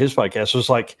podcast, on his podcast, was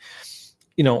like,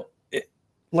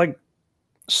 like,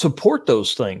 support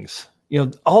those things.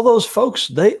 All those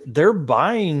folks, they're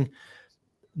buying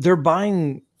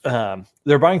food,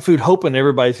 hoping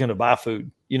everybody's going to buy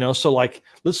food. So like,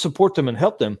 let's support them and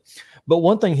help them. But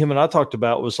one thing him and I talked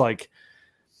about was like,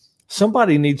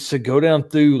 somebody needs to go down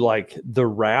through like the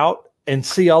route and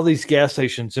see all these gas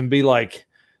stations and be like,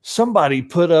 somebody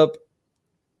put up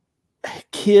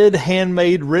kid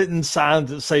handmade written signs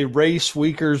that say Race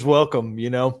Weekers welcome,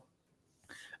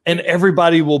 and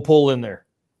everybody will pull in there.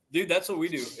 Dude, that's what we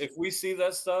do. If we see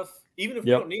that stuff, even if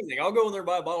we Yep. don't need anything, I'll go in there and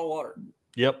buy a bottle of water.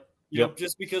 Yep. You know,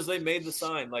 just because they made the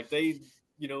sign, like they,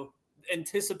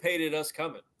 anticipated us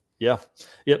coming. Yeah.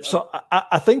 Yep. So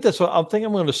I think that's what I'm thinking.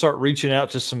 I'm going to start reaching out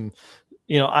to some,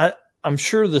 I'm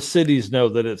sure the cities know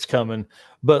that it's coming,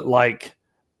 but like,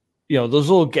 those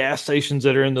little gas stations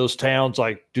that are in those towns,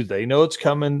 like, do they know it's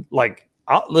coming? Like,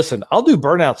 I'll do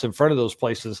burnouts in front of those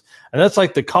places. And that's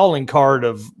like the calling card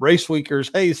of Race Weekers.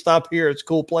 Hey, stop here. It's a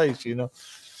cool place,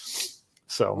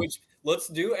 So, which let's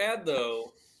do ad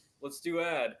though.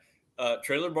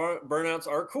 Trailer burnouts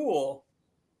are cool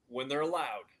when they're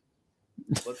allowed.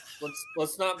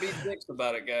 Let's not be dicks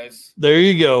about it, guys. There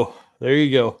you go.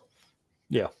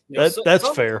 Yeah, that's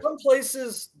fair. Some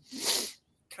places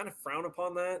kind of frown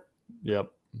upon that.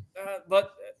 Yep.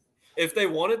 But if they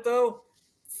want it though,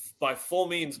 by full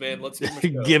means, man, let's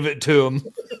give it to them.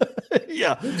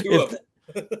 Yeah.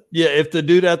 If the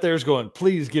dude out there is going,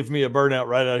 please give me a burnout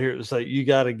right out here, it's like, you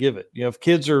got to give it. If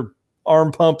kids are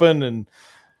arm pumping and,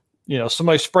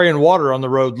 somebody spraying water on the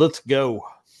road, let's go.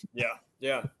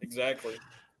 Yeah, exactly.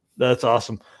 That's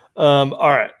awesome. All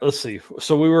right, let's see.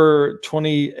 So we were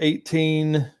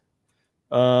 2018.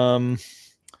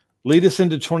 Lead us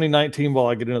into 2019 while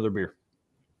I get another beer.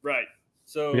 Right.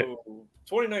 So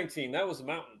 2019, that was the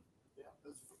mountain. Yeah,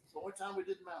 that's the only time we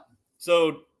did the mountain.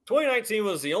 So 2019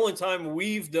 was the only time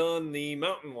we've done the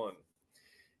mountain one.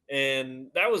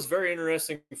 And that was very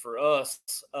interesting for us.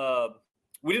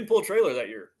 We didn't pull a trailer that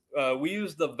year. We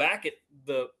used the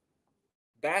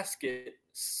basket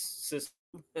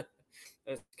system.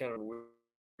 That's kind of a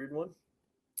weird one.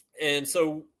 And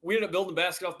so we ended up building a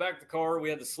basket off the back of the car. We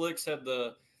had the slicks, had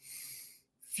the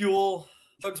fuel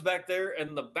jugs back there,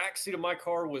 and the back seat of my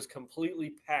car was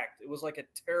completely packed. It was like a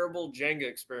terrible Jenga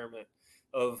experiment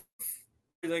of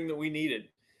everything that we needed.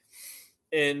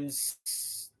 And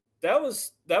that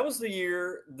was the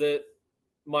year that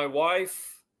my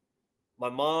wife, my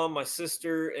mom, my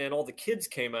sister, and all the kids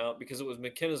came out because it was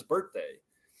McKenna's birthday.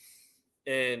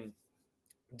 And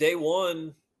day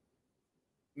one,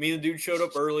 me and the dude showed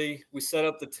up early. We set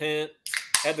up the tent,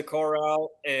 had the car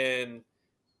out, and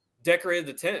decorated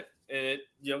the tent. And it,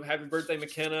 happy birthday,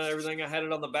 McKenna, everything. I had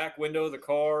it on the back window of the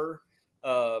car.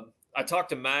 I talked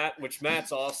to Matt, which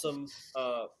Matt's awesome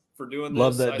for doing this.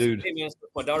 Love that dude. Said, hey, man, it's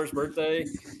my daughter's birthday.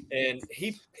 And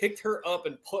he picked her up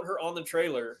and put her on the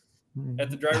trailer at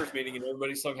the driver's meeting, and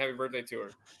everybody sung happy birthday to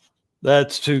her.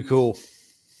 That's too cool.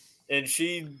 And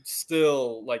she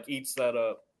still eats that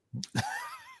up.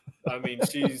 I mean,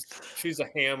 she's a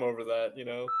ham over that,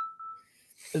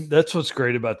 That's what's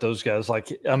great about those guys.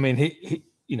 He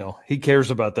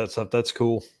cares about that stuff. That's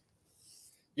cool.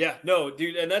 Yeah, no,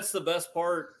 dude, and that's the best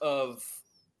part of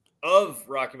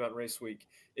Rocky Mountain Race Week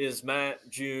is Matt,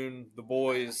 June, the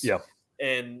boys,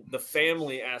 and the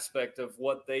family aspect of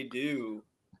what they do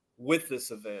with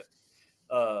this event.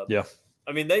 I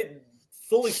mean, they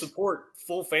fully support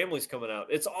full families coming out.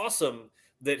 It's awesome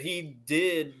that he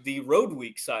did the road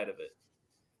week side of it.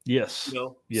 Yes.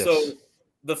 Yes. So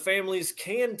the families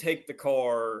can take the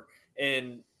car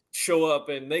and show up,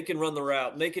 and they can run the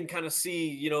route, and they can kind of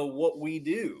see, what we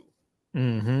do.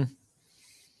 Mm-hmm.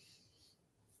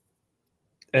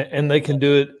 And they can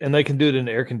do it, in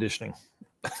air conditioning.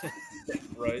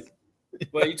 Right.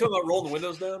 Well, you talking about rolling the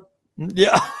windows down?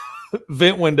 Yeah.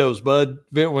 Vent windows, bud.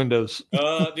 Vent windows.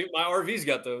 Dude, my RV's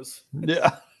got those.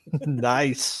 Yeah.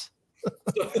 Nice.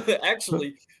 So,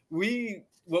 actually,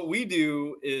 what we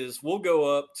do is we'll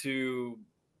go up to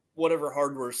whatever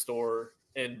hardware store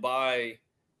and buy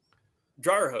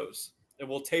dryer hose, and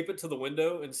we'll tape it to the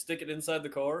window and stick it inside the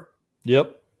car.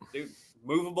 Yep. Dude,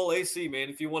 movable AC, man.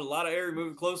 If you want a lot of air,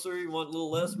 move it closer. You want a little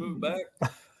less, move it back.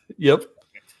 Yep.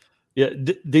 Yeah.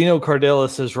 Dino Cardella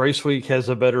says Race Week has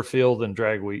a better feel than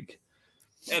Drag Week.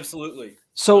 Absolutely.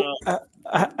 So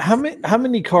how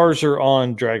many cars are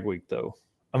on Drag Week though?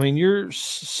 I mean, you're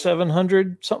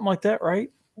 700, something like that,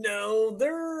 right? No,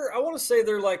 I want to say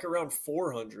they're around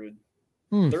 400.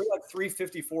 They're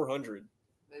 350, 400.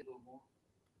 Maybe a little more.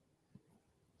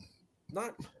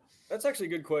 Not, That's actually a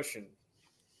good question.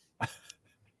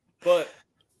 But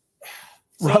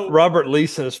so, Robert Lee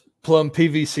says plumb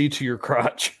PVC to your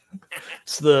crotch.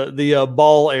 It's the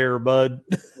ball air, bud.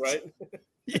 right?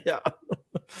 Yeah.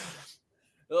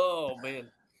 Oh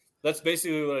man, that's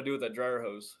basically what I do with that dryer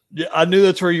hose. Yeah, I knew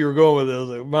that's where you were going with it. I was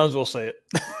like, might as well say it.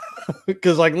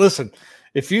 Because, like, listen,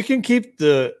 if you can keep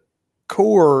the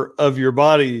core of your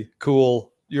body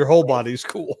cool, your whole body's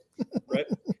cool. Right?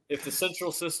 If the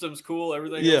central system's cool,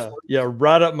 everything Yeah. else works. Yeah.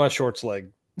 Right up my shorts leg.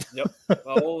 Yep.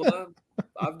 Oh,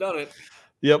 I've done it.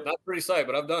 Yep. Not pretty sight,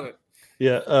 but I've done it.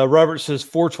 Yeah. Robert says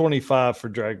 425 for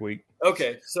drag week.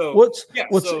 Okay. So What's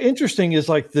so, interesting is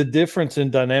like the difference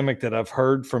in dynamic that I've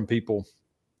heard from people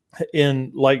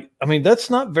in, like, I mean, that's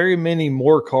not very many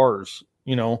more cars,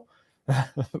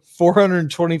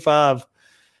 425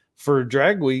 for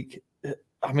drag week.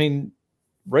 I mean,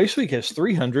 race week has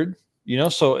 300,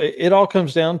 so it all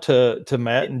comes down to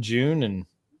Matt and June and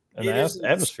it is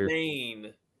atmosphere.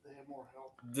 Insane, They have more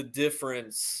help. the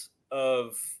difference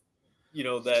of,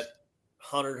 that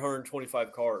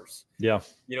 125 cars. Yeah.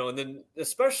 And then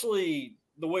especially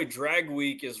the way drag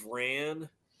week is ran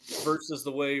versus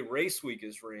the way race week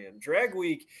is ran. Drag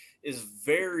week is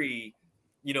very,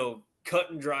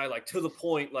 cut and dry, like to the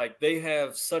point, like they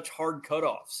have such hard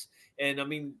cutoffs. And I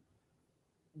mean,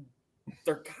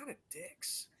 they're kind of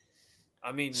dicks.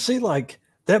 I mean, See, like,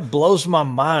 that blows my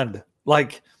mind.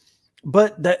 Like,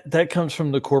 but that comes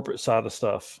from the corporate side of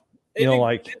stuff. so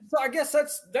I guess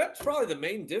that's probably the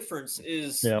main difference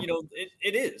is, Yeah.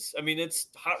 it is. I mean, it's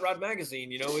Hot Rod Magazine,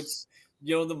 it's,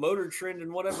 the Motor Trend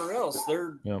and whatever else.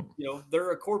 They're, Yeah.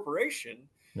 They're a corporation.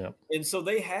 Yeah. And so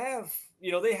they have,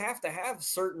 they have to have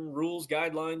certain rules,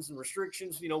 guidelines, and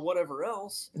restrictions, whatever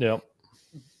else. Yeah.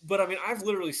 But I mean, I've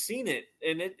literally seen it,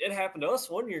 and it happened to us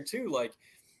one year too. Like,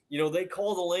 they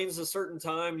call the lanes a certain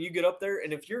time, you get up there,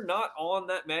 and if you're not on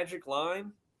that magic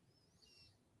line,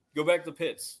 go back to the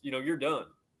pits. You're done.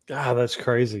 God, that's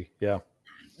crazy. Yeah.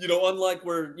 Unlike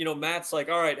where, Matt's like,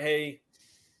 all right, hey,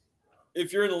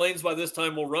 if you're in the lanes by this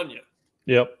time, we'll run you.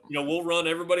 Yep. We'll run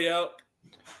everybody out.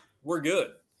 We're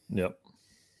good. Yep.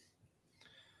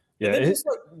 And Yeah. then just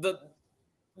like the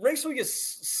race week is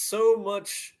so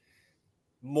much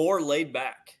more laid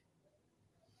back.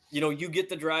 You get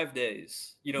the drive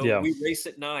days. Yeah. We race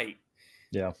at night.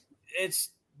 Yeah. It's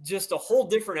just a whole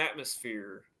different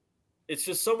atmosphere. It's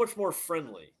just so much more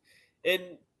friendly. And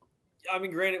I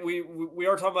mean, granted, we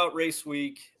are talking about race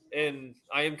week, and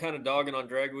I am kind of dogging on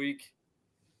drag week.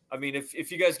 I mean,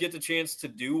 if you guys get the chance to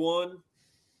do one,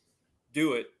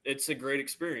 do it. It's a great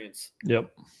experience.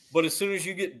 Yep. But as soon as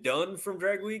you get done from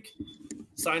drag week,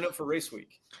 sign up for race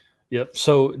week. Yep.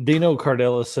 So Dino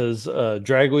Cardella says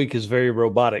drag week is very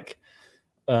robotic.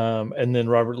 And then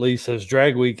Robert Lee says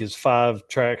drag week is 5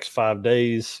 tracks, 5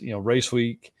 days. Race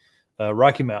week,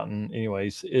 Rocky Mountain,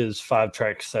 anyways, is 5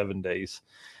 tracks, 7 days.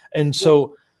 And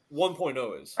so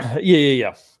 1.0 is.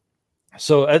 Yeah.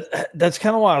 So that's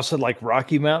kind of why I said like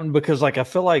Rocky Mountain, because like I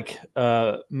feel like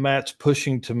Matt's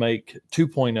pushing to make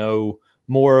 2.0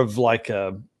 more of like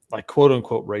a quote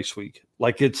unquote race week.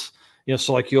 Like it's,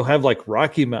 so like you'll have like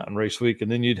Rocky Mountain race week, and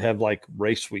then you'd have like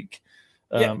race week.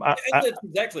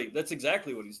 That's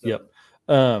exactly what he's done.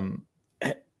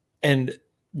 Yep. And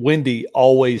Wendy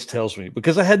always tells me,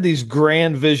 because I had these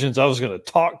grand visions, I was going to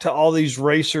talk to all these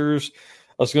racers.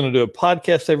 I was going to do a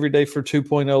podcast every day for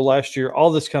 2.0 last year,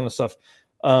 all this kind of stuff.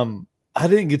 I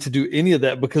didn't get to do any of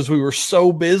that because we were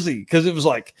so busy, because it was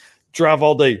like drive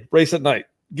all day, race at night,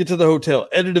 get to the hotel,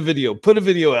 edit a video, put a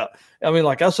video out. I mean,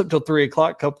 like I was up till 3:00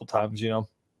 a couple times,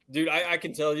 Dude, I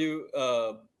can tell you,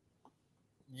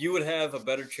 you would have a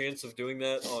better chance of doing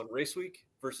that on race week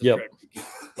versus drag week.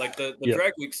 Like the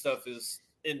drag week stuff is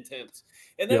intense.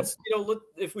 And that's,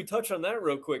 if we touch on that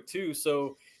real quick too.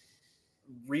 So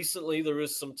recently there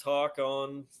was some talk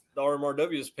on the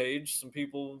RMRW's page, some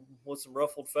people with some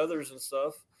ruffled feathers and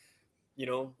stuff,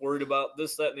 worried about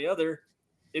this, that, and the other.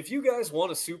 If you guys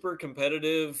want a super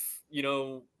competitive,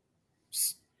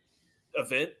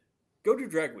 event, go do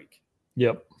drag week.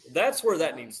 Yep. That's where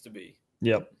that needs to be.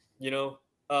 Yep.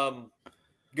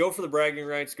 Go for the bragging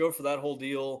rights, go for that whole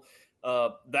deal.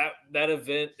 That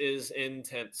event is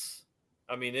intense.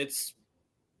 I mean, it's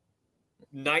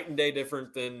night and day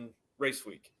different than race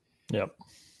week. Yep.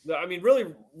 I mean,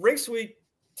 really, race week,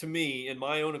 to me, in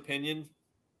my own opinion,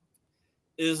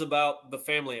 is about the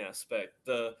family aspect,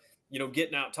 the,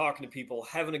 getting out, talking to people,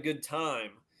 having a good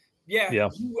time. Yeah.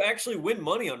 You actually win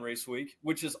money on race week,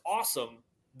 which is awesome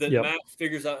that Matt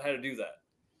figures out how to do that.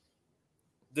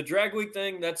 The drag week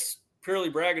thing, that's purely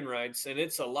bragging rights, and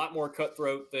it's a lot more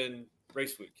cutthroat than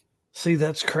race week. See,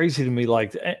 that's crazy to me.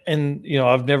 Like, and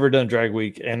I've never done drag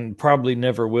week and probably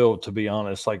never will, to be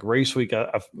honest. Like race week,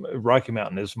 Rocky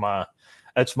Mountain is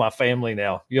that's my family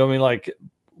now. You know what I mean? Like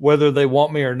whether they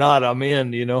want me or not, I'm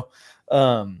in,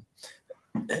 um,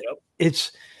 Yep.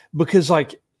 it's because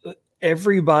like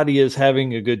everybody is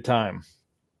having a good time.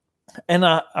 And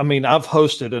I mean, I've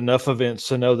hosted enough events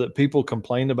to know that people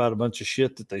complain about a bunch of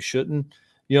shit that they shouldn't,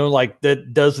 like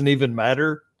that doesn't even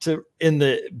matter in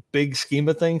the big scheme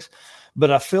of things.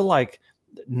 But I feel like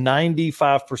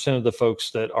 95% of the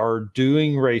folks that are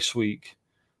doing race week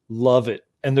love it.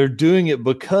 And they're doing it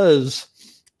because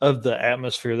of the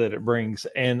atmosphere that it brings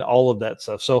and all of that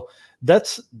stuff. So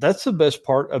that's the best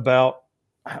part about,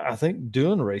 I think,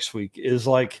 doing race week is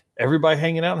like everybody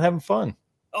hanging out and having fun.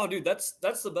 Oh, dude, that's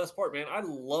the best part, man. I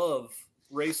love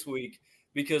race week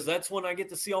because that's when I get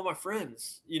to see all my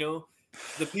friends,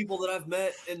 the people that I've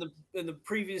met in the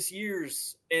previous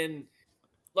years. And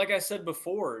like I said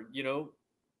before,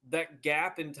 that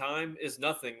gap in time is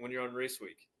nothing when you're on race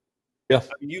week. Yeah.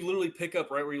 I mean, you literally pick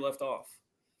up right where you left off.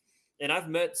 And I've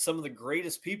met some of the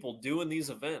greatest people doing these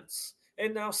events.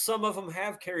 And now some of them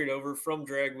have carried over from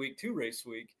drag week to race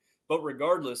week. But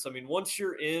regardless, I mean, once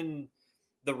you're in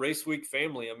the race week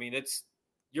family, I mean, it's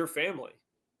your family.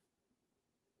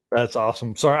 That's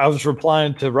awesome. Sorry, I was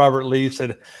replying to Robert Lee,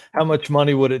 said, how much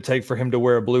money would it take for him to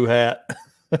wear a blue hat?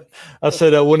 I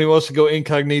said, when he wants to go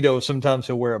incognito, sometimes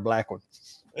he'll wear a black one.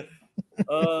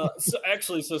 So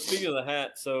speaking of the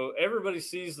hat, so everybody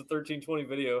sees the 1320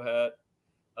 video hat.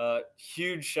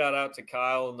 Huge shout out to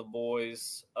Kyle and the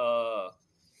boys.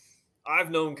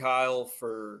 I've known Kyle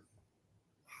for,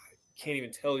 I can't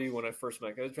even tell you when I first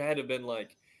met him. It had to have been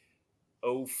like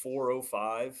 04,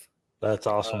 05. That's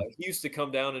awesome. He used to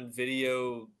come down and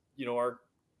video,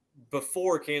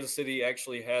 before Kansas City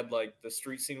actually had like the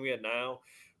street scene we had now.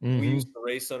 Mm-hmm. We used to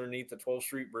race underneath the 12th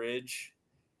Street Bridge.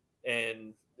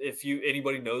 And if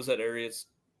anybody knows that area, it's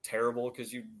terrible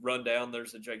because you run down,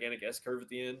 there's a gigantic S curve at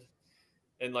the end.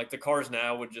 And like the cars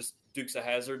now would just Dukes of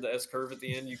Hazzard, the S curve at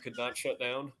the end, you could not shut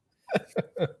down.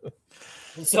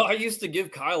 And so I used to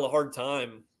give Kyle a hard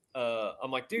time.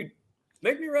 I'm like, dude,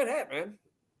 make me a red hat, man.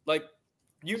 Like,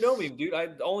 you know me, dude. I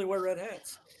only wear red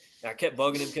hats. And I kept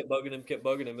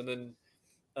bugging him. And then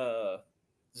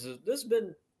this has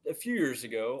been a few years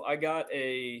ago. I got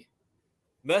a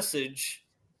message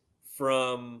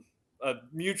from a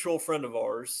mutual friend of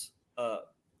ours,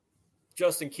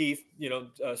 Justin Keith,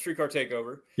 Streetcar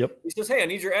Takeover. Yep. He says, hey, I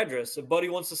need your address. A buddy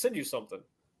wants to send you something.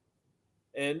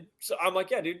 And so I'm like,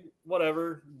 yeah, dude,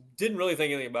 whatever. Didn't really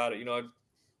think anything about it. I'm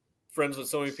friends with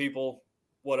so many people,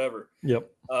 whatever. Yep.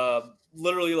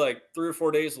 Literally like 3 or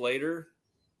 4 days later,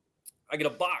 I get a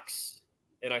box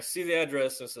and I see the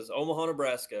address and it says Omaha,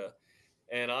 Nebraska.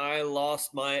 And I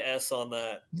lost my S on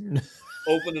that.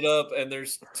 Opened it up and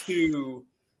there's 2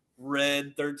 red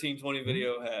 1320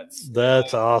 video hats.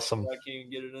 That's awesome. I can't even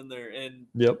get it in there. And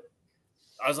yep.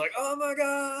 I was like, oh my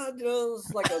God,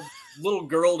 it's like a little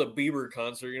girl at a Bieber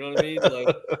concert. You know what I mean?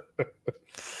 Like,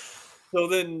 so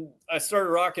then I started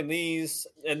rocking these.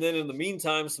 And then in the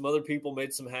meantime, some other people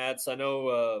made some hats. I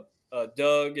know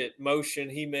Doug at Motion,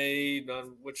 he made,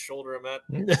 on which shoulder I'm at,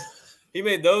 he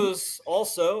made those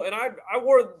also. And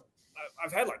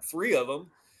I've had like 3 of them.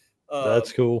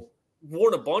 That's cool.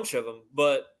 Worn a bunch of them.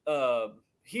 But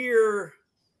here,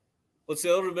 let's see,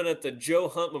 it would have been at the Joe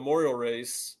Hunt Memorial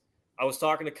Race. I was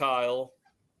talking to Kyle,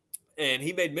 and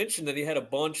he made mention that he had a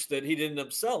bunch that he didn't end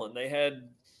up selling. They had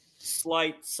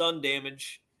slight sun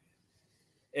damage,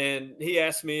 and he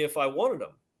asked me if I wanted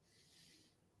them.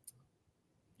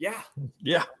 Yeah,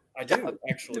 I do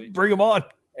actually. Bring them on.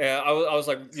 I was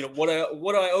like, what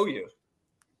do I owe you?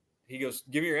 He goes,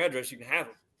 give me your address, you can have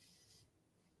them.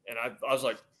 And I was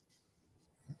like,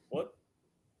 what?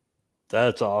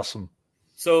 That's awesome.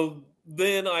 So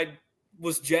then I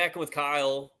was jacking with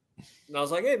Kyle. And I was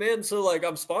like, hey, man, so, like,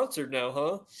 I'm sponsored now,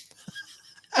 huh?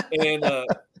 And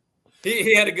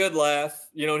he had a good laugh,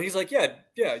 and he's like, yeah,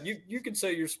 you can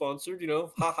say you're sponsored,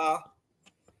 ha.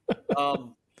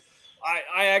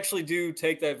 I actually do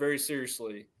take that very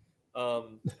seriously.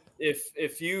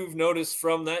 If you've noticed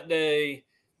from that day,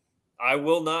 I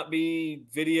will not be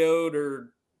videoed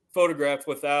or photographed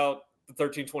without the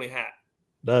 1320 hat.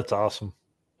 That's awesome.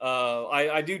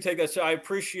 I do take that. So I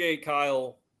appreciate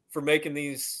Kyle for making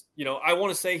these. I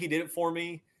want to say he did it for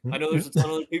me. I know there's a ton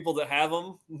of other people that have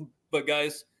them, but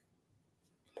guys,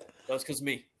 that's because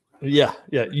me. Yeah.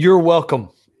 You're welcome.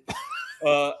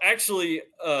 Actually,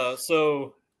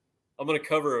 so I'm going to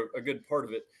cover a good part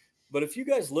of it. But if you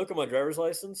guys look at my driver's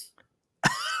license,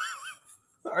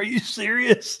 are you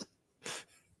serious?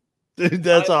 Dude,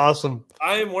 that's awesome.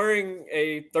 I am wearing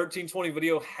a 1320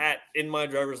 video hat in my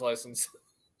driver's license.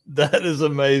 That is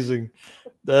amazing.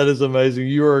 That is amazing.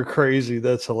 You are crazy.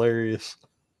 That's hilarious.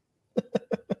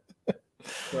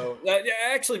 So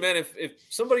actually, man, if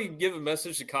somebody give a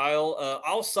message to Kyle,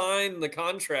 I'll sign the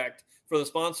contract for the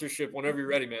sponsorship whenever you're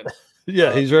ready, man.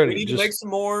 Yeah, he's ready. We need to make some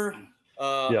more.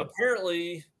 Yeah.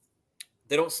 Apparently,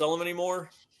 they don't sell them anymore.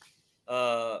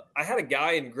 I had a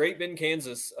guy in Great Bend,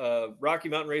 Kansas, Rocky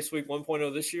Mountain Race Week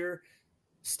 1.0 this year,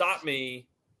 stop me,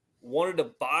 wanted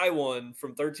to buy one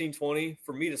from 1320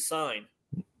 for me to sign.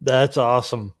 That's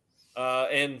awesome.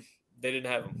 And they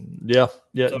didn't have them. Yeah.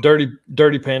 Yeah. So,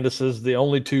 Dirty Panda says the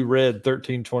only 2 red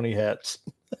 1320 hats.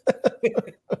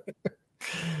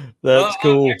 That's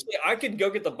cool. Actually, I could go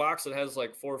get the box that has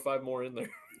like 4 or 5 more in there.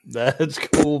 That's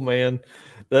cool, man.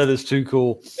 That is too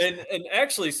cool. And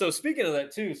actually, so speaking of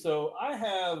that too, so I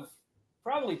have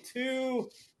probably 2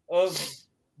 of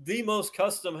the most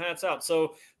custom hats out.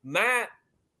 So Matt,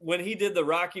 when he did the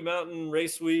Rocky Mountain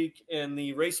Race Week and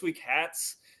the Race Week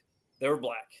hats, they were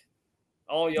black.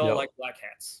 All y'all like black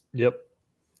hats. Yep.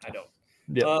 I don't.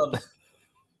 Yep.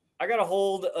 I got a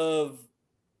hold of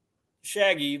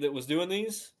Shaggy that was doing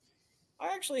these.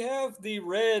 I actually have the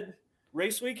red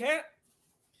Race Week hat.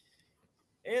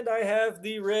 And I have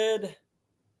the red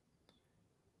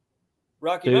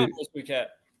Rocky Mountain Race Week hat.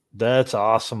 That's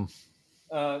awesome.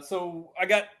 So I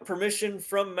got permission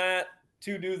from Matt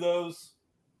to do those.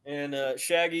 And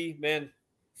Shaggy, man,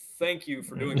 thank you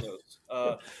for doing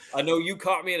those. I know you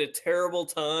caught me at a terrible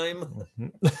time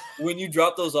when you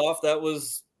dropped those off. That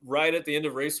was right at the end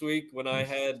of race week when I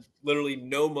had literally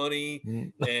no money,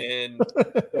 and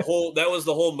that was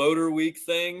the whole motor week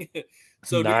thing.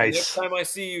 So nice. Dude, next time I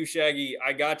see you, Shaggy,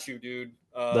 I got you, dude.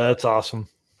 That's awesome.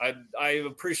 I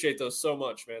appreciate those so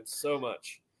much, man. So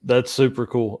much. That's super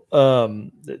cool.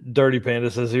 Dirty Panda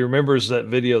says he remembers that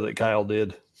video that Kyle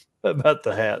did about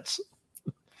the hats.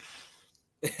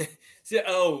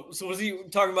 So was he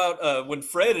talking about when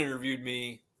Fred interviewed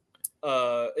me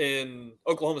in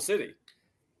Oklahoma City?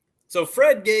 So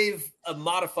Fred gave a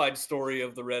modified story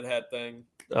of the red hat thing.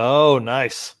 Oh,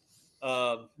 nice.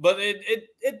 But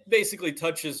it basically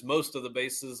touches most of the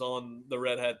bases on the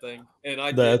red hat thing, and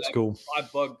cool. I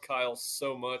bugged Kyle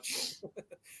so much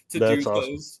to that's do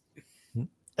awesome. those.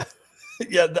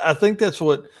 Yeah, I think that's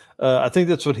what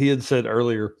he had said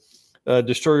earlier.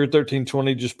 Destroyer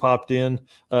 1320 just popped in.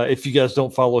 If you guys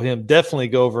don't follow him, definitely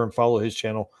go over and follow his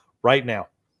channel right now.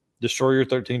 Destroyer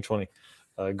 1320.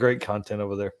 Great content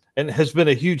over there, and has been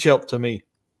a huge help to me.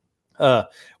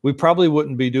 We probably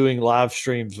wouldn't be doing live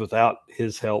streams without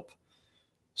his help.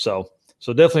 So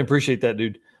definitely appreciate that,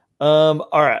 dude. All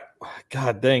right.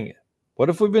 God dang it. What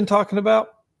have we been talking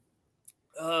about?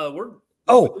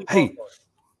 Hey.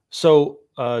 So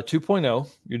 2.0,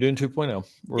 you're doing 2.0.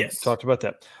 We talked about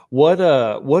that.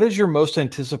 What is your most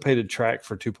anticipated track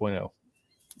for 2.0?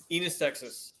 Enos,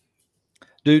 Texas.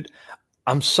 Dude,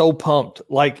 I'm so pumped.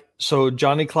 So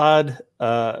Johnny Clyde,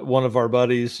 one of our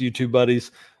buddies, YouTube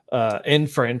buddies, and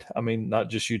friend, I mean, not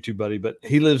just YouTube buddy, but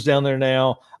he lives down there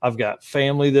now. I've got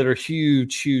family that are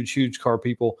huge car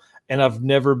people, and I've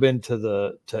never been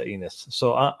to Enos.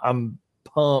 So I'm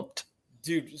pumped.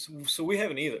 Dude, so we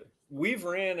haven't either. We've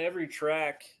ran every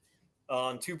track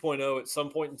on 2.0 at some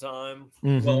point in time.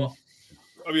 Mm-hmm. Well,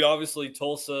 I mean, obviously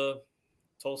Tulsa's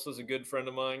a good friend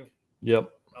of mine. Yep.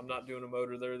 I'm not doing a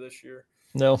motor there this year.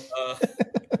 No.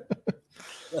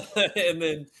 And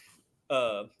then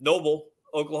Noble,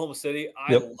 Oklahoma City.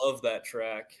 I love that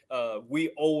track. We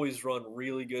always run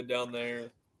really good down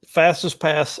there. Fastest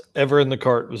pass ever in the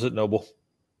kart was at Noble.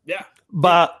 Yeah.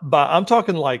 By I'm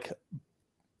talking like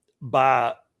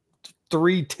by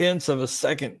 0.3 of a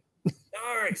second.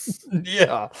 Nice.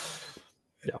 Yeah.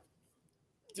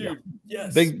 Dude,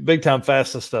 yes. Big time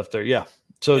fastest stuff there. Yeah.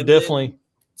 So and definitely.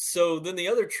 Then the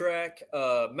other track,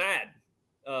 Mad,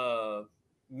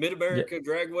 Mid-America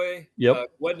Dragway,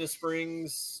 Wedna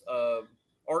Springs,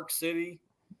 Arc City.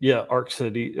 Yeah, Arc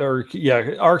City.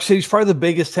 Arc City's probably the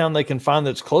biggest town they can find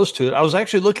that's close to it. I was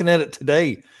actually looking at it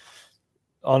today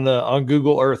on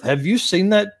Google Earth. Have you seen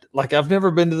that? Like, I've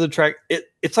never been to the track.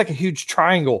 It's like a huge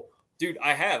triangle. Dude,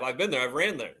 I have. I've been there. I've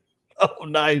ran there. Oh,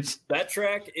 nice. That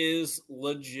track is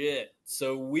legit.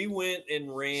 So we went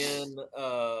and ran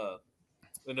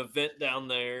an event down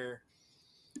there,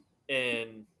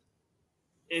 and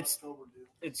it's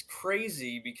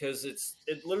crazy because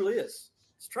it literally is.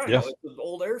 It's triangle. Yeah. It's an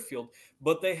old airfield,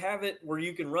 but they have it where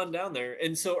you can run down there.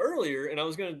 And so earlier, and I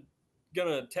was gonna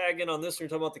tag in on this when you're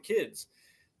talking about the kids.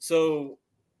 So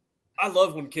I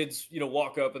love when kids,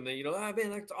 walk up and they,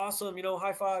 man, that's awesome,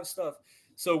 high five stuff.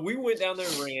 So we went down there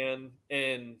and ran,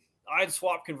 and I had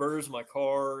swapped converters in my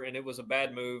car, and it was a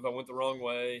bad move. I went the wrong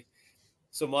way,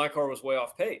 so my car was way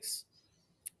off pace.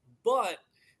 But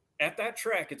at that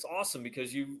track, it's awesome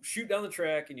because you shoot down the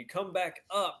track and you come back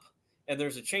up, and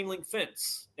there's a chain link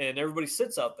fence, and everybody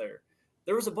sits out there.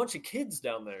 There was a bunch of kids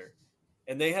down there,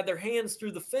 and they had their hands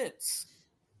through the fence.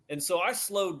 And so I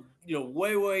slowed,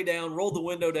 way, way down, rolled the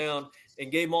window down,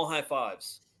 and gave them all high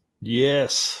fives.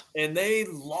 Yes. And they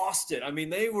lost it. I mean,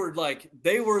 they were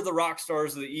the rock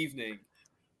stars of the evening.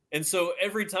 And so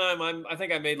every time I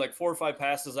think I made like 4 or 5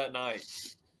 passes that night.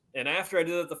 And after I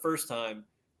did it the first time,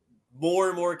 more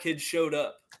and more kids showed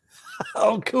up.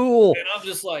 Oh, cool. And I'm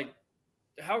just like,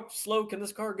 how slow can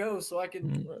this car go so I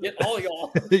can get all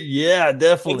y'all? Yeah,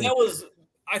 definitely. And that was,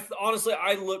 honestly,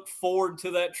 I look forward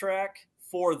to that track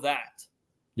for that.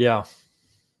 Yeah.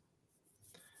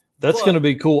 That's going to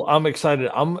be cool. I'm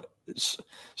excited.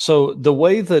 So the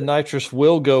way the nitrous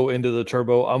will go into the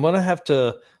turbo, I'm going to have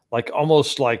to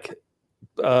almost do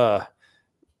it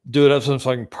up so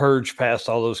I can purge past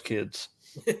all those kids.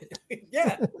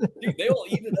 Yeah, dude, they will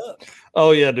eat it up.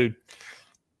 Oh yeah, dude.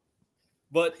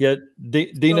 But yeah,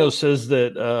 Dino says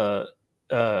that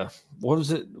what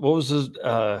was it? What was his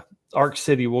Arc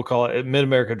City? We'll call it Mid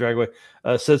America Dragway.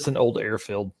 Sits an old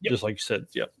airfield, just like you said.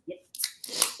 Yep.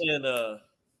 And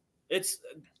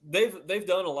they've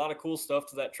done a lot of cool stuff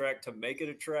to that track to make it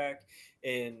a track,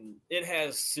 and it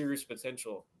has serious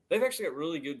potential. They've actually got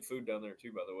really good food down there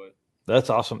too, by the way. That's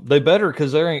awesome. They better,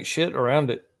 because there ain't shit around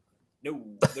it. No,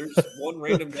 there's one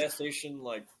random gas station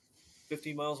like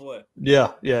 15 miles away.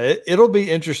 Yeah. It'll be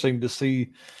interesting to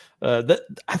see that.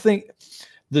 I think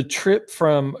the trip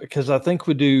because I think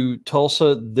we do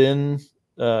Tulsa, then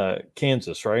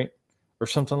Kansas, right? Or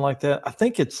something like that. I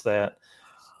think it's that.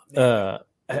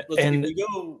 And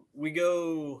we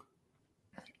go.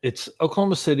 It's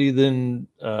Oklahoma City, then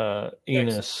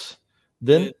Enos,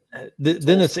 then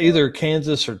it's either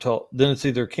Kansas or then it's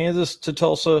either Kansas to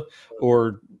Tulsa,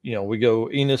 or we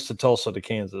go Enos to Tulsa to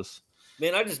Kansas.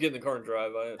 Man, I just get in the car and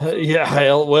drive.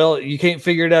 Well, you can't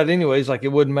figure it out anyways. Like, it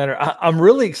wouldn't matter. I'm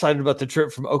really excited about the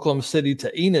trip from Oklahoma City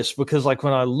to Enos, because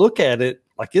when I look at it,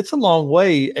 it's a long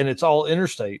way and it's all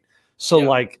interstate. So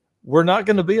we're not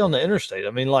going to be on the interstate.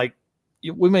 I mean,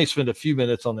 we may spend a few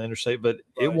minutes on the interstate, but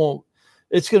it won't.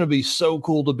 It's going to be so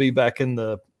cool to be back in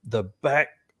the back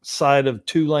side of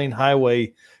 2-lane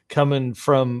highway coming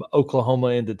from Oklahoma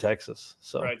into Texas.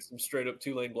 So some straight up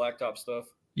 2-lane blacktop stuff.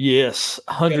 Yes,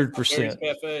 100%.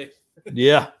 Cafe.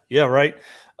 Yeah, right.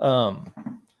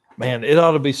 Man, it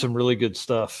ought to be some really good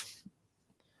stuff.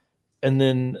 And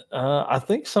then I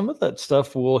think some of that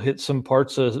stuff will hit some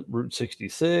parts of Route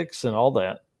 66 and all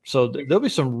that. So there'll be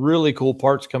some really cool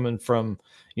parts coming from,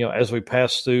 as we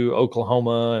pass through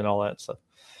Oklahoma and all that stuff.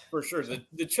 For sure. The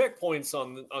checkpoints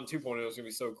on 2.0 is going to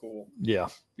be so cool. Yeah,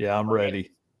 I'm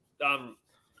ready. I'm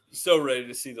so ready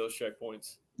to see those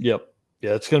checkpoints. Yep.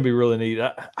 Yeah, it's going to be really neat.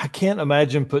 I can't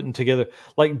imagine putting together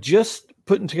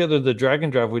the Dragon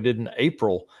Drive we did in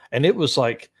April, and it was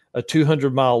like a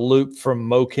 200-mile loop from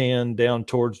Mocan down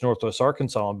towards Northwest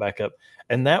Arkansas and back up.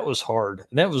 And that was hard.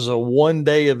 And that was a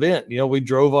one-day event. We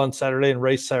drove on Saturday and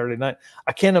raced Saturday night.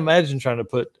 I can't imagine trying to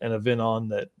put an event on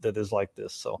that is like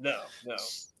this. So no.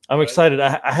 I'm excited.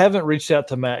 I haven't reached out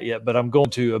to Matt yet, but I'm going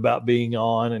to, about being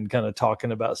on and kind of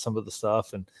talking about some of the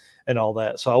stuff and all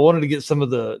that. So I wanted to get some of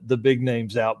the big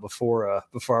names out before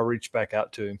I reach back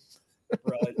out to him.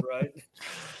 Right.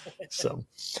 So,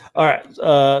 all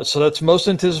right. So that's most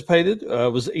anticipated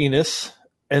was Enos.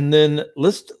 And then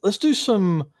let's do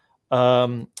some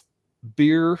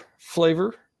beer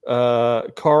flavor.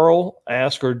 Carl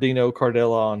asked, or Dino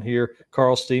Cardella on here,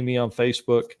 Carl Steamy on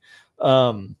Facebook.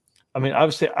 I mean,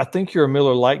 obviously, I think you're a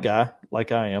Miller Lite guy,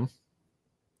 like I am.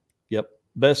 Yep.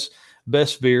 Best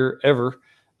beer ever.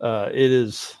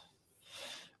 It's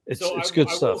good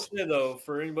stuff. I will say, though,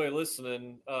 for anybody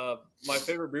listening, my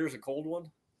favorite beer is a cold one.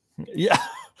 Yeah.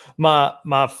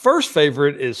 My first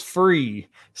favorite is Free.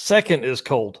 Second is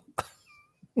cold.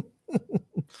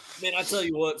 Man, I tell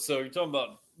you what, so you're talking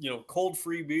about, cold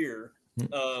free beer.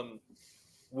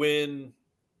 When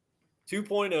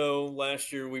 2.0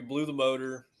 last year, we blew the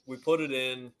motor, we put it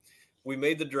in, we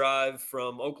made the drive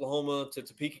from Oklahoma to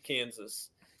Topeka,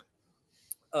 Kansas.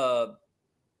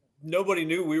 Nobody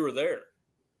knew we were there.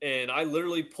 And I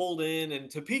literally pulled in,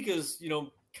 and Topeka's,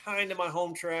 kind of my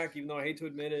home track, even though I hate to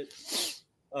admit it.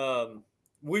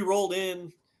 We rolled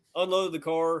in, unloaded the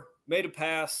car, made a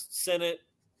pass, sent it.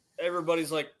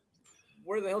 Everybody's like,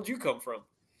 where the hell did you come from?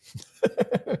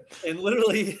 And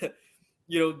literally,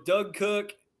 Doug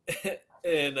Cook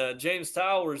and James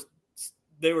Towers,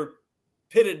 they were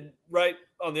pitted right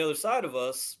on the other side of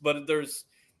us, but there's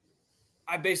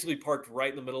I basically parked right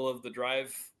in the middle of the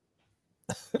drive,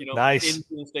 Nice. into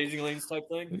the staging lanes type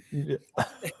thing. Yeah.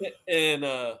 And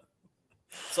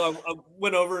so I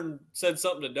went over and said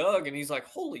something to Doug, and he's like,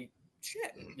 "Holy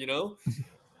shit," And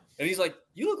he's like,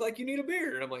 "You look like you need a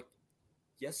beer." And I'm like,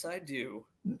 "Yes, I do."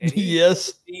 And he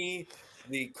Yes. gave me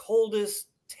the coldest,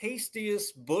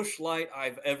 tastiest Busch Light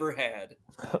I've ever had.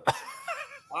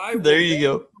 There you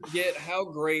go. Forget how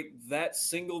great that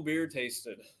single beer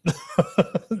tasted.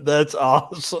 That's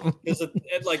awesome. Because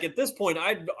at this point,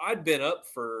 I'd been up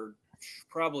for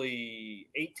probably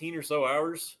 18 or so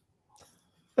hours.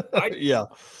 Yeah.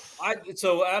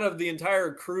 So out of the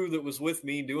entire crew that was with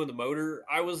me doing the motor,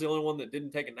 I was the only one that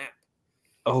didn't take a nap.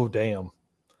 Oh, damn.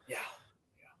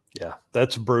 Yeah.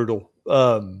 That's brutal.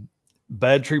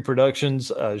 Bad Tree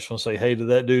Productions. I just want to say hey to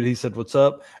that dude. He said, "What's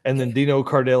up?" And then Dino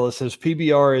Cardella says,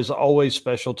 "PBR is always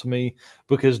special to me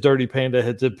because Dirty Panda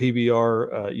had said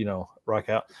PBR, rock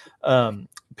out.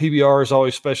 PBR is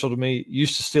always special to me.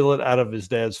 Used to steal it out of his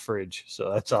dad's fridge.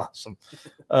 So that's awesome."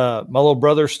 My little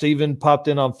brother, Steven, popped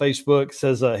in on Facebook,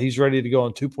 says he's ready to go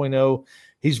on 2.0.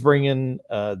 He's bringing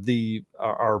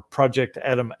our Project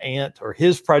Adam Ant, or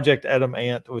his Project Adam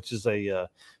Ant, which is a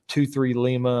 2.3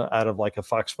 Lima out of like a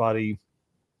Fox Body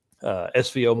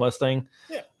SVO Mustang,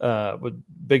 with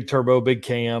big turbo, big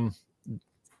cam,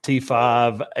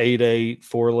 T5, 8.8,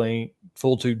 4-link,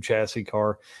 full tube chassis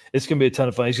car. It's going to be a ton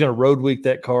of fun. He's going to road week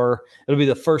that car. It'll be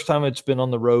the first time it's been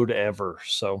on the road ever.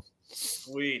 So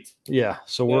sweet. Yeah.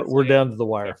 So we're down to the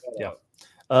wire. Yeah.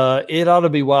 It ought to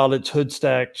be wild. It's hood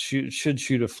stacked. Should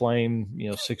shoot a flame,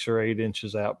 6 or 8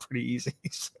 inches out pretty easy.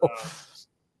 So.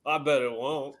 I bet it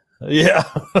won't. Yeah,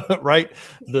 right.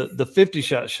 The 50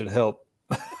 shot should help.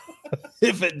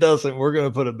 If it doesn't, we're going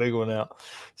to put a big one out.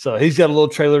 So he's got a little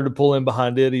trailer to pull in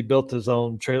behind it. He built his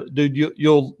own trailer. Dude,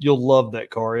 you'll love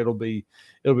that car. It'll be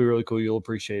really cool. You'll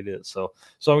appreciate it. So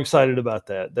I'm excited about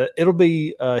that. It'll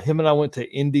be him and I went to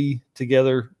Indy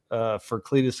together for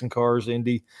Cletus and Cars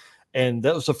Indy. And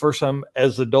that was the first time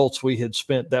as adults we had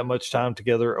spent that much time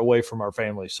together away from our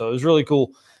family. So it was really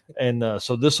cool. And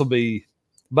so this will be,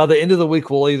 by the end of the week,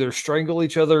 we'll either strangle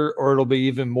each other or it'll be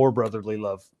even more brotherly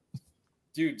love.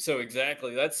 Dude, so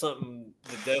exactly. That's something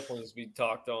that definitely needs to be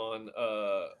talked on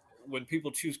when people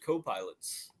choose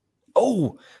co-pilots.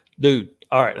 Oh, dude.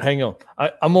 All right, hang on.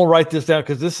 I'm going to write this down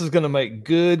because this is going to make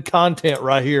good content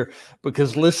right here.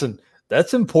 Because listen,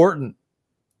 that's important.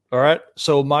 All right.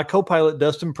 So my co-pilot,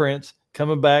 Dustin Prince,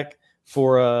 coming back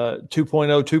for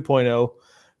 2.0.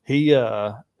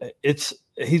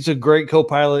 He's a great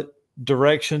co-pilot.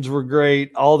 Directions were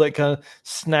great. All that kind of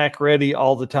snack ready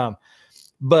all the time.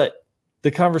 But the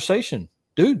conversation,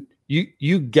 dude,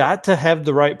 you got to have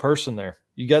the right person there.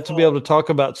 You got to be able to talk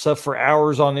about stuff for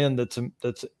hours on end. That's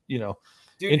dude,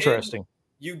 interesting.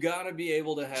 You got to be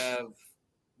able to have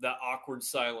that awkward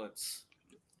silence.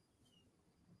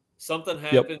 Something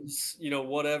happens,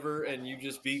 whatever, and you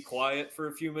just be quiet for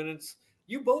a few minutes.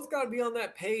 You both got to be on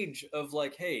that page of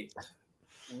like, hey,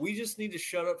 we just need to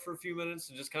shut up for a few minutes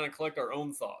and just kind of collect our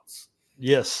own thoughts.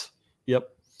 Yes. Yep.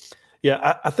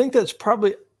 Yeah, I think that's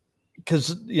probably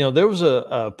because, there was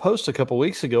a post a couple of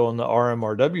weeks ago on the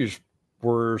RMRW's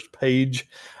page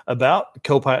about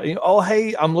co-pilot. Oh,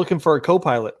 hey, I'm looking for a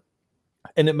co-pilot.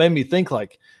 And it made me think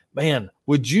like, man,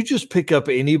 would you just pick up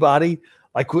anybody?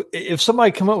 Like if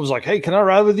somebody come up and was like, hey, can I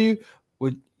ride with you?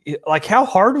 How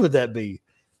hard would that be?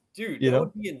 Dude, that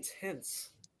would be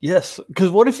intense. Yes,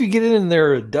 because what if you get in and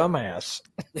they're a dumbass?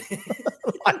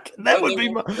 That would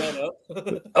be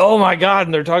oh my God.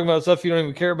 And they're talking about stuff you don't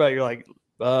even care about. You're like,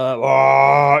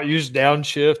 you just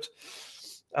downshift.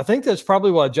 I think that's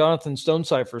probably why Jonathan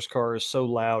Stonecipher's car is so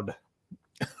loud.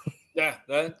 Yeah,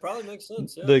 that probably makes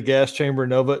sense. Yeah. The gas chamber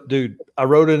Nova. Dude, I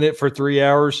rode in it for 3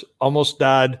 hours, almost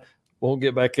died. Won't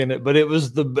get back in it, but it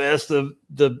was the best of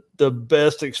the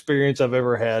best experience I've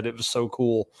ever had. It was so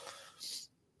cool.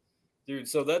 Dude,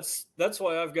 so that's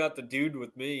why I've got the dude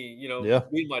with me, me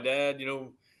and my dad,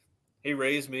 he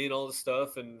raised me and all this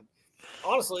stuff. And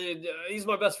honestly, he's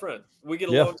my best friend. We get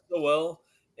along so well.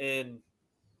 And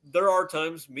there are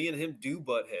times me and him do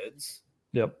butt heads.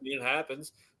 Yep. It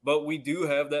happens. But we do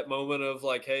have that moment of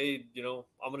like, hey, I'm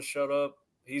going to shut up.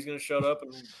 He's going to shut up.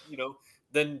 And,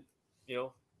 then, a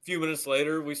few minutes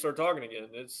later, we start talking again.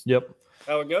 It's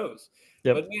how it goes.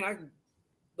 Yep. But, I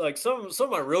like some of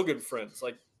my real good friends,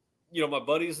 like, my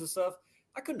buddies and stuff,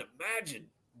 I couldn't imagine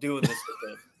doing this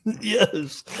with them.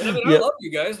 Yes. And I love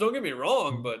you guys. Don't get me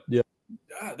wrong, but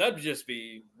that'd just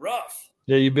be rough.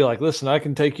 Yeah, you'd be like, listen, I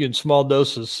can take you in small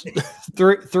doses.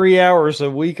 3 hours a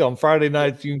week on Friday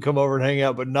nights. You can come over and hang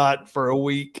out, but not for a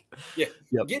week. Yeah.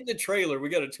 Yep. get in the trailer. We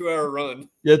got a 2-hour run.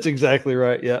 That's exactly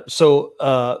right. Yeah. So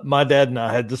my dad and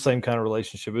I had the same kind of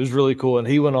relationship. It was really cool. And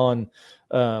he went on,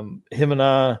 him and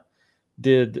I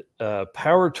did a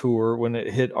power tour when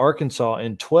it hit Arkansas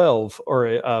in 12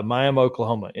 or Miami,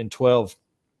 Oklahoma in 12.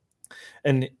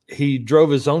 And he drove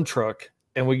his own truck.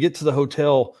 And we get to the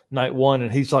hotel night one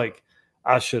and he's like,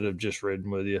 I should have just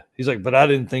ridden with you. He's like, but I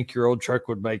didn't think your old truck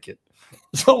would make it.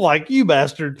 So I'm like, you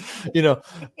bastard,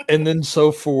 and then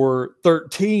so for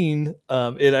 13,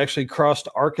 it actually crossed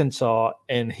Arkansas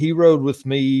and he rode with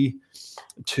me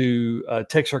to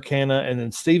Texarkana and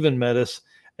then Steven met us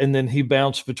and then he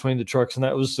bounced between the trucks and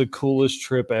that was the coolest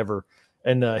trip ever.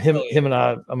 And him and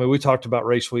I mean, we talked about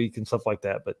race week and stuff like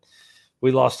that, but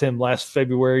we lost him last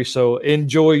February. So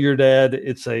enjoy your dad.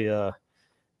 It's a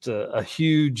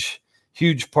huge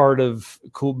part of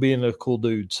being a cool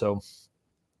dude. So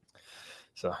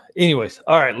anyways,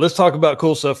 all right, let's talk about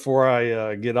cool stuff before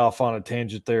I get off on a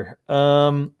tangent there.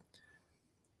 Let's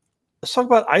talk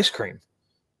about ice cream.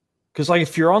 Because like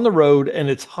if you're on the road and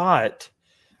it's hot,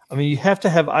 I mean, you have to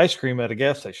have ice cream at a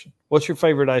gas station. What's your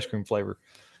favorite ice cream flavor?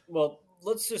 Well,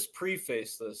 let's just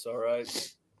preface this, all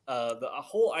right? The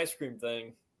whole ice cream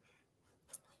thing.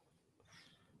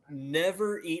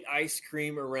 Never eat ice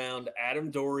cream around Adam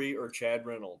Dory or Chad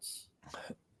Reynolds.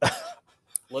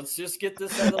 Let's just get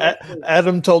this out of the way.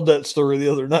 Adam told that story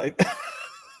the other night.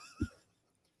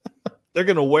 They're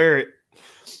going to wear it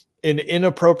in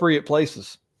inappropriate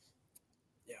places.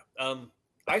 Yeah.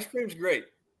 Ice cream's great.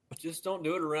 Just don't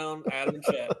do it around Adam and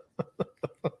Chad.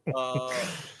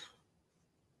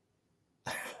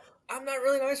 I'm not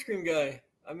really an ice cream guy.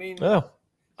 I mean,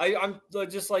 I'm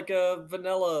just like a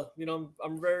vanilla,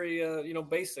 I'm very,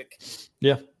 basic.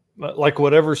 Yeah. Like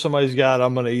whatever somebody's got,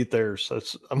 I'm going to eat theirs.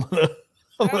 I'm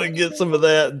going to get some of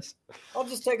that. I'll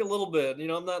just take a little bit.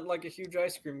 I'm not like a huge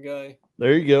ice cream guy.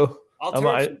 There you go. I'll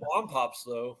turn some Bomb Pops,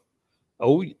 though.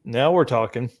 Oh, now we're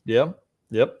talking. Yep.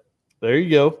 There you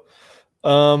go.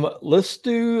 Let's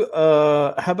do,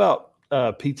 how about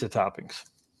pizza toppings?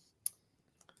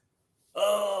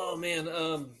 Oh, man.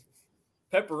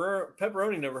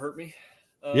 Pepperoni never hurt me.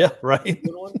 Yeah, right.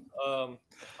 Good one.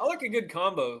 I like a good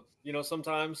combo.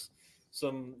 Sometimes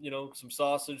some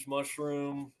sausage,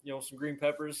 mushroom, some green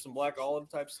peppers, some black olive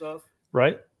type stuff.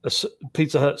 Right. A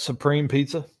Pizza Hut Supreme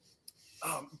Pizza.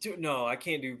 Dude, no, I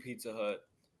can't do Pizza Hut.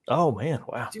 Oh man,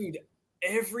 wow. Dude,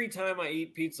 every time I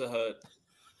eat Pizza Hut,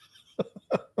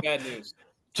 bad news.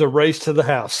 It's a race to the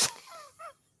house.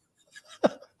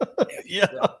 Yeah.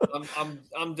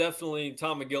 I'm definitely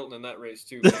Tom McGilton in that race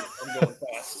too. Man. I'm going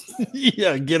fast.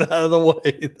 Yeah, get out of the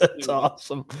way. That's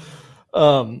awesome.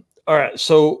 All right,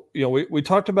 so we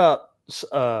talked about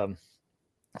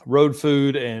road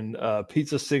food and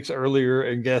pizza sticks earlier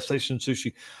and gas station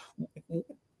sushi.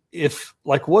 If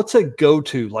what's a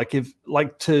go-to?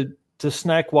 To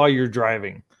snack while you're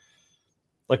driving.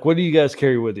 What do you guys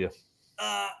carry with you?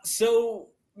 So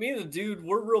me and the dude,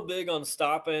 we're real big on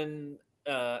stopping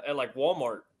at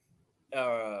Walmart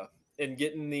and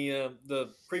getting the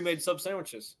pre-made sub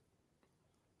sandwiches.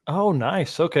 Oh,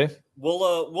 nice. Okay. We'll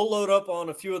load up on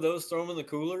a few of those, throw them in the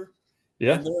cooler.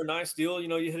 Yeah. And they're a nice deal.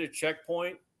 You hit a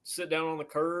checkpoint, sit down on the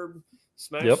curb,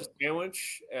 smash the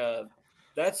sandwich.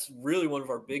 That's really one of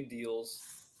our big deals.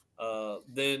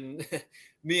 Then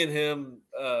me and him,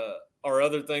 our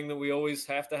other thing that we always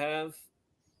have to have,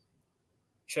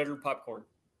 cheddar popcorn.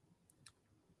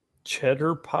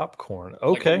 Cheddar popcorn.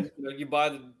 Okay. You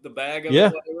buy the bag of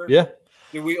it. Whatever. Yeah.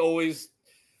 Dude, we always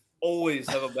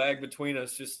have a bag between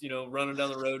us, just, running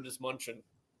down the road, just munching.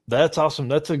 That's awesome.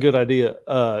 That's a good idea.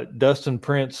 Dustin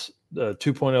Prince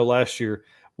 2.0 last year,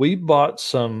 we bought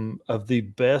some of the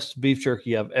best beef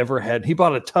jerky I've ever had. He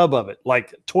bought a tub of it,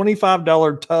 like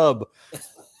 $25 tub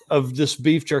of this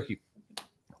beef jerky.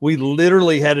 We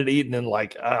literally had it eaten in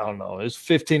I don't know, it was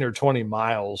 15 or 20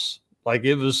 miles.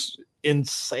 It was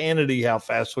insanity how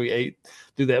fast we ate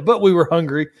through that. But we were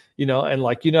hungry,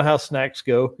 and how snacks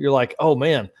go. You're like, oh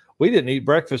man, we didn't eat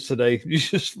breakfast today. You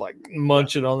just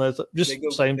munching on that. Just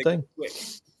same thing.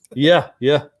 Yeah.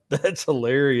 That's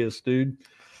hilarious, dude.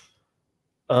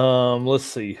 Let's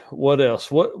see. What else?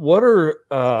 What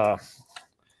are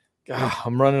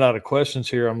I'm running out of questions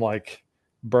here. I'm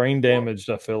brain damaged,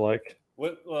 I feel like.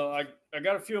 Well, I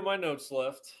got a few of my notes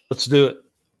left. Let's do it.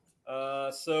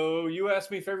 So you asked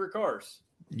me favorite cars.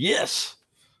 Yes.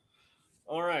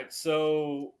 All right.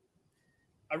 So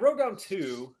I wrote down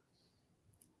 2,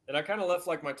 and I kind of left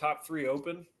my top 3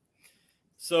 open.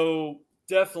 So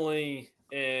definitely,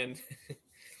 and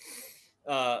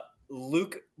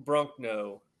Luke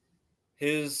Brunkno,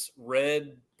 his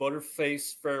red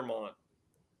Butterface Fairmont.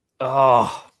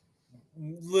 Oh,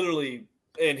 literally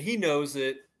and he knows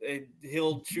it.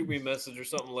 He'll shoot me a message or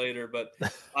something later, but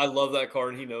I love that car,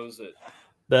 and he knows it.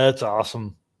 That's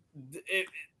awesome. It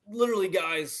literally,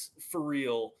 guys, for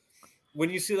real, when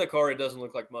you see that car, it doesn't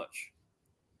look like much.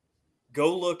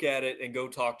 Go look at it and go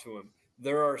talk to him.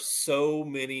 There are so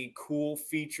many cool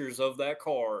features of that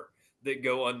car that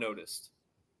go unnoticed.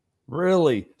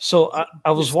 Really? So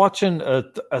I was watching a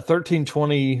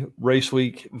 1320 race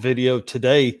week video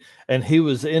today, and he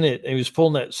was in it, and he was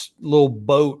pulling that little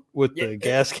boat with the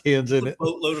gas cans in it.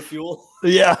 Boatload of fuel.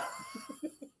 Yeah.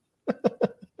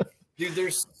 Dude,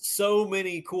 there's so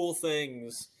many cool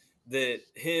things that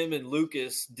him and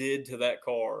Lucas did to that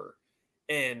car.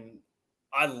 And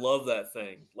I love that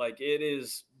thing. Like, it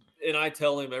is, and I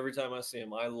tell him every time I see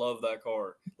him, I love that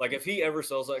car. Like, if he ever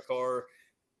sells that car,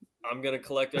 I'm going to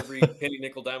collect every penny,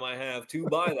 nickel, dime I have to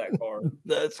buy that car.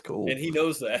 That's cool. And he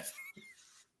knows that.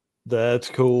 That's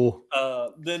cool.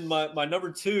 Then my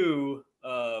number two,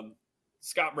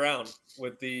 Scott Brown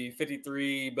with the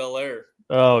 53 Bel Air.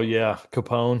 Oh, yeah.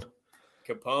 Capone.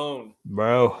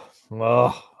 Bro.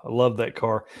 Oh, I love that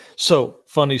car. So,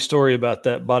 funny story about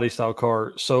that body style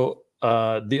car. So,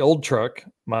 the old truck,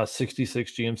 my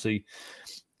 66 GMC,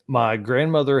 my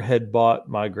grandmother had bought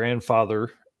my grandfather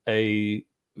a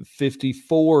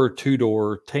 54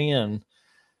 two-door tan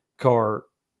car.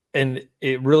 And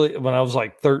it really, when I was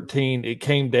like 13, it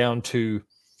came down to,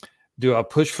 do I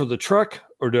push for the truck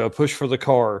or do I push for the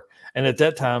car? And at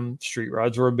that time, street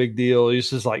rides were a big deal.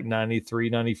 This is like 93,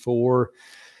 94.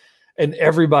 And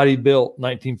everybody built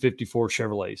 1954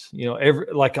 Chevrolets. You know,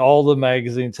 like all the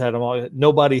magazines had them all.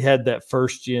 Nobody had that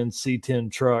first gen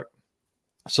C10 truck.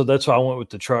 So that's why I went with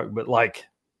the truck. But like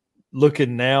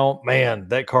looking now, man,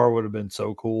 that car would have been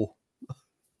so cool.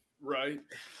 Right.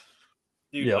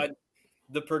 Dude, yep.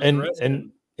 The progression.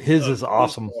 And his is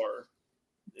awesome.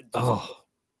 Oh.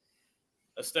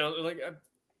 Astounding. Like,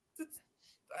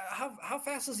 how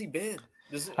fast has he been?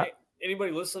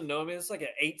 Anybody listen? No, I mean, it's like an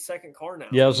 8-second car now.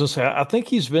 Yeah, I was just saying, I think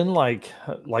he's been like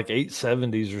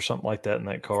 870s or something like that in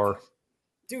that car.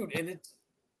 Dude, and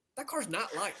that car's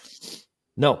not light.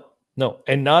 No,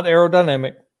 and not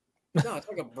aerodynamic. No, it's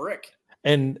like a brick.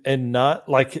 and not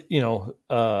like,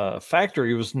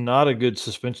 factory was not a good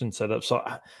suspension setup. So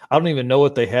I don't even know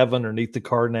what they have underneath the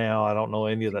car now. I don't know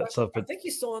any of that stuff. But I think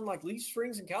he's still on like leaf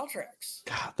springs and Caltrax.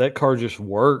 God, that car just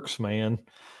works, man.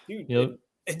 Dude,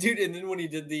 and then when he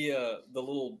did the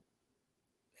little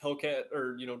Hellcat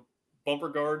or bumper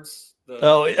guards.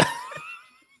 Oh yeah.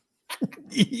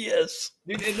 Yes.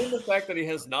 Dude, and then the fact that he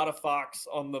has not a Fox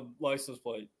on the license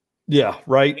plate. Yeah,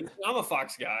 right. And I'm a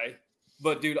Fox guy,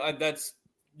 but dude, that's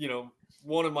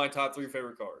one of my top 3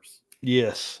 favorite cars.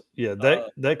 Yes. Yeah,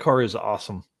 that car is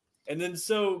awesome. And then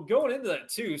so going into that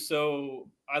too, so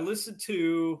I listened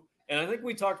to, and I think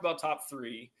we talked about top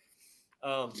 3.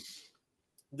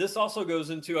 This also goes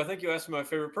into, I think you asked me my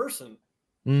favorite person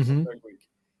every week.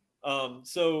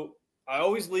 So I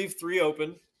always leave 3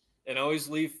 open, and I always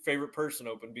leave favorite person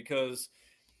open because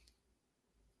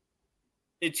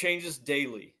it changes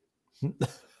daily.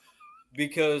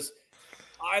 Because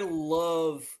I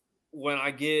love when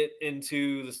I get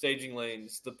into the staging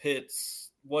lanes, the pits,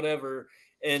 whatever,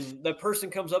 and that person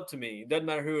comes up to me, doesn't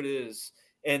matter who it is,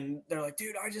 and they're like,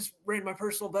 dude, I just ran my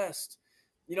personal best.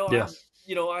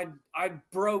 I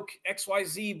broke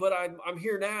XYZ, but I'm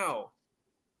here now.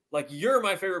 Like, you're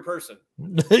my favorite person.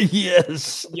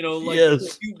 Yes.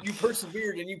 Yes. You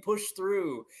persevered and you pushed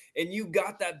through and you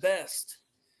got that best.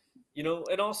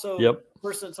 And also the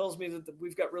person tells me that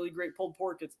we've got really great pulled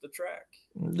pork at the track.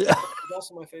 It's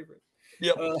also my favorite.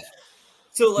 Yep.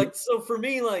 So for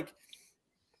me, like,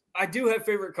 I do have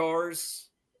favorite cars.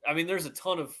 I mean, there's a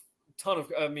ton of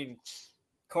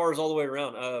cars all the way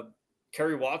around.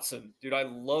 Kerry Watson, dude, I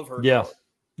love her. Yeah. Car.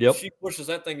 Yep. She pushes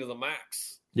that thing to the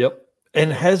max. Yep.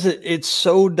 And it's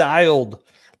so dialed.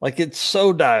 Like, it's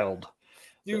so dialed.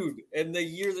 Dude, and the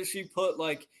year that she put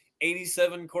like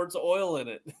 87 quarts of oil in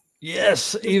it.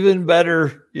 Yes, even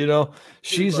better.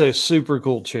 She's a super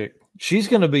cool chick. She's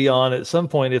going to be on at some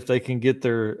point if they can get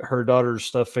her daughter's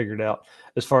stuff figured out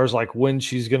as far as like when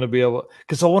she's going to be able,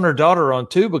 because I want her daughter on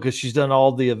too, because she's done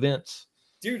all the events.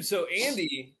 Dude, so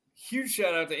Andy, huge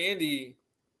shout out to Andy.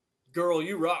 Girl,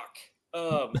 you rock.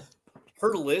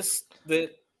 Her list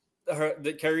that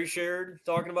Kerry shared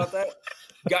talking about that.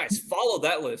 Guys, follow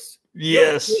that list.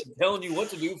 Yes. Telling you what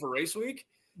to do for race week.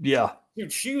 Yeah.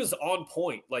 Dude, she was on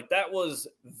point. Like, that was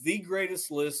the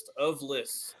greatest list of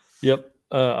lists. Yep.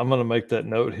 I'm going to make that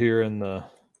note here in the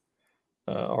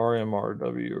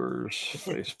RMRWers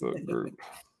Facebook group.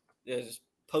 Yeah, just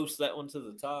post that one to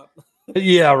the top.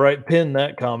 Yeah, right. Pin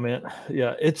that comment.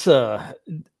 Yeah, it's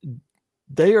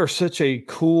they are such a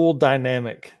cool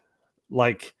dynamic.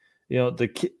 Like,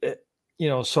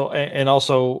 so, and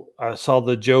also I saw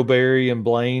the Joe Barry and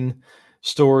Blaine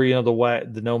story,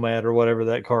 the Nomad or whatever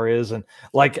that car is. And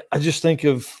like, I just think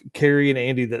of Carrie and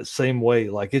Andy that same way.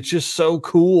 Like, it's just so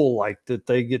cool, like that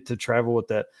they get to travel with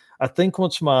that. I think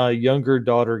once my younger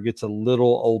daughter gets a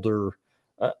little older,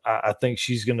 I think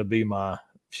she's going to be my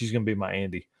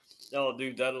Andy. Oh,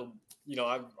 dude,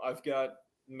 I've got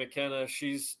McKenna.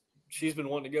 She's been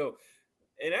wanting to go.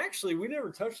 And actually, we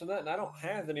never touched on that, and I don't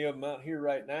have any of them out here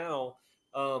right now.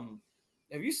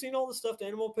 Have you seen all the stuffed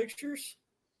animal pictures?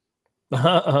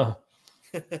 So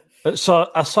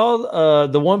I saw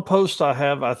the one post I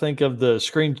have, I think, of the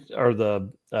screen or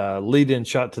the lead-in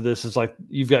shot to this is like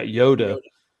you've got Yoda.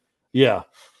 Yeah.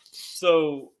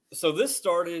 So this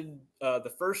started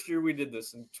the first year we did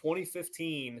this in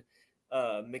 2015.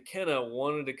 McKenna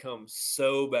wanted to come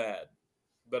so bad,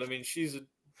 but I mean, she's a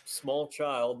small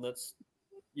child, and that's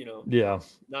yeah,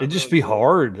 it'd just really be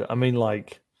hard. I mean,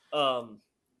 like,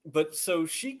 but so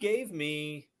she gave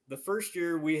me the first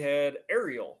year we had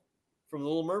Ariel from The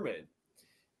Little Mermaid,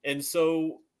 and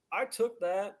so I took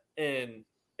that, and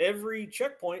every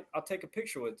checkpoint I'll take a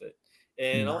picture with it,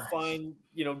 and nice. I'll find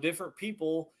different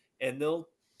people, and they'll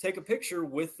take a picture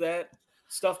with that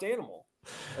stuffed animal,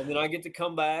 and then I get to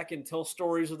come back and tell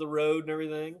stories of the road and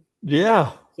everything.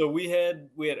 Yeah. So we had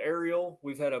Ariel,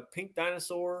 we've had a pink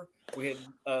dinosaur, we had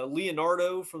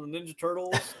Leonardo from the Ninja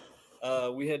Turtles,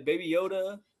 we had Baby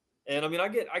Yoda, and I mean I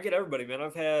get everybody, man.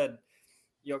 I've had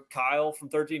Kyle from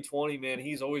 1320, man,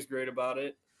 he's always great about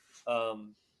it.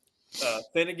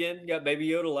 Finnegan got Baby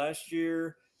Yoda last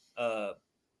year.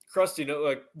 Krusty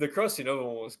Nova, the Krusty Nova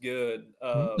one was good.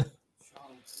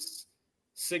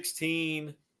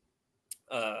 16.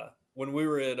 When we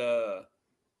were in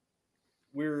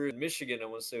Michigan, I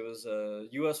want to say it was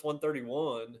US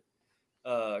 131.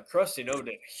 Krusty Nova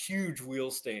did a huge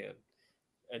wheel stand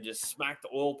and just smacked the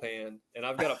oil pan. And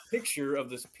I've got a picture of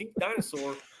this pink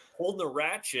dinosaur holding a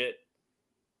ratchet.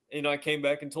 And I came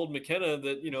back and told McKenna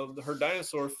that her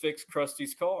dinosaur fixed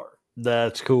Krusty's car.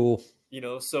 That's cool.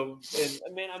 So,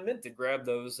 and man, I meant to grab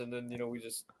those, and then we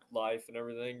just life and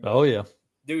everything. But, oh yeah,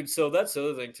 dude. So that's the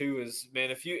other thing too is,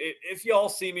 man, if y'all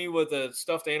see me with a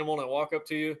stuffed animal and I walk up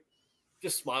to you,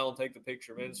 just smile and take the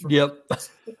picture, man. Yep.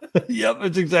 Yep,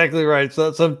 it's exactly right. So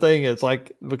that's something. It's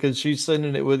like because she's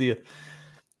sending it with you.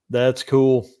 That's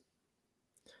cool.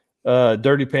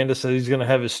 Dirty Panda said he's going to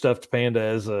have his stuffed panda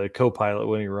as a co-pilot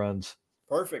when he runs.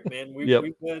 Perfect, man.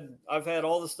 I've had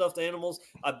all the stuffed animals.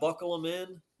 I buckle them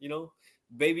in.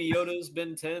 Baby Yoda's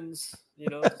Ben 10s.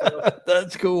 So.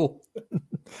 That's cool.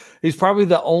 He's probably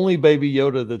the only Baby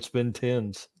Yoda that's been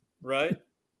 10s. Right.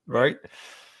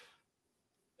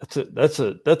 That's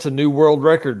a new world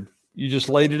record. You just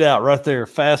laid it out right there.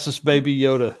 Fastest Baby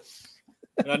Yoda.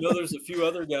 And I know there's a few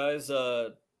other guys.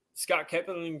 Scott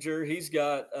Kepplinger, he's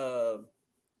got a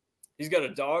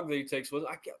dog that he takes with him.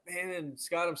 Man,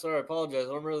 Scott, I'm sorry, I apologize. I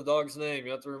don't remember the dog's name.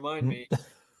 You have to remind me.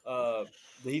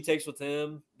 That he takes with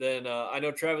him. Then I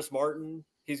know Travis Martin.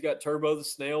 He's got Turbo the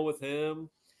Snail with him.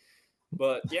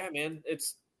 But yeah, man,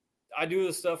 I do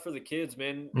this stuff for the kids,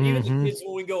 man. Even the kids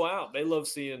when we go out, they love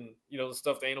seeing the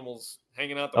stuffed animals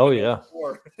hanging out. Oh yeah,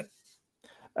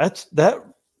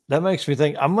 that makes me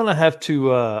think. I'm gonna have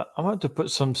to put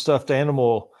some stuffed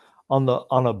animal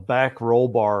on a back roll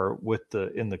bar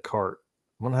in the cart.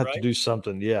 I'm gonna have to do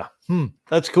something. Yeah.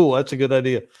 That's cool. That's a good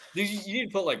idea. Dude, you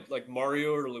need to put like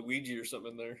Mario or Luigi or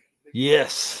something in there.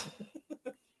 Yes.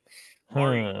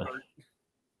 Mario.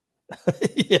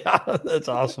 Yeah, that's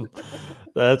awesome.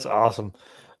 That's awesome.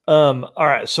 All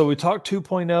right. So we talked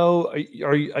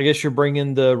 2.0. I guess you're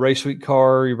bringing the Race Week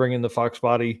car. You're bringing the Fox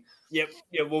body. Yep.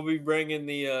 Yeah. We'll be bringing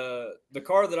the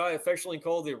car that I affectionately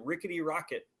call the Rickety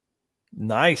Rocket.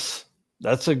 Nice.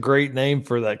 That's a great name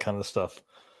for that kind of stuff.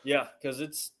 Yeah, because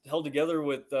it's held together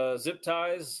with zip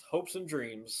ties, hopes, and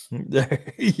dreams.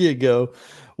 There you go.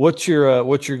 What's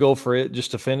your goal for it? Just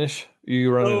to finish?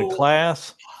 You running a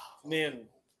class? Man,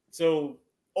 so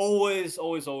always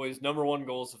number one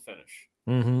goal is to finish.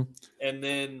 Mm-hmm. And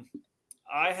then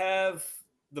I have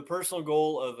the personal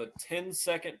goal of a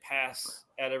 10-second pass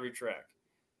at every track.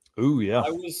 Ooh, yeah.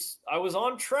 I was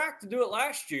on track to do it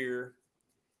last year.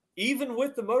 Even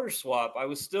with the motor swap, I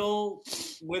was still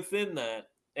within that.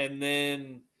 And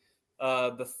then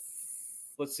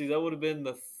let's see, that would have been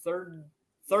the third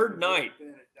night.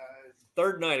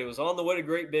 Third night, it was on the way to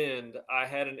Great Bend. I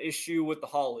had an issue with the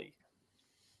Holley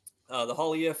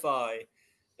FI,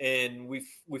 and we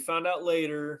found out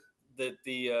later that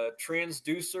the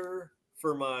transducer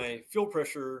for my fuel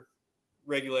pressure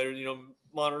regulator,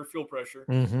 monitor fuel pressure,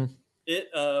 it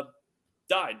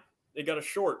died. It got a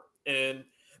short, and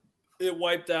it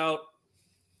wiped out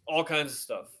all kinds of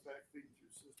stuff.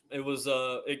 It was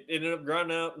it ended up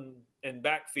grinding out and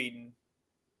back feeding.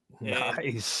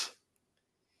 Nice.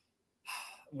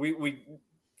 We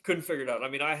couldn't figure it out. I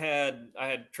mean, I had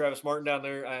Travis Martin down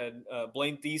there. I had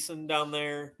Blaine Thiessen down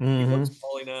there. He works at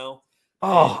Poly now.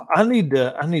 Oh, I need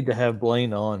to have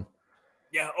Blaine on.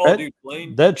 Yeah. Oh, dude,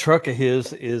 Blaine. That truck of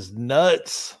his is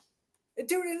nuts.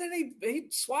 Dude, and then he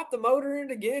swapped the motor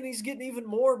in again. He's getting even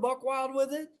more buck wild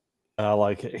with it. I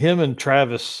like it. Him and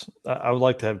Travis. I would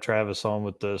like to have Travis on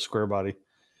with the square body.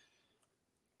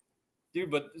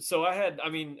 Dude, but so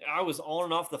I was on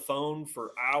and off the phone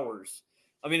for hours.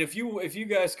 I mean, if you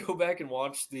guys go back and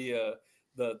watch the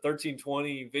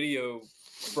 1320 video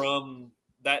from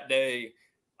that day,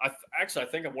 I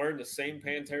think I'm wearing the same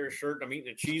Pantera shirt. I'm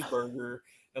eating a cheeseburger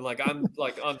and I'm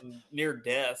on near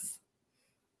death,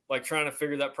 like trying to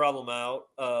figure that problem out.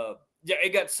 Yeah,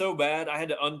 it got so bad I had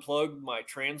to unplug my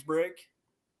trans brake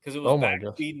because it was back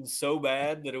feeding so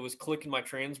bad that it was clicking my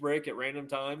trans brake at random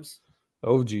times.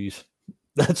 Oh, geez.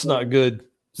 That's not good.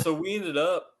 So we ended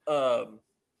up,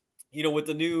 with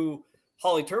the new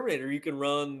Holley Terminator, you can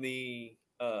run the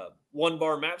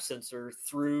 1-bar map sensor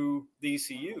through the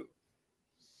ECU.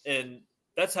 And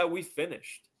that's how we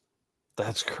finished.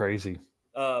 That's crazy.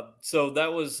 So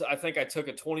that was, I think I took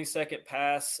a 20-second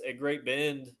pass at Great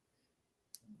Bend,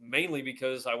 mainly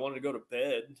because I wanted to go to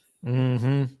bed.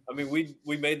 Mm-hmm. I mean,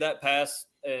 we made that pass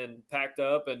and packed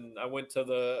up, and I went to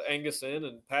the Angus Inn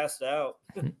and passed out.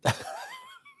 Then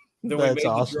we made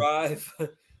the drive.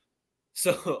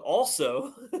 So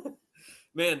also,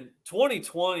 man,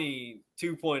 2020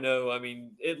 2.0, I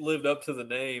mean, it lived up to the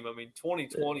name. I mean,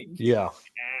 2020 yeah,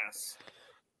 ass.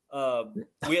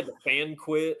 We had the fan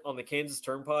quit on the Kansas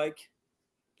Turnpike.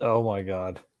 Oh my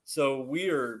God. So we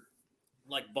are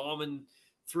bombing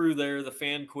through there. The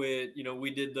fan quit.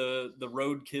 We did the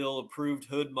roadkill approved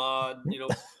hood mod,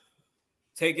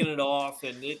 taking it off,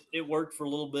 and it worked for a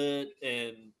little bit.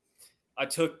 And I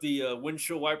took the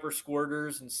windshield wiper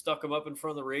squirters and stuck them up in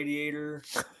front of the radiator.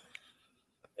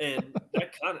 And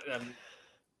that kind of,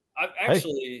 I've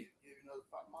actually,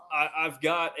 I've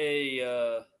got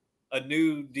a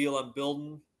new deal I'm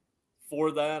building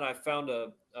for that. I found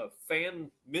a fan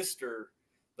mister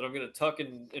that I'm going to tuck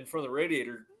in front of the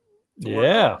radiator.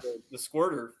 Yeah. The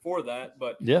squirter for that.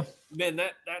 But yeah, man,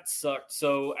 that sucked.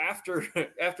 So after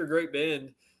Great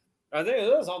Bend, I think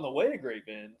it was on the way to Great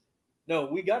Bend. No,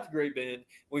 we got to Great Bend.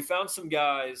 We found some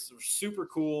guys that were super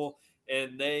cool,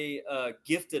 and they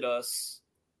gifted us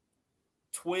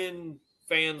twin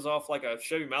fans off like a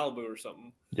Chevy Malibu or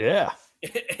something. Yeah.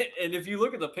 And if you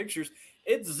look at the pictures,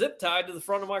 it's zip tied to the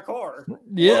front of my car.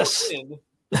 Yes.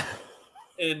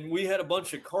 And we had a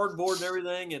bunch of cardboard and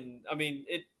everything. And I mean,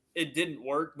 it didn't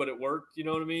work, but it worked. You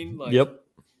know what I mean? Yep.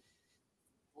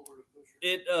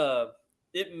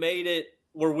 It made it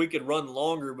where we could run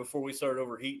longer before we started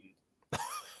overheating.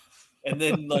 And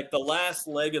then the last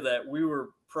leg of that, we were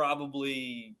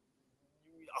probably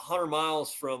 100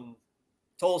 miles from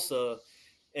Tulsa.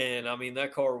 And I mean,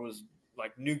 that car was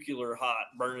nuclear hot,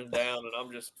 burning down. And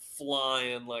I'm just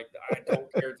flying. I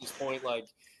don't care at this point.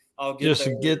 I'll get just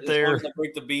there. Get there. As long as I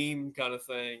break the beam kind of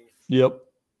thing. Yep.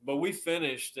 But we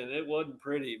finished, and it wasn't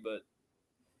pretty. But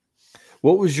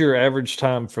what was your average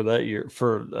time for that year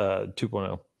for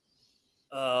 2.0?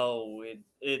 Oh, it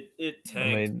tanked.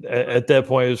 I mean, at that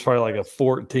point, it was probably a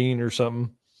 14 or something.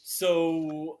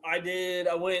 So I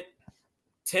went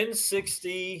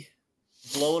 1060,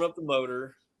 blowing up the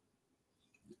motor.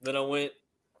 Then I went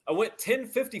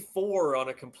 1054 on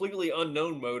a completely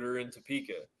unknown motor in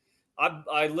Topeka.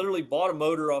 I literally bought a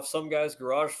motor off some guy's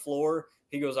garage floor.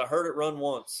 He goes, I heard it run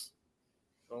once.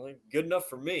 I think good enough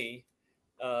for me.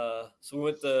 So we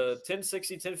went to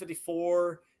 1060,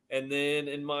 1054. And then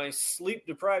in my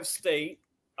sleep-deprived state,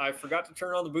 I forgot to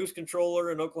turn on the boost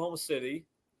controller in Oklahoma City.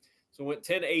 So we went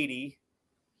 1080.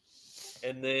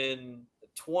 And then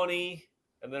 20.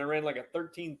 And then I ran a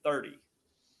 1330.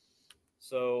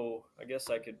 So I guess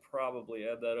I could probably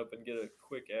add that up and get a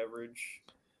quick average.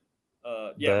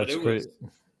 Yeah, that's but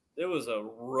it was a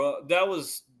rough. That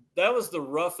was the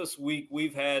roughest week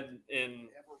we've had in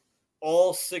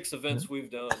all 6 events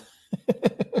we've done.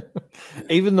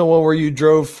 Even the one where you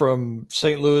drove from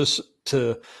St. Louis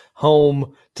to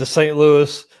home to St.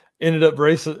 Louis, ended up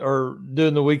racing or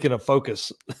doing the weekend of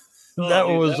Focus. That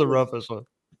was the roughest one.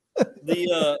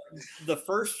 The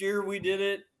first year we did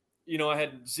it, I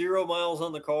had 0 miles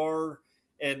on the car,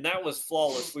 and that was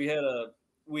flawless.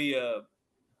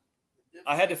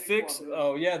 I had to fix.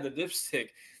 Oh yeah, the dipstick.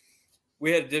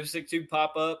 We had a dipstick tube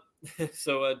pop up,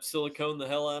 so I'd silicone the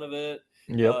hell out of it.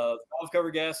 Yep. Valve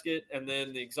cover gasket, and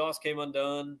then the exhaust came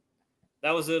undone.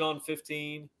 That was it on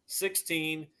 15.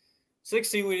 16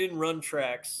 we didn't run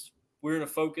tracks. We were in a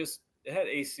Focus. It had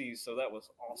AC, so that was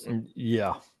awesome.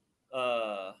 Yeah.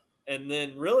 And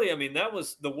then really, I mean, that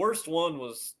was the worst one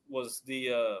was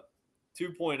the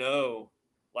 2.0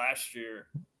 last year.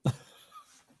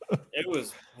 It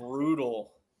was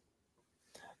brutal.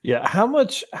 Yeah. How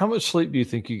much sleep do you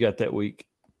think you got that week?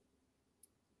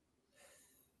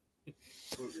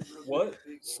 What?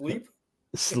 Sleep?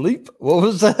 Sleep? What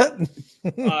was that?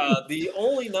 The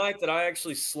only night that I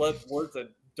actually slept worth a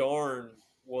darn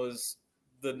was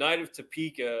the night of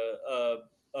Topeka.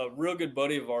 A real good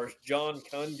buddy of ours, John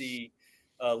Cundy,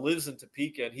 lives in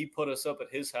Topeka, and he put us up at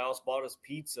his house, bought us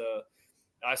pizza.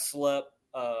 I slept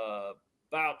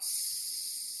about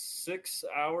 6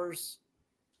 hours.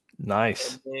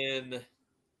 Nice. And then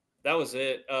that was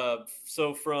it.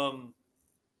 So from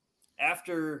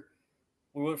after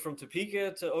we went from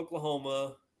Topeka to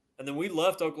Oklahoma, and then we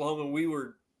left Oklahoma, and we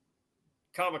were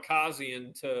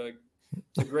kamikazeing to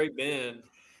Great Bend.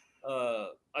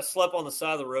 I slept on the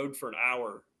side of the road for an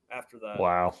hour after that.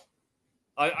 Wow.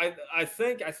 I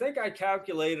think I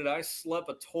calculated I slept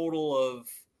a total of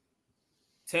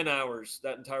 10 hours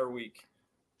that entire week.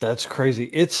 That's crazy.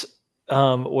 It's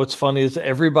what's funny is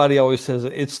everybody always says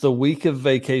it's the week of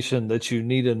vacation that you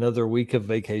need another week of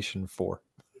vacation for.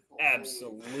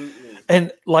 Absolutely.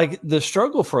 And like the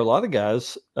struggle for a lot of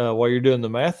guys while you're doing the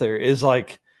math there is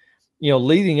like,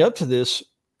 leading up to this,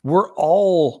 we're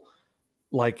all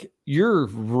like, you're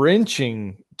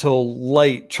wrenching till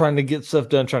late, trying to get stuff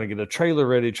done, trying to get a trailer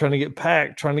ready, trying to get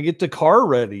packed, trying to get the car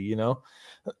ready,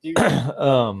 Dude,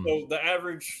 so the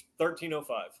average 13:05.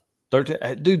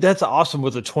 13, dude, that's awesome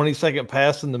with a 20-second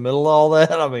pass in the middle of all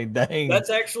that. I mean, dang. That's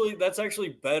actually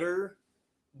better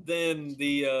than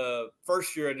the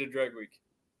first year I did drag week.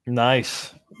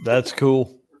 Nice. That's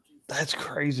cool. That's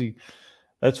crazy.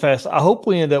 That's fast. I hope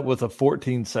we end up with a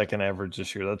 14-second average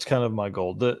this year. That's kind of my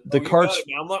goal. The carts.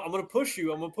 I'm going to push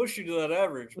you. I'm going to push you to that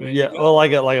average, man. Yeah. Well,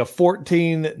 like a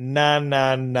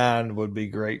 14.999 would be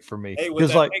great for me. Hey, with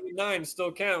that like 9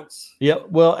 still counts. Yeah.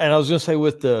 Well, and I was going to say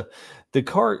with the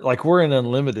cart, like we're in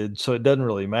unlimited, so it doesn't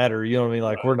really matter. You know what I mean?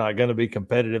 Like we're not going to be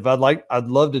competitive. I'd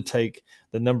love to take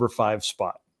the number 5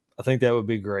 spot. I think that would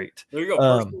be great. There you go.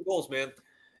 Personal goals, man.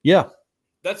 Yeah.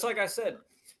 That's like I said,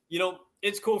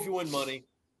 it's cool if you win money.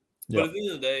 But at the end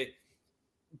of the day,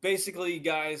 basically,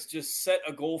 guys, just set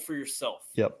a goal for yourself.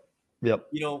 Yep.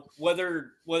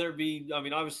 Whether it be, I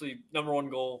mean, obviously, number 1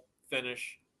 goal,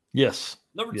 finish. Yes.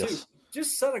 Number 2,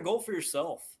 just set a goal for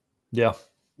yourself. Yeah.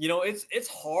 It's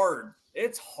hard.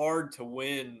 It's hard to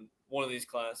win one of these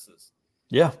classes.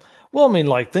 Yeah. Well, I mean,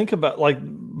 like think about like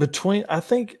I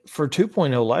think for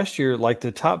 2.0 last year, like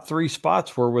the top 3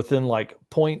 spots were within like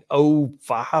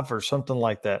 0.05 or something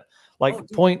like that. Like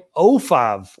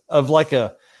 0.05 of like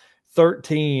a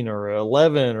 13 or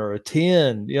 11 or a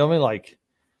 10. You know what I mean? Like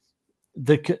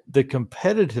the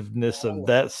competitiveness of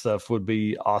that stuff would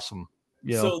be awesome.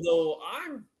 So though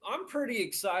I'm pretty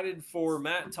excited for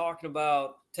Matt talking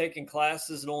about taking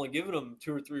classes and only giving them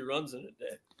 2 or 3 runs in a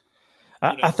day.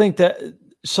 I think that.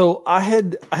 So I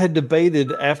had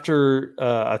debated after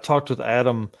I talked with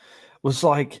Adam, was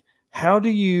like, how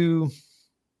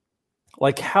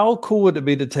cool would it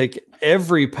be to take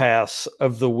every pass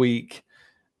of the week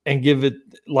and give it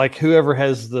like whoever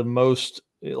has the most,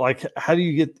 like, how do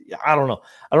you get, I don't know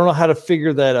how to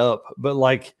figure that up, but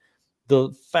like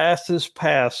the fastest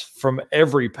pass from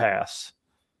every pass,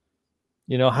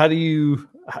 how do you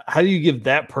give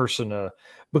that person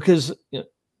because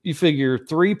you figure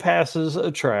 3 passes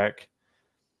a track,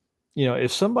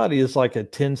 if somebody is like a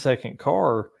 10-second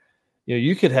car,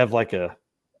 you could have like a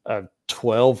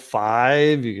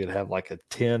 12.5, you could have like a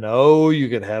 10.0, you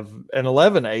could have an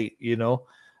 11.8,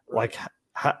 like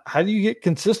how do you get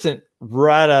consistent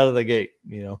right out of the gate,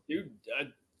 Dude, I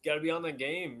got to be on that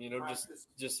game,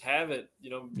 just have it,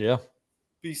 yeah,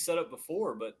 be set up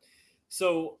before. But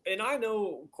so, and I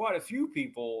know quite a few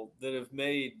people that have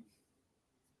made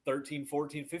 13,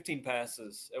 14, 15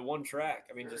 passes at one track.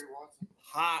 I mean, just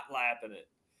hot lapping it.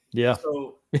 Yeah.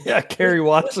 So yeah, Kerry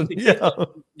Watson. Yeah.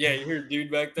 Yeah, you hear a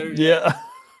dude back there. Yeah.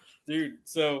 Dude.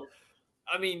 So,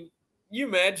 I mean, you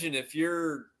imagine if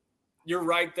you're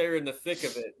right there in the thick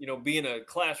of it, being a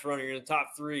class runner, you're in the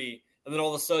top 3, and then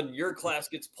all of a sudden your class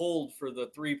gets pulled for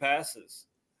the 3 passes.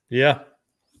 Yeah.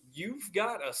 You've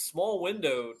got a small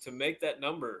window to make that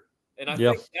number. And I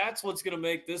think that's what's going to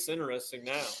make this interesting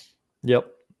now. Yep.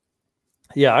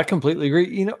 Yeah, I completely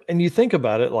agree. And you think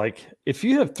about it, like if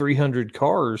you have 300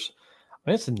 cars, I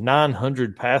mean, it's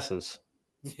 900 passes.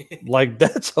 Like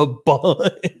that's a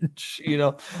bunch,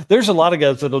 there's a lot of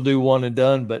guys that'll do one and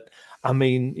done, but I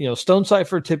mean, Stone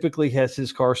Cipher typically has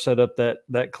his car set up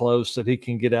that close that he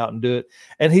can get out and do it.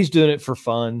 And he's doing it for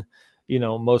fun.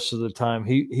 Most of the time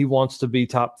he wants to be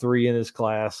top 3 in his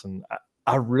class. And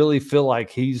I really feel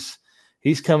like he's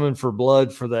coming for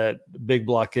blood for that big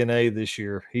block NA this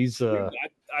year.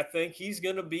 I think he's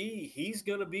gonna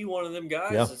be one of them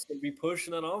guys that's gonna be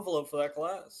pushing an envelope for that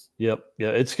class. Yep. Yeah.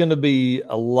 It's gonna be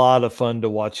a lot of fun to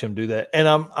watch him do that. And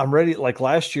I'm ready. Like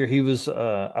last year he was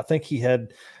I think he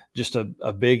had just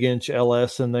a big inch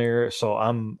LS in there. So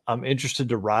I'm interested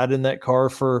to ride in that car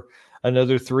for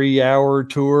another 3-hour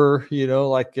tour,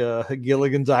 like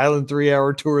Gilligan's Island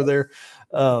 3-hour tour there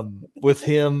with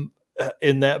him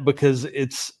in that, because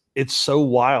it's so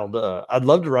wild. I'd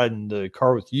love to ride in the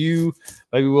car with you.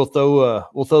 Maybe we'll throw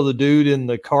the dude in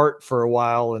the cart for a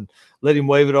while and let him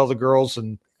wave at all the girls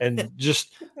and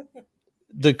just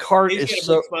the cart He's is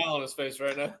got a big smile on his face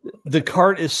right now. The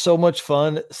cart is so much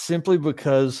fun simply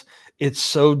because it's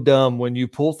so dumb. When you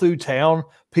pull through town,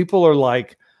 people are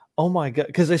like, oh my God,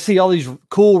 because they see all these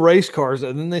cool race cars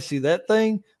and then they see that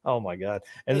thing. Oh my God.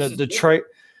 And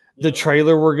the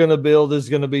trailer we're going to build is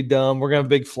going to be dumb. We're going to have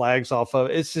big flags off of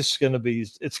it. It's just going to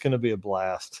be a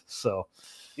blast. So,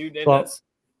 dude, and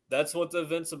that's what the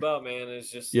event's about, man, is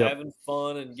just having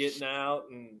fun and getting out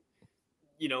and,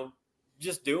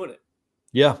 just doing it.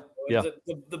 Yeah. Yeah.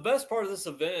 The best part of this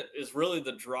event is really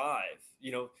the drive,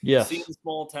 seeing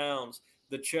small towns,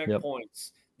 the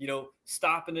checkpoints,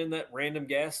 stopping in that random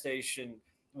gas station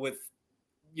with,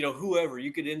 whoever.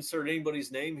 You could insert anybody's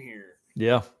name here.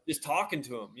 Yeah. Just talking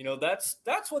to them, that's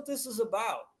what this is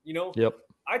about. Yep.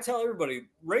 I tell everybody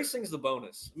racing's the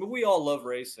bonus. I mean, we all love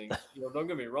racing, don't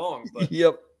get me wrong, but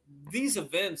yep. These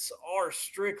events are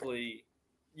strictly,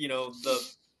 the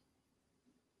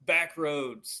back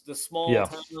roads, the small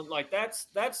town, like that's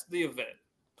the event.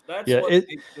 That's what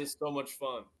makes this so much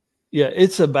fun. Yeah.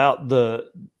 It's about the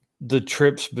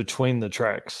trips between the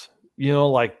tracks,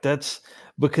 like that's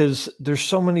because there's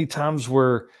so many times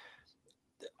where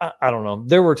I don't know.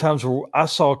 There were times where I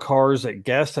saw cars at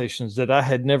gas stations that I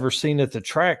had never seen at the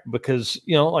track because,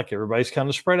 like everybody's kind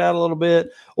of spread out a little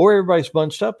bit or everybody's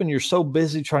bunched up and you're so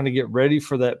busy trying to get ready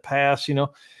for that pass,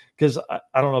 because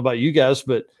I don't know about you guys,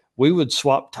 but we would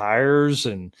swap tires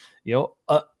and,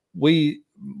 we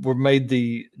were made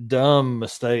the dumb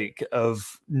mistake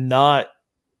of not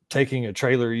taking a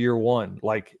trailer year one.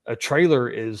 Like a trailer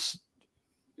is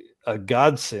a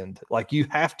godsend. Like you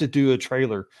have to do a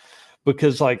trailer.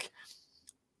 Because the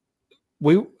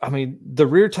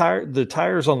rear tire, the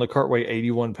tires on the cart weigh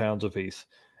 81 pounds a piece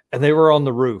and they were on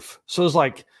the roof. So it's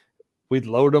like, we'd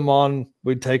load them on,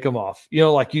 we'd take them off,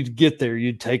 like you'd get there,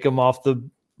 you'd take them off the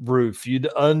roof, you'd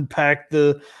unpack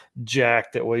the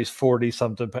jack that weighs 40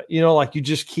 something, like you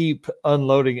just keep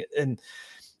unloading it. And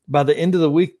by the end of the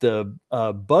week, the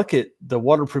bucket, the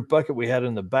waterproof bucket we had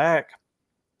in the back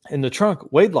in the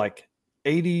trunk weighed like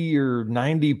 80 or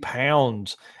 90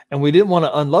 pounds and we didn't want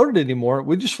to unload it anymore.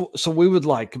 So we would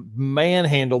like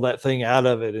manhandle that thing out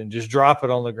of it and just drop it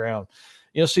on the ground,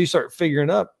 so you start figuring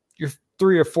up your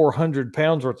 300 or 400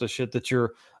 pounds worth of shit that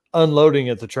you're unloading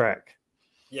at the track.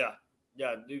 Yeah.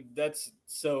 Yeah, dude, that's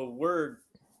so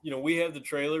we have the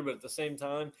trailer, but at the same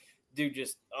time, dude,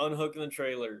 just unhooking the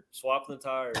trailer, swapping the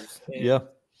tires. And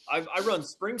I run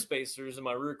spring spacers in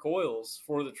my rear coils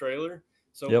for the trailer.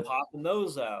 So popping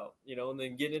those out, and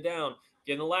then getting it down,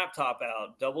 getting the laptop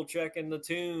out, double checking the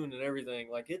tune and everything.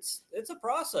 Like it's a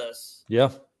process. Yeah.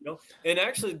 And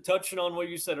actually touching on what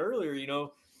you said earlier,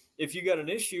 if you got an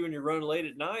issue and you're running late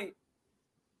at night,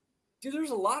 dude,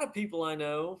 there's a lot of people I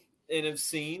know and have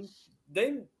seen,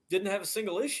 they didn't have a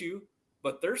single issue,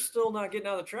 but they're still not getting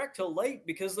out of the track till late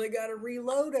because they got to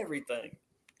reload everything.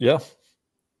 Yeah.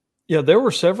 Yeah, there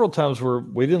were several times where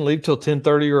we didn't leave till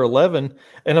 10:30 or 11.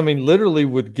 And literally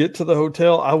would get to the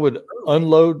hotel. I would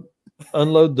unload the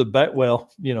unload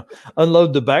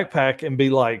the backpack and be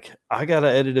like, I got to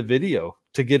edit a video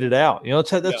to get it out.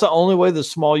 That's the only way the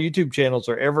small YouTube channels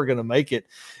are ever going to make it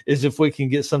is if we can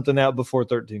get something out before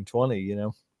 1320,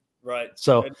 Right.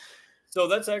 So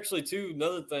that's actually too,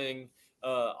 another thing.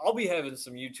 I'll be having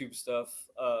some YouTube stuff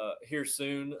here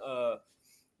soon.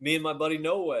 Me and my buddy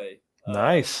No Way.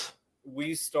 Nice.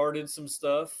 We started some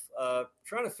stuff,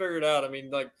 trying to figure it out. I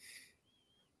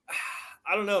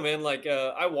don't know, man.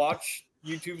 I watch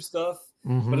YouTube stuff,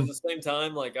 but at the same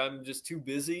time, I'm just too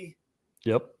busy.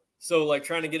 Yep. So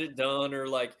trying to get it done or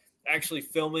actually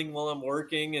filming while I'm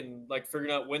working and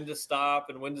figuring out when to stop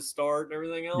and when to start and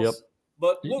everything else. Yep.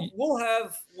 But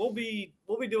we'll be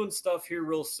doing stuff here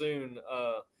real soon.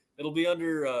 It'll be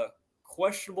under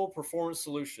Questionable Performance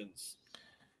Solutions.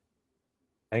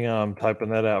 Hang on, I'm typing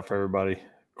that out for everybody.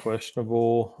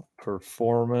 Questionable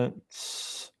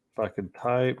Performance. If I could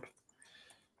type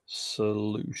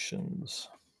solutions.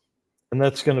 And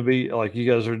that's going to be like you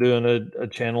guys are doing a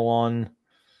channel on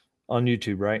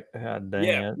YouTube, right? God dang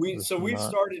Yeah, it. we've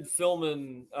started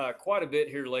filming quite a bit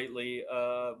here lately.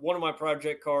 One of my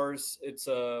project cars, it's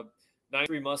a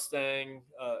 93 Mustang.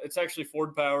 It's actually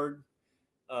Ford powered.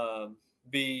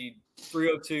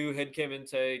 B302 head cam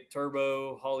intake,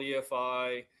 turbo, Holley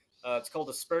EFI. It's called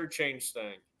a spare change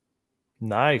stang.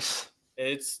 Nice.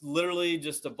 It's literally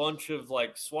just a bunch of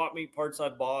like swap meet parts I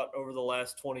bought over the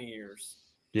last 20 years.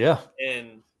 Yeah.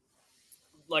 And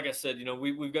like I said,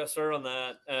 we've got started on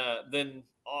that. Then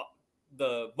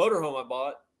the motorhome I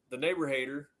bought, the Neighbor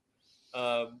Hater,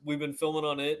 we've been filming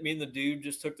on it. Me and the dude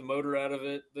just took the motor out of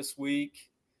it this week.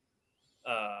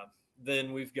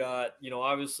 Then we've got,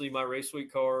 obviously my race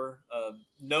week car.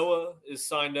 Noah is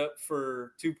signed up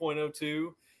for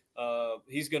 2.02.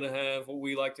 He's going to have what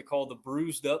we like to call the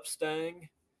bruised up stang.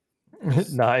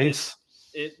 Nice.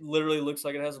 It literally looks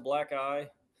like it has a black eye.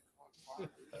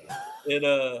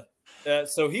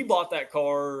 So he bought that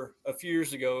car a few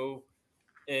years ago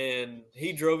and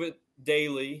he drove it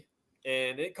daily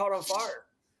and it caught on fire.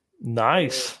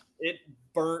 Nice. And it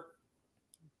burnt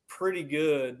pretty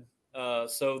good.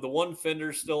 So the one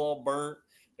fender's still all burnt.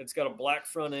 It's got a black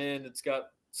front end. It's got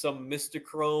some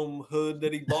Mistachrome hood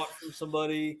that he bought from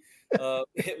somebody.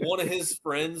 One of his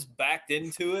friends backed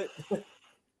into it.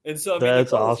 And so,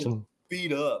 that's awesome.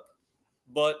 Beat up.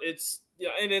 But it's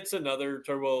another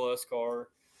Turbo LS car.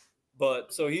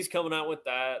 But so he's coming out with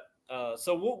that.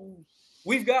 So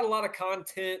we've got a lot of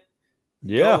content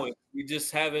going. We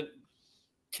just haven't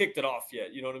kicked it off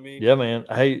yet. You know what I mean? Yeah, man.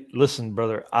 Hey, listen,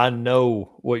 brother, I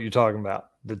know what you're talking about.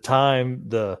 The time,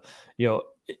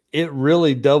 it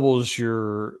really doubles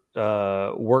your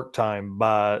work time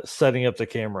by setting up the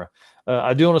camera.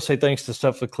 I do want to say thanks to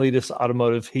Steph Cletus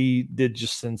Automotive. He did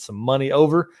just send some money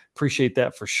over. Appreciate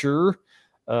that for sure.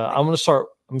 I'm going to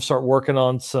start working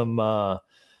on some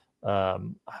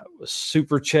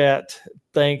super chat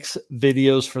thanks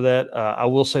videos for that. I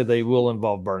will say they will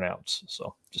involve burnouts.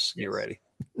 So just get ready.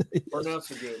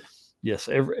 Burnouts are good. Yes.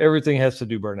 Everything has to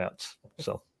do burnouts.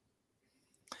 So.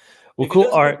 Well, cool.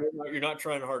 All right. You're not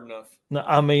trying hard enough. No,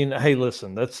 I mean, hey,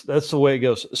 listen, that's the way it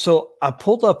goes. So I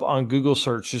pulled up on Google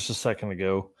search just a second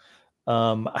ago,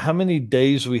 how many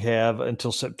days we have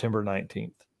until September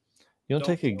 19th. You want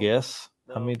to take a guess?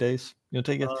 No. How many days? You want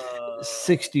to take a guess?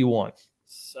 61.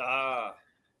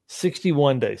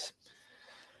 61 days.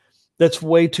 That's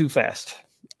way too fast.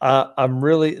 I'm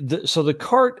really so the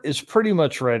cart is pretty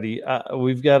much ready.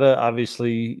 We've got to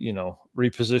obviously,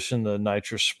 reposition the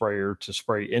nitrous sprayer to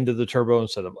spray into the turbo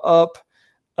instead of up.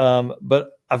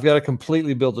 But I've got to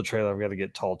completely build the trailer. I've got to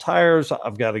get tall tires.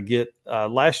 I've got to get.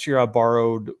 Last year I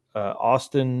borrowed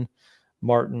Austin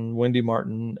Martin, Wendy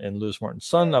Martin, and Lewis Martin's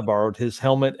son. I borrowed his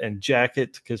helmet and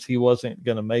jacket because he wasn't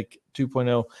going to make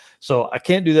 2.0. So I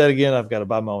can't do that again. I've got to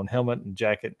buy my own helmet and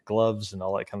jacket, gloves, and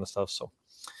all that kind of stuff. So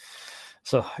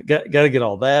got to get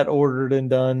all that ordered and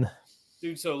done.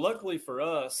 Dude, so luckily for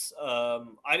us,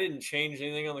 I didn't change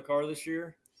anything on the car this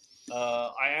year.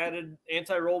 I added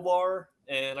anti-roll bar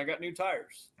and I got new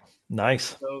tires.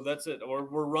 Nice. So that's it. We're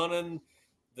running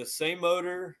the same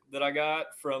motor that I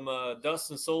got from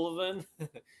Dustin Sullivan.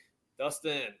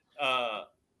 Dustin,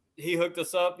 he hooked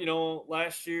us up,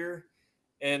 last year,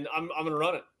 and I'm going to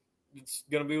run it. It's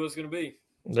going to be what it's going to be.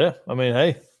 Yeah. I mean,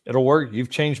 hey, it'll work. You've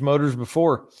changed motors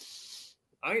before.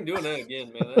 I ain't doing that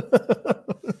again, man.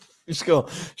 Just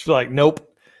be like,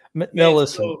 nope. Now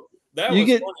listen. So that was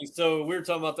funny. So we were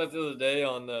talking about that the other day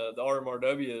on the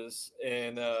RMRWs,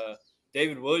 and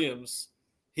David Williams,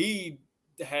 he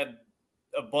had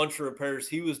a bunch of repairs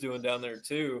he was doing down there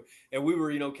too. And we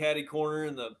were, caddy corner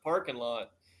in the parking lot,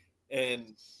 and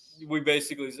we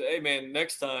basically said, hey man,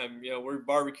 next time, we're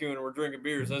barbecuing and we're drinking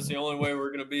beers. That's the only way we're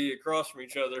going to be across from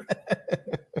each other.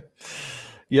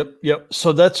 Yep.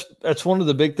 So that's one of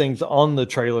the big things on the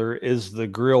trailer is the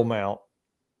grill mount.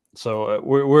 So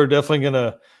we're definitely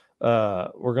gonna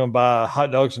buy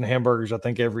hot dogs and hamburgers, I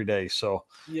think, every day. So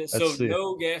yeah. So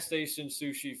no gas station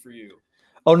sushi for you.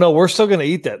 Oh no, we're still gonna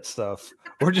eat that stuff.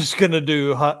 We're just gonna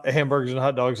do hamburgers and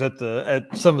hot dogs at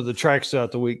some of the tracks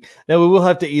throughout the week. Now we will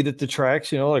have to eat at the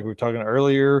tracks, like we were talking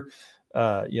earlier.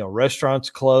 Restaurants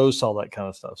close, all that kind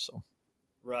of stuff. So.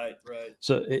 Right.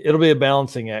 So it'll be a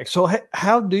balancing act. So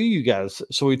how do you guys,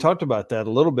 so we talked about that a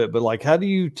little bit, but like, how do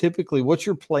you typically, what's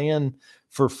your plan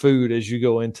for food as you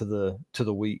go into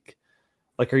the week?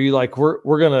 Like, are you like, we're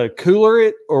going to cooler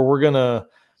it, or we're going to,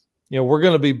 we're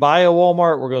going to be by a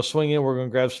Walmart. We're going to swing in. We're going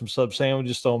to grab some sub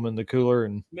sandwiches, throw them in the cooler,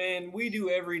 and Man, we do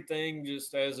everything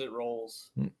just as it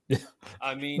rolls.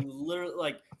 I mean, literally,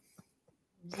 like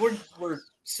we're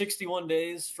 61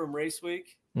 days from race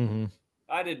week. mm-hmm.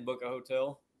 I didn't book a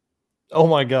hotel. Oh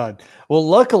my God. Well,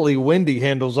 luckily Wendy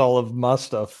handles all of my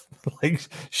stuff. Like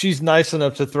she's nice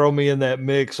enough to throw me in that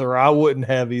mix, or I wouldn't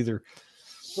have either.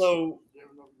 So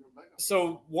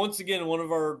once again, one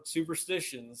of our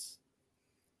superstitions,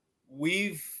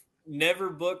 we've never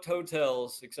booked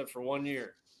hotels except for 1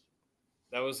 year.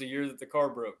 That was the year that the car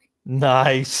broke.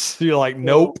 Nice. You're like,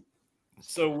 nope.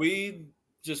 So we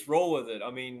just roll with it.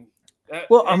 I mean,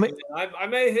 I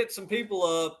may hit some people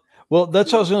up. Well,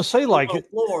 that's what I was going to say. Like,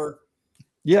 floor.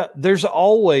 Yeah, there's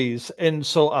always, and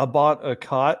so I bought a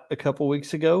cot a couple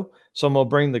weeks ago. So I'm gonna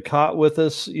bring the cot with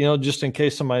us, just in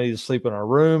case somebody needs to sleep in our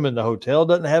room and the hotel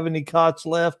doesn't have any cots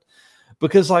left.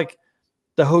 Because like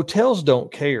the hotels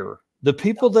don't care. The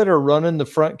people that are running the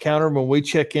front counter when we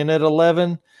check in at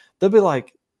 11, they'll be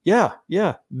like, yeah,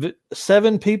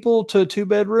 7 people to a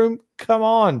 2-bedroom. Come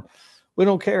on. We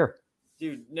don't care.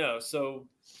 Dude, no. So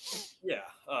yeah.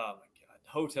 Oh my God.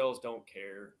 Hotels don't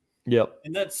care. Yep.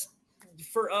 And that's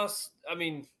for us. I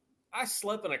mean, I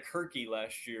slept in a Kirky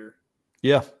last year.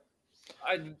 Yeah.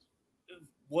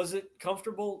 Was it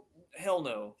comfortable? Hell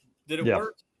no. Did it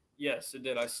work? Yes, it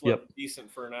did. I slept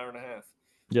decent for an hour and a half.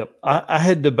 Yep. I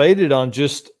had debated on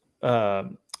just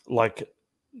like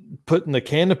putting the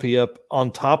canopy up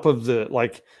on top of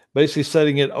basically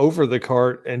setting it over the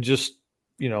cart and just,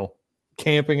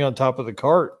 camping on top of the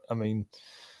cart. I mean,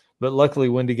 but luckily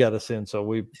Wendy got us in, so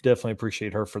we definitely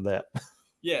appreciate her for that.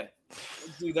 Yeah.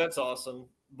 Dude, that's awesome.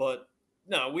 But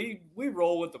no, we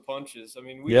roll with the punches. I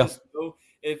mean, we just go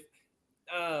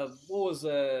what was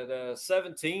that?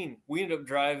 17. We ended up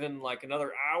driving like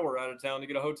another hour out of town to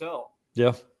get a hotel.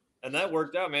 Yeah. And that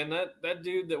worked out, man. That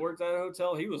dude that worked at a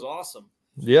hotel, he was awesome.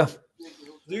 Yeah.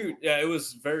 Dude, yeah, it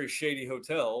was a very shady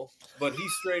hotel, but he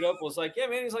straight up was like, yeah,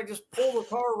 man, he's like, just pull the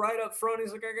car right up front.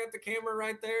 He's like, I got the camera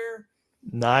right there.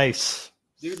 Nice.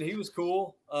 Dude, he was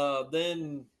cool.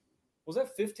 Then was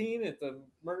that 15 at the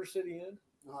Murder City Inn?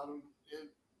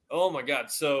 Oh my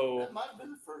God. So that might have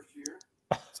been the first year.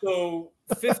 So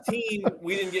 15,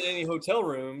 we didn't get any hotel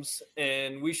rooms,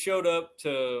 and we showed up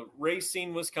to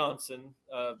Racine, Wisconsin,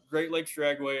 Great Lakes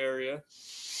Dragway area.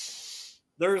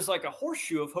 There's like a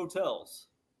horseshoe of hotels,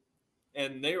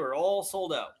 and they were all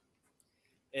sold out.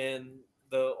 And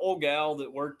the old gal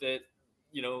that worked at,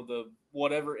 the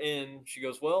whatever inn, she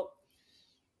goes, well,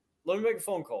 let me make a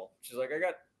phone call. She's like, I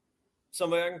got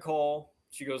somebody I can call.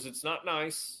 She goes, it's not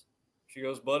nice. She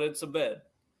goes, but it's a bed.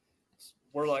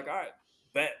 We're like, all right,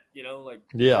 bet,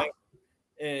 yeah.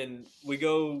 And we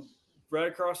go right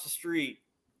across the street.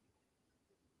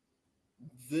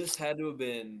 This had to have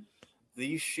been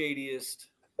the shadiest.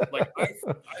 Like, I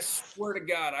swear to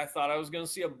God, I thought I was going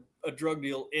to see a drug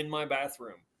deal in my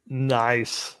bathroom.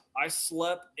 Nice. I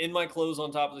slept in my clothes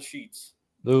on top of the sheets.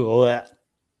 Ooh, that.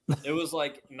 It was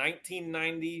like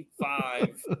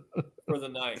 1995 for the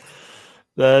night.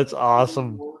 That's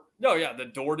awesome. No, yeah, the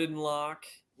door didn't lock.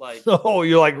 Like, oh,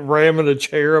 you're like ramming a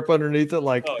chair up underneath it.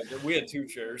 Like, oh, we had 2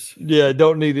 chairs. Yeah,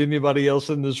 don't need anybody else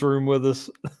in this room with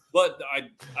us. But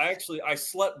I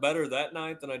slept better that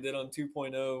night than I did on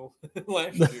 2.0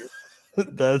 last year.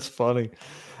 That's funny.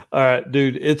 All right,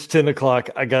 dude, it's 10 o'clock.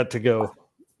 I got to go.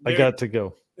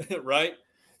 Right?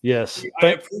 Yes. I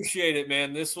appreciate it,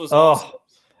 man. This was awesome.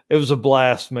 It was a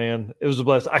blast, man. It was a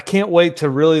blast. I can't wait to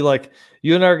really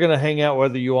you and I are going to hang out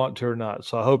whether you want to or not.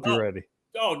 So I hope you're ready.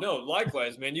 Oh, no.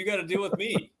 Likewise, man. You got to deal with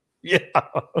me. Yeah,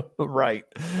 right.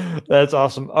 That's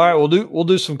awesome. All right, we'll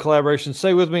do some collaboration.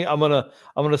 Stay with me. I'm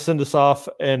gonna send us off,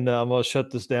 and I'm gonna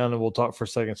shut this down, and we'll talk for a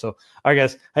second. So, all right,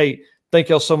 guys. Hey, thank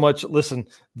y'all so much. Listen,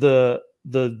 the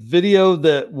video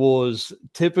that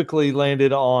typically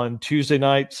landed on Tuesday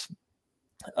nights,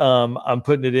 I'm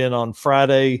putting it in on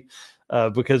Friday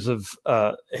because of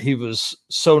he was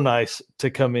so nice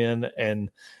to come in and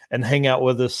hang out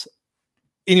with us.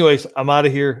 Anyways, I'm out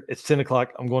of here. It's 10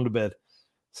 o'clock. I'm going to bed.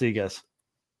 See you guys.